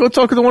go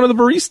talk to one of the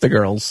barista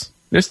girls.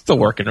 They're still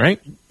working, right?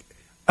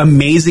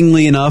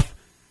 Amazingly enough,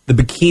 the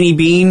Bikini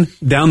Bean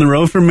down the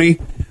road from me,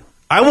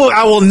 I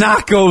will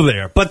not go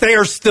there, but they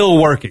are still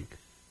working.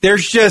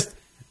 There's just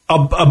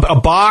a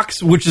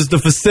box, which is the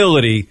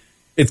facility.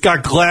 It's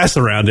got glass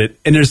around it,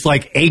 and there's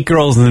like 8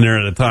 girls in there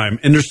at a time,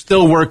 and they're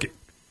still working.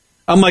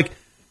 I'm like,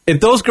 if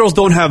those girls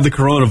don't have the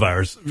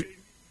coronavirus,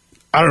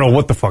 I don't know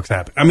what the fuck's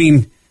happened. I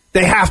mean,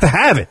 they have to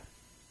have it.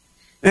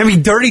 I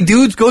mean, dirty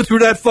dudes go through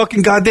that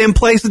fucking goddamn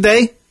place a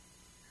day,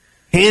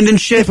 hand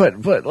and shit.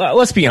 But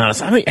let's be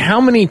honest. I mean,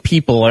 how many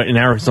people in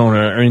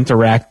Arizona are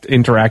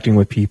interacting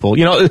with people?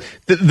 You know,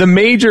 the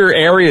major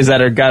areas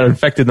that got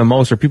infected the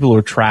most are people who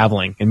are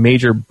traveling in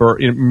major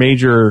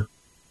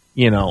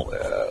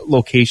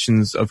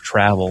locations of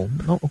travel.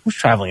 Who's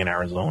traveling in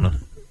Arizona?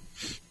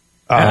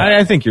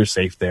 I think you're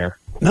safe there.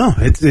 No,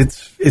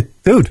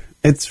 dude.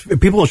 It's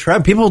people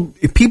travel.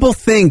 People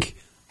think.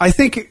 I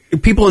think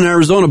people in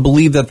Arizona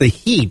believe that the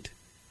heat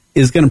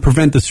is going to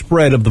prevent the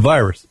spread of the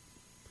virus.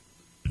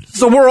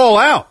 So we're all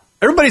out.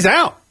 Everybody's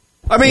out.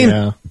 I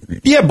mean,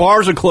 yeah,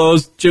 bars are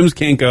closed. Gyms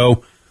can't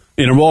go.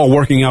 You know, we're all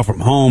working out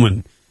from home,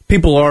 and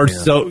people are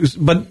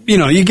but you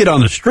know, you get on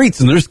the streets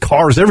and there's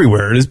cars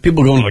everywhere. There's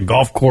people going to the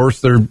golf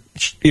course. They're,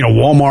 you know,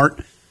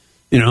 Walmart.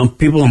 You know,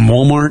 people in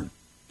Walmart.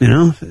 You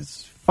know,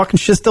 it's fucking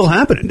shit still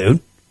happening,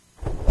 dude.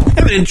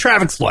 I mean,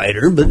 traffic's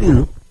lighter, but you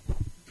know,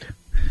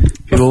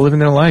 people living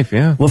their life.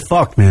 Yeah, we're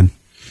fucked, man.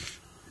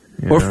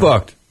 We're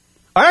fucked.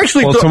 I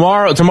actually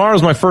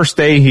tomorrow's my first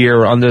day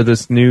here under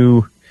this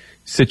new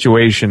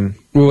situation.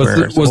 What's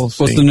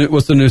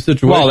the new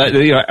situation? Well,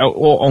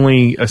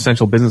 only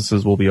essential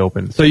businesses will be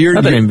open. So you're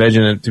not that I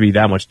envision it to be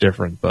that much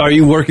different. But are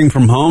you working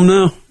from home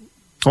now?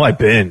 Well, I've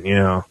been,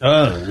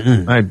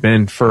 I've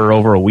been for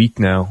over a week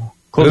now,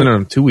 closing in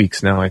on 2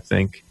 weeks now, I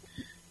think.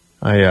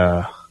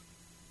 But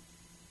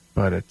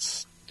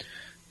it's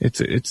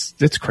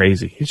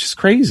crazy. It's just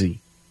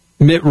crazy.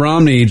 Mitt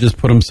Romney just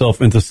put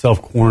himself into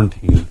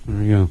self-quarantine.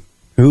 There you go.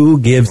 Who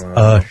gives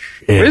a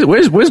shit?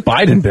 Where's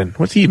Biden been?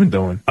 What's he been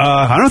doing?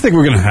 I don't think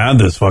we're going to have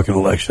this fucking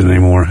election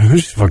anymore. We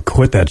just fucking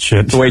quit that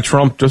shit. Just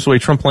the way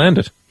Trump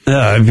landed. Yeah,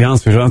 I'll be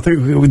honest with you. I don't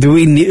think, do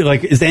we need,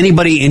 is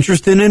anybody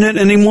interested in it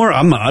anymore?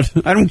 I'm not.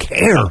 I don't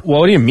care. Well,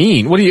 what do you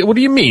mean? What do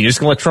you mean? You're just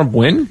going to let Trump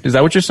win? Is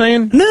that what you're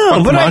saying?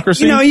 No, but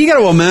democracy? You got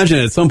to imagine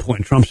at some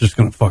point Trump's just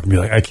going to fucking be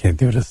like, I can't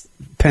do this.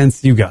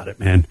 Pence, you got it,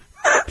 man.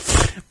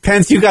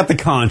 Pence, you got the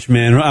conch,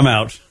 man. I'm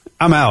out.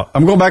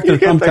 I'm going back to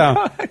Trump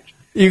town.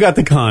 You got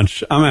the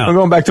conch. I'm out. I'm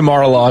going back to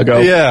Mar-a-Lago.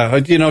 Yeah,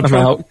 you know,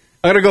 Trump.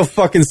 I gotta go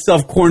fucking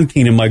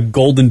self-quarantine in my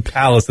golden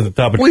palace at the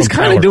top of Trump He's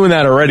kind of doing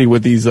that already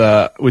with these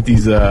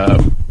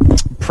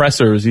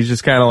pressers. He's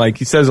just kind of like,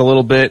 he says a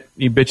little bit,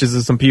 he bitches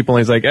at some people,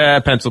 and he's like,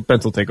 Pence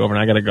will take over,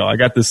 and I gotta go. I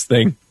got this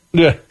thing.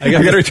 Yeah. I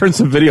gotta return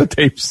some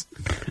videotapes.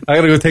 I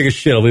gotta go take a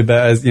shit. I'll be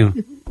back,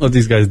 let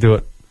these guys do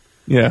it.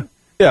 Yeah.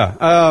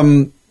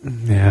 Yeah.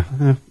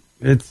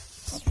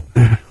 It's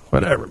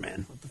whatever,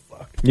 man. What the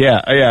fuck?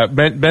 Yeah.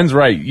 Ben's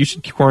right. You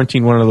should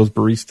quarantine one of those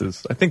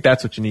baristas. I think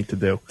that's what you need to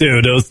do,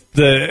 dude.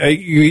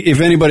 If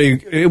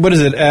anybody, what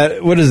is it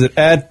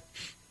at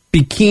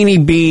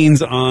Bikini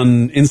Beans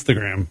on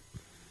Instagram?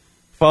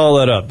 Follow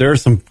that up. There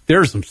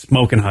are some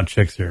smoking hot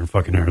chicks here in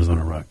fucking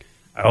Arizona Rock.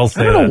 I don't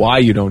know why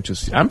you don't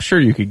just. I'm sure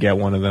you could get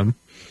one of them.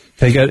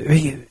 They got,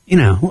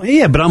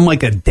 but I'm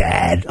like a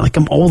dad. Like,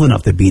 I'm old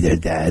enough to be their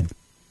dad.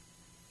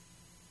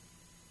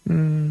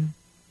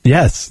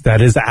 Yes,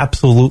 that is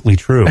absolutely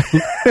true.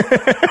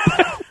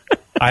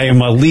 I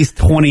am at least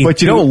 20.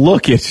 But you don't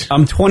look it.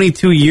 I'm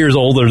 22 years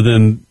older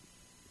than,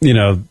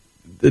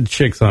 the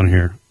chicks on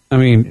here. I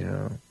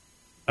mean,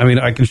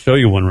 I can show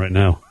you one right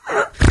now.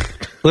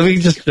 Let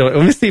me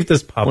see if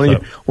this pops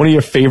up. One of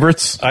your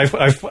favorites?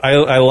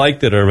 I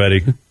liked it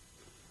already.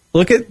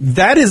 Look at,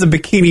 that is a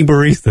bikini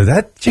barista.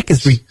 That chick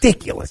is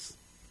ridiculous.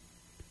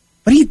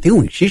 What are you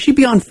doing? She should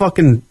be on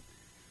fucking,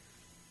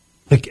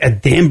 like,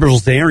 at Dan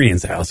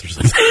Bilzerian's house or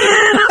something.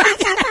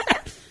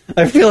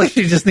 I feel like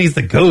she just needs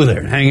to go there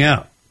and hang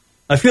out.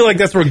 I feel like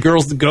that's where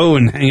girls go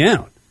and hang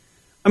out.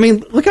 I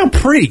mean, look how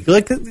pretty.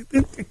 Like,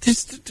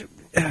 just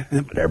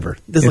whatever.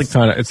 It's a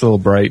little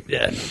bright.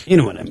 Yeah, you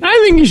know what I mean. I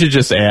think you should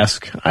just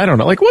ask. I don't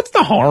know. Like, what's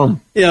the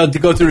harm? To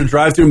go through the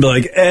drive-thru and be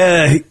like,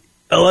 I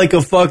like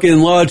a fucking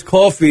large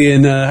coffee,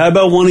 and how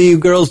about one of you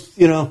girls,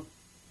 say a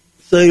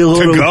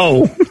little... To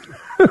go.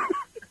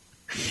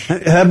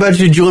 How about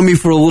you join me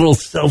for a little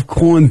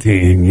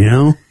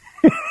self-quarantining,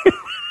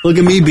 Look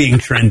at me being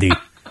trendy.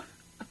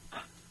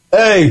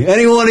 Hey,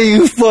 any one of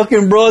you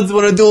fucking broads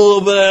want to do a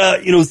little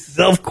bit of,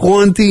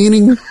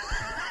 self-quarantining?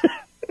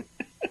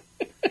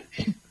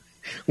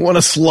 Want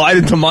to slide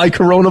into my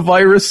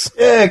coronavirus?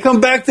 Yeah,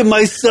 come back to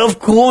my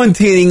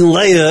self-quarantining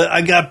later.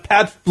 I got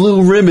Pabst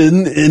Blue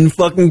Ribbon and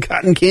fucking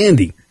cotton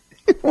candy.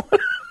 What?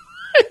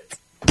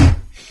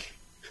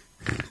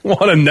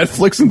 Want to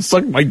Netflix and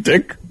suck my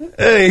dick?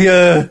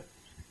 Hey,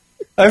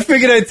 I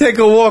figured I'd take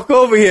a walk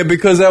over here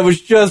because I was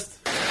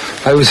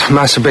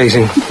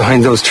masturbating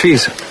behind those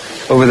trees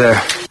over there.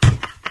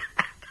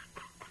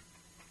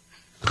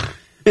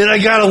 And I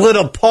got a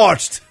little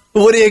parched.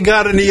 What do you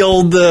got in the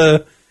old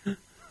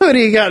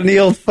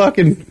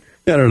fucking,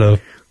 I don't know.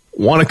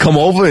 Want to come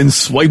over and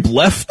swipe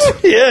left?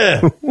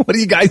 Yeah. What do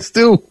you guys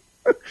do?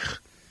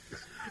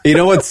 You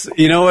know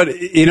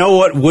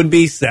what would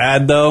be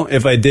sad though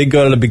if I did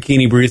go to the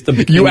bikini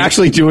barista. You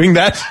actually doing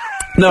that?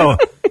 No.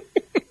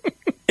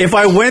 If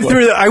I went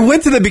I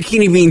went to the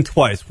Bikini Bean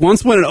twice.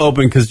 Once when it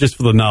opened just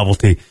for the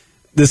novelty.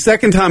 the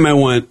second time I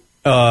went,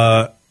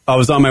 I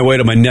was on my way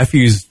to my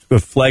nephew's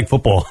flag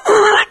football.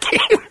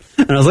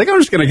 And I was like, I'm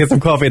just going to get some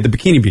coffee at the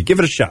Bikini Beat. Give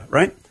it a shot,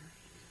 right?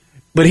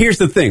 But here's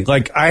the thing.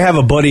 Like, I have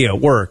a buddy at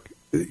work,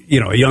 you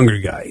know, a younger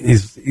guy.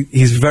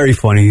 He's very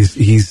funny.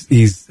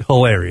 He's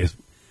hilarious.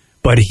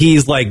 But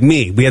he's like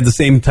me. We had the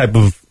same type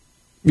of,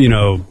 you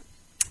know,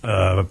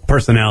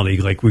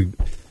 personality.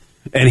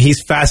 And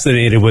he's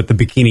fascinated with the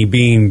Bikini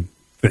Bean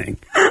thing.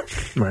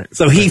 Right.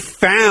 So he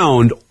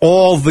found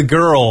all the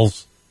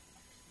girls'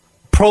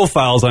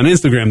 profiles on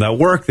Instagram that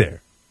work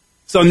there.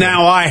 So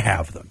now I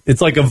have them.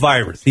 It's like a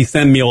virus. He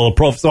sent me all the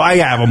profiles, so I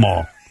have them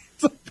all.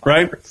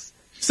 Right?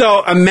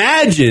 So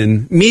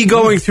imagine me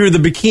going through the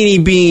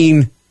Bikini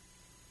Bean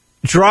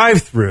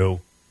drive-thru,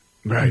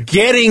 right,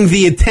 getting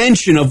the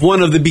attention of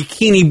one of the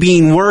Bikini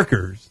Bean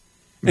workers,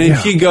 and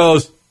she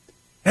goes,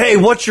 hey,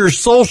 what's your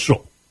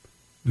social?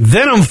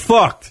 Then I'm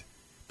fucked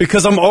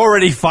because I'm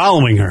already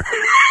following her.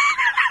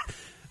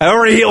 I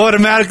already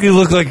automatically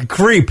look like a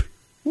creep.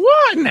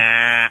 What?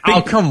 Nah.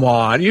 Oh, come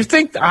on. You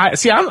think? I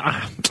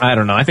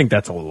don't know. I think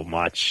that's a little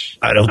much.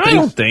 I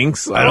don't think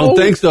so. I don't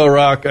think so,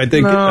 Rock. I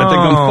think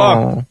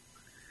I'm fucked.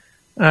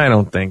 I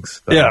don't think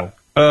so. Yeah.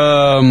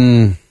 I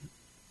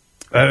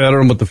don't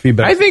know what the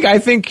feedback. I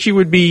think she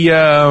would be,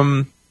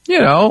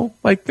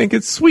 think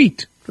it's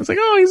sweet. It's like,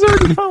 oh, he's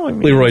already following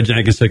me. Leroy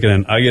Jenkins took it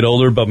in. I get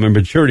older, but my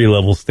maturity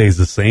level stays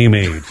the same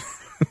age.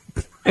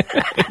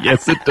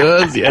 Yes, it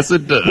does. Yes,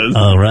 it does.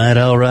 All right.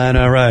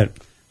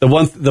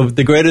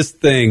 The greatest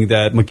thing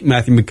that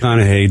Matthew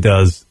McConaughey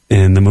does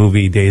in the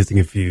movie Dazed and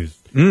Confused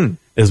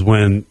is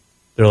when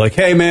they're like,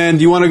 hey, man,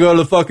 do you want to go to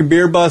the fucking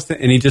beer bust?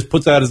 And he just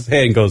puts out his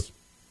head and goes,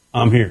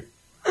 I'm here.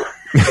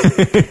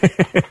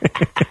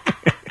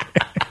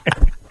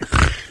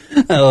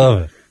 I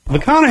love it.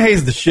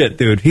 McConaughey's the shit,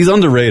 dude. He's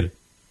underrated.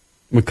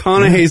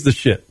 McConaughey's the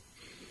shit.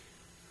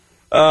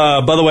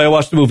 By the way, I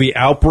watched the movie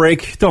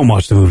Outbreak. Don't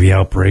watch the movie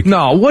Outbreak.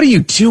 No, what are you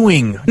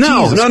doing?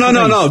 No.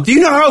 Do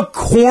you know how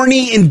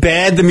corny and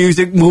bad the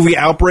movie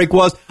Outbreak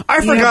was?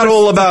 I forgot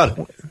all about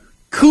it.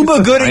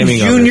 Cuba Gooding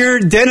Jr.,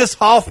 Dennis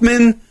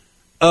Hoffman,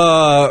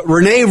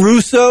 Rene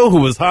Russo,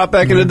 who was hot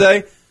back in the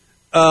day,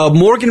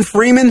 Morgan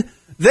Freeman.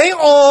 They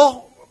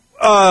all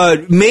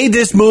made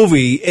this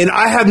movie, and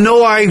I have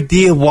no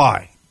idea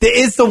why.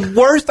 It's the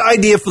worst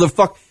idea for the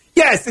fuck.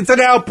 Yes, it's an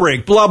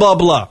outbreak, blah, blah,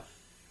 blah.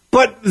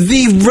 But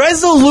the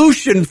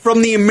resolution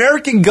from the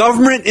American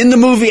government in the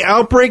movie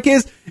Outbreak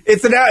is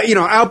it's an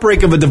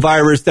outbreak of a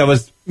virus that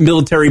was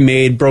military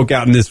made, broke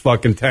out in this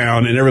fucking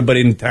town, and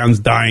everybody in the town's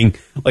dying.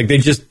 Like they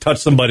just touch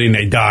somebody and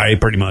they die,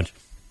 pretty much.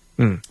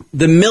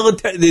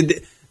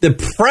 The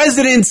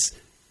president's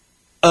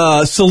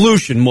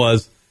solution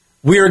was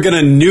we are going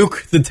to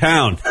nuke the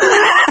town.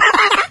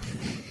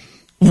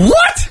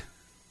 What?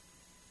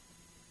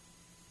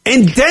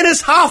 And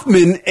Dennis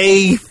Hoffman,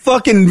 a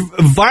fucking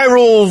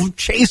viral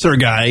chaser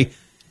guy,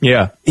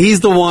 he's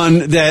the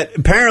one that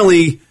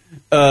apparently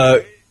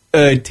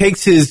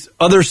takes his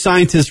other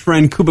scientist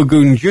friend, Cuba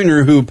Gooding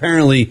Jr., who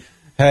apparently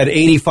had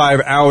 85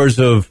 hours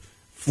of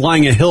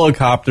flying a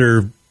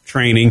helicopter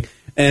training,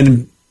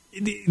 and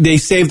they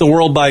saved the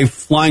world by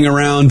flying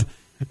around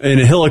in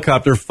a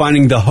helicopter,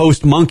 finding the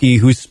host monkey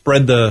who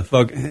spread the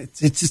fuck.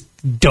 It's just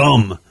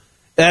dumb.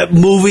 That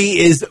movie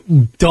is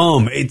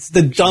dumb. It's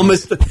the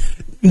dumbest.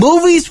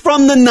 Movies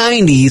from the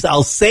 90s,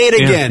 I'll say it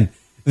again,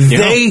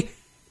 they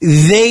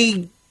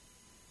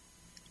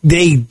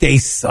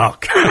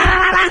suck.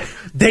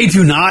 They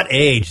do not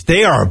age.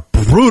 They are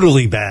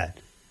brutally bad.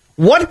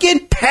 What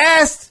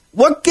gets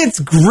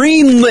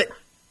greenlit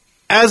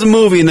as a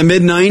movie in the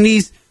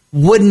mid-90s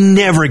would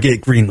never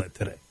get greenlit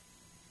today.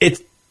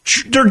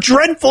 They're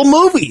dreadful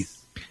movies.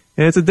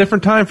 Yeah, it's a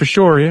different time for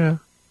sure, yeah.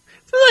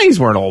 The 90s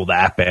weren't all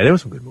that bad. There were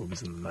some good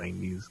movies in the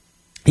 90s.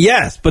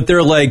 Yes, but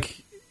they're like...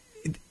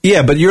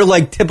 Yeah, but you're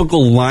like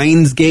typical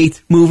Lionsgate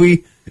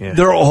movie. Yeah.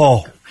 They're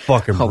all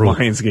fucking brutal.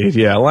 Lionsgate,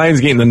 yeah.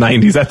 Lionsgate in the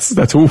 90s,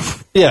 that's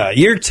oof. Yeah,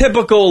 you're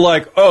typical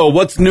like, oh,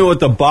 what's new at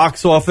the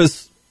box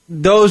office?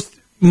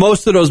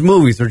 Most of those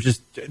movies are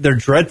just, they're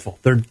dreadful.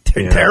 They're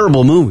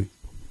terrible movies.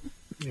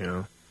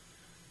 Yeah.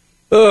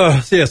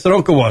 So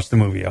don't go watch the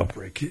movie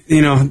Outbreak.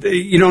 You know,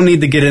 you don't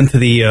need to get into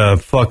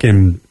the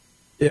fucking...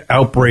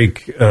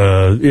 Outbreak,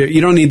 you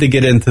don't need to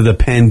get into the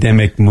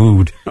pandemic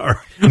mood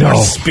or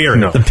spirit.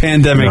 No. The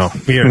pandemic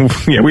spirit.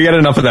 Yeah, we got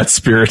enough of that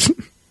spirit.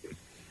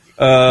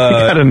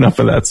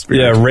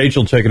 Yeah,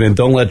 Rachel checking in.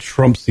 Don't let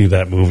Trump see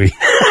that movie.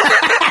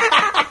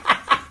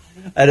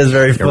 That is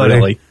very funny.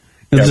 Really.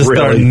 He'll just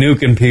start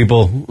nuking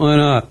people. Why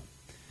not?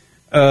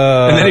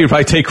 And then he'd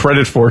probably take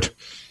credit for it.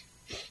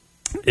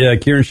 Yeah,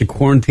 Kieran should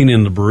quarantine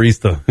in the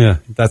barista. Yeah,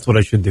 that's what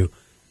I should do.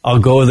 I'll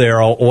go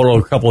there, I'll order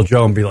a couple of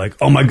Joe and be like,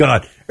 oh my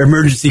God,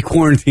 emergency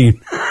quarantine.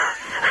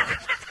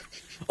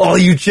 All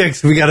you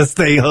chicks, we got to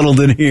stay huddled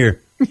in here.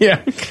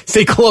 Yeah,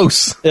 stay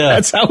close. Yeah.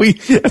 That's how we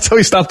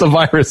stop the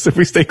virus, if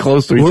we stay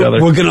close to each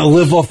other. We're going to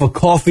live off of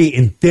coffee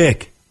and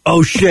dick.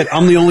 Oh shit,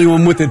 I'm the only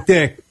one with a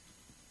dick.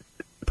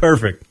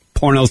 Perfect.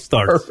 Porno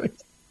starts.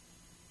 Perfect.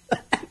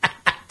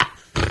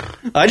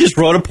 I just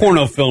wrote a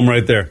porno film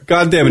right there.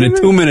 God damn it. In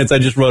 2 minutes, I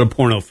just wrote a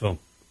porno film.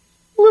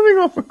 Living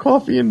off of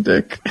coffee and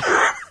dick.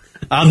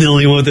 I'm the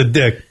only one with a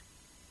dick.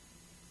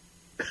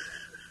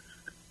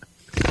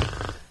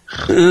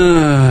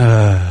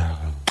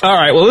 All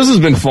right. Well, this has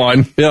been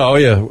fun. Yeah. Oh,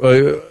 yeah.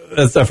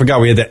 I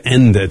forgot we had to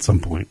end at some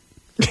point.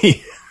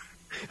 This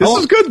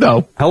is good,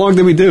 though. How long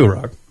did we do,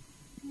 Rock?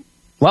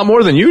 A lot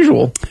more than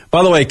usual.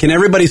 By the way, can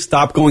everybody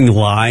stop going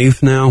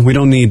live now? We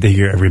don't need to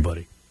hear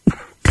everybody.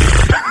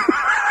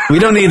 We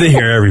don't need to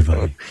hear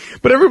everybody.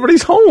 But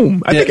everybody's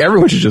home. I think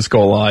everyone should just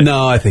go live.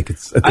 No, I think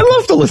it's... I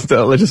love to listen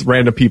to just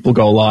random people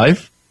go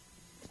live.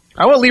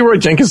 I want Leroy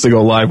Jenkins to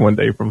go live one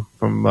day from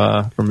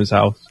his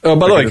house. Oh,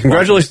 by the way,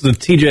 congratulations to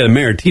TJ the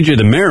Mayor. TJ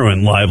the Mayor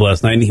went live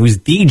last night, and he was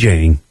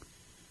DJing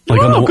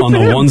on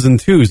the ones and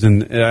twos,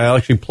 and I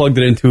actually plugged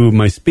it into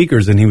my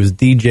speakers, and he was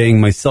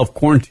DJing my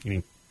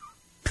self-quarantining.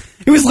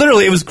 It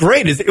was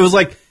great. It was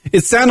like,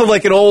 it sounded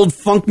like an old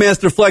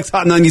Funkmaster Flex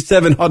Hot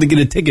 97 Hard to Get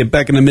a Ticket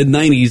back in the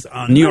mid-90s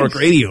on New York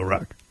Radio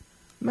Rock.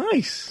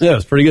 Nice. Yeah, it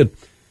was pretty good.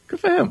 Good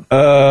for him.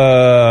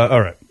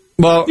 All right.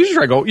 Well, you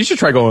should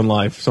try going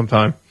live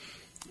sometime.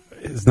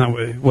 It's not.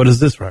 What is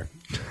this, Rock?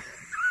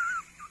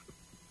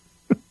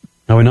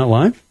 Are we not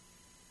live?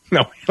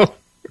 No,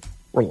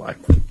 we're live.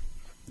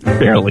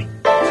 Barely.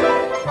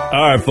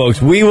 All right,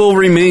 folks. We will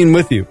remain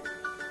with you.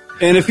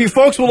 And if you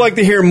folks would like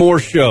to hear more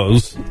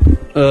shows,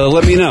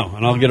 let me know,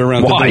 and I'll get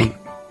around to doing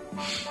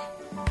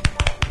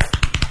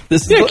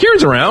it.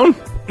 Kieran's around.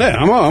 Yeah,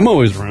 I'm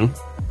always around.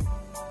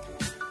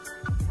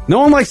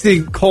 No one likes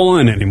to call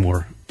in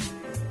anymore.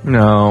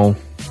 No.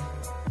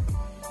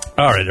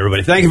 All right,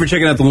 everybody. Thank you for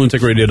checking out the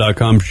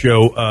lunaticradio.com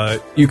show.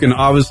 You can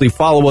obviously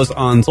follow us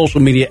on social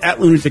media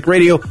at Lunatic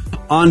Radio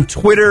on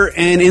Twitter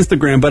and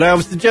Instagram, but I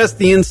would suggest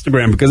the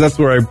Instagram because that's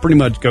where I pretty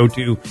much go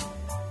to.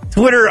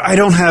 Twitter, I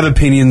don't have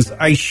opinions.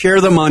 I share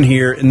them on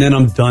here, and then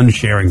I'm done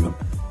sharing them.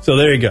 So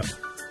there you go.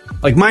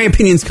 Like, my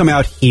opinions come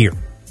out here.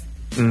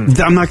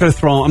 I'm not going to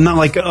throw them. I'm not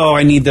like,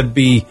 I need to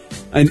be,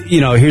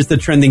 here's the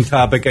trending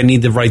topic. I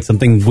need to write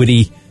something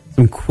witty,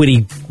 some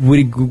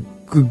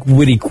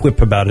witty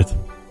quip about it.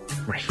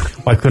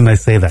 Why couldn't I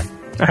say that?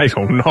 I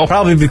don't know.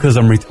 Probably because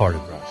I'm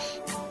retarded,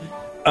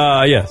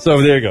 Rock. Yeah,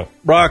 so there you go.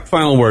 Rock,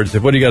 final words.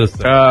 What do you got to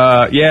say?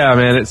 Yeah,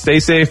 man. Stay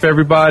safe,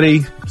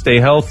 everybody. Stay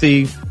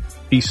healthy.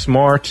 Be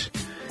smart.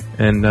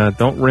 And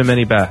don't rim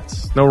any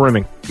bats. No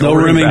rimming. No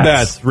rimming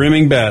bats.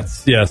 Rimming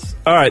bats, yes.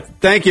 All right.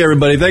 Thank you,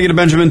 everybody. Thank you to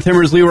Benjamin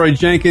Timmers, Leroy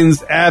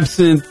Jenkins,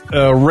 Absent,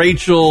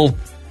 Rachel.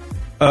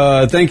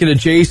 Thank you to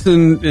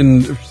Jason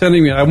and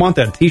sending me. I want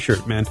that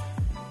T-shirt, man.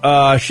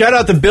 Shout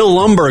out to Bill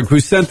Lumberg, who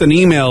sent an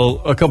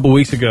email a couple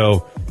weeks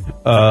ago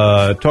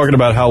talking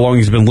about how long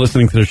he's been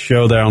listening to the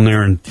show down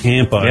there in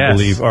Tampa, I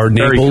believe. Or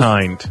very Naples.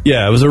 kind.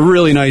 Yeah, it was a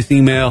really nice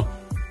email.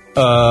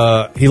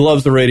 He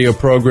loves the radio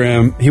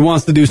program. He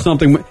wants to do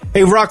something.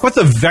 Hey, Rock, what's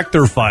a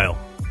vector file?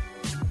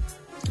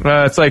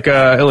 It's like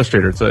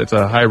Illustrator. It's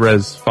a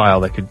high-res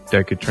file that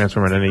could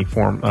transform in any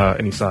form,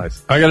 any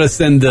size. I gotta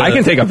send. I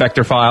can take a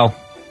vector file.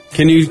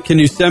 Can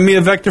you send me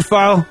a vector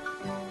file?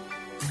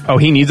 Oh,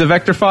 he needs a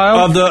vector file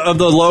of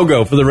the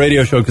logo for the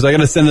radio show because I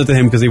gotta send it to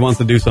him because he wants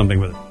to do something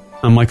with it.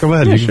 I'm like, go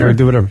ahead, you can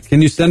do whatever.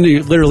 Can you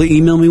literally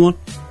email me one?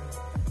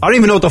 I don't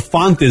even know what the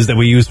font is that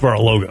we use for our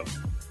logo.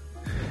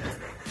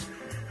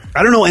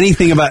 I don't know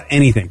anything about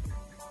anything.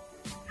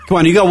 Come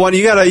on, you got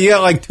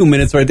like 2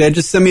 minutes right there.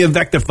 Just send me a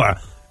vector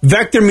file.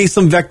 Vector me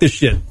some vector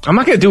shit. I'm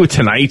not going to do it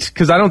tonight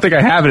because I don't think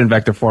I have it in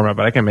vector format,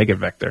 but I can make it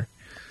vector.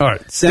 All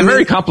right. It's a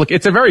very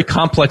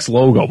complex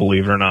logo,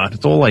 believe it or not.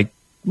 It's all like,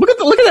 look at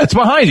that. It's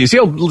behind you. See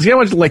how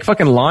much like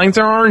fucking lines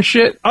there are and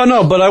shit? Oh,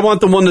 no, but I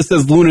want the one that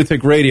says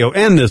Lunatic Radio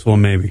and this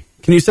one maybe.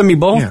 Can you send me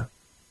both? Yeah.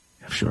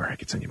 Sure, I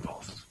can send you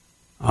both.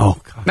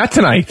 Oh, God. Not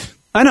tonight.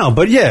 I know,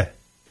 but yeah.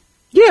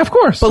 Yeah, of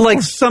course. But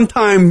like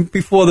sometime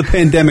before the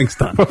pandemic's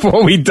done.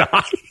 Before we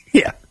die.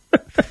 Yeah.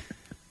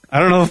 I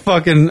don't know if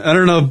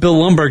Bill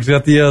Lumberg's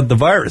got the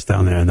virus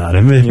down there or not.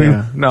 I mean,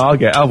 yeah. No,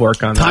 I'll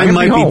work on that. Time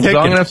might be ticking. So I'm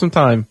going to have some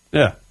time.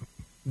 Yeah.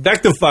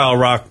 Vector file,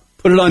 Rock.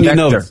 Put it on your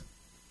notes.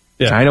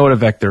 Yeah. I know what a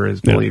vector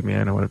is. Believe me,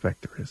 I know what a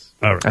vector is.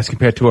 All right. As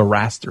compared to a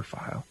raster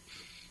file.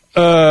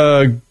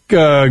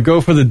 Go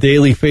for the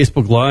daily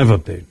Facebook Live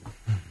update.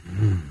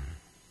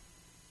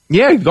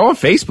 Yeah, go on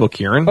Facebook,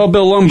 Kieran. Oh,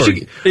 Bill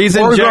Lumberg. He's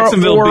in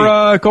Jacksonville.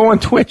 Or go on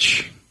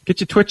Twitch.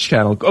 Get your Twitch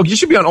channel. Oh, you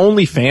should be on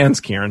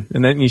OnlyFans, Kieran.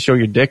 And then you show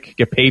your dick,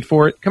 get paid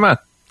for it. Come on.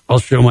 I'll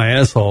show my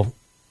asshole.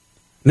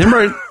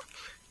 Remember,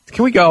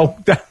 can we go?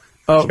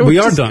 We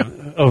are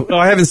done. Oh,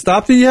 I haven't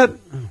stopped it yet?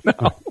 No.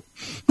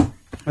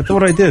 I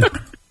thought I did.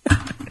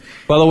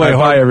 By the way,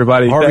 bye,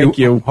 everybody. Thank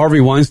you. Harvey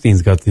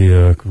Weinstein's got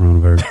the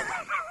coronavirus.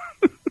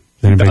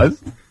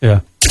 Does? Yeah.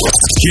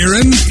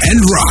 Kieran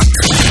and Rock.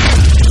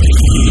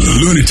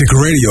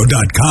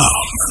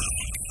 LunaticRadio.com.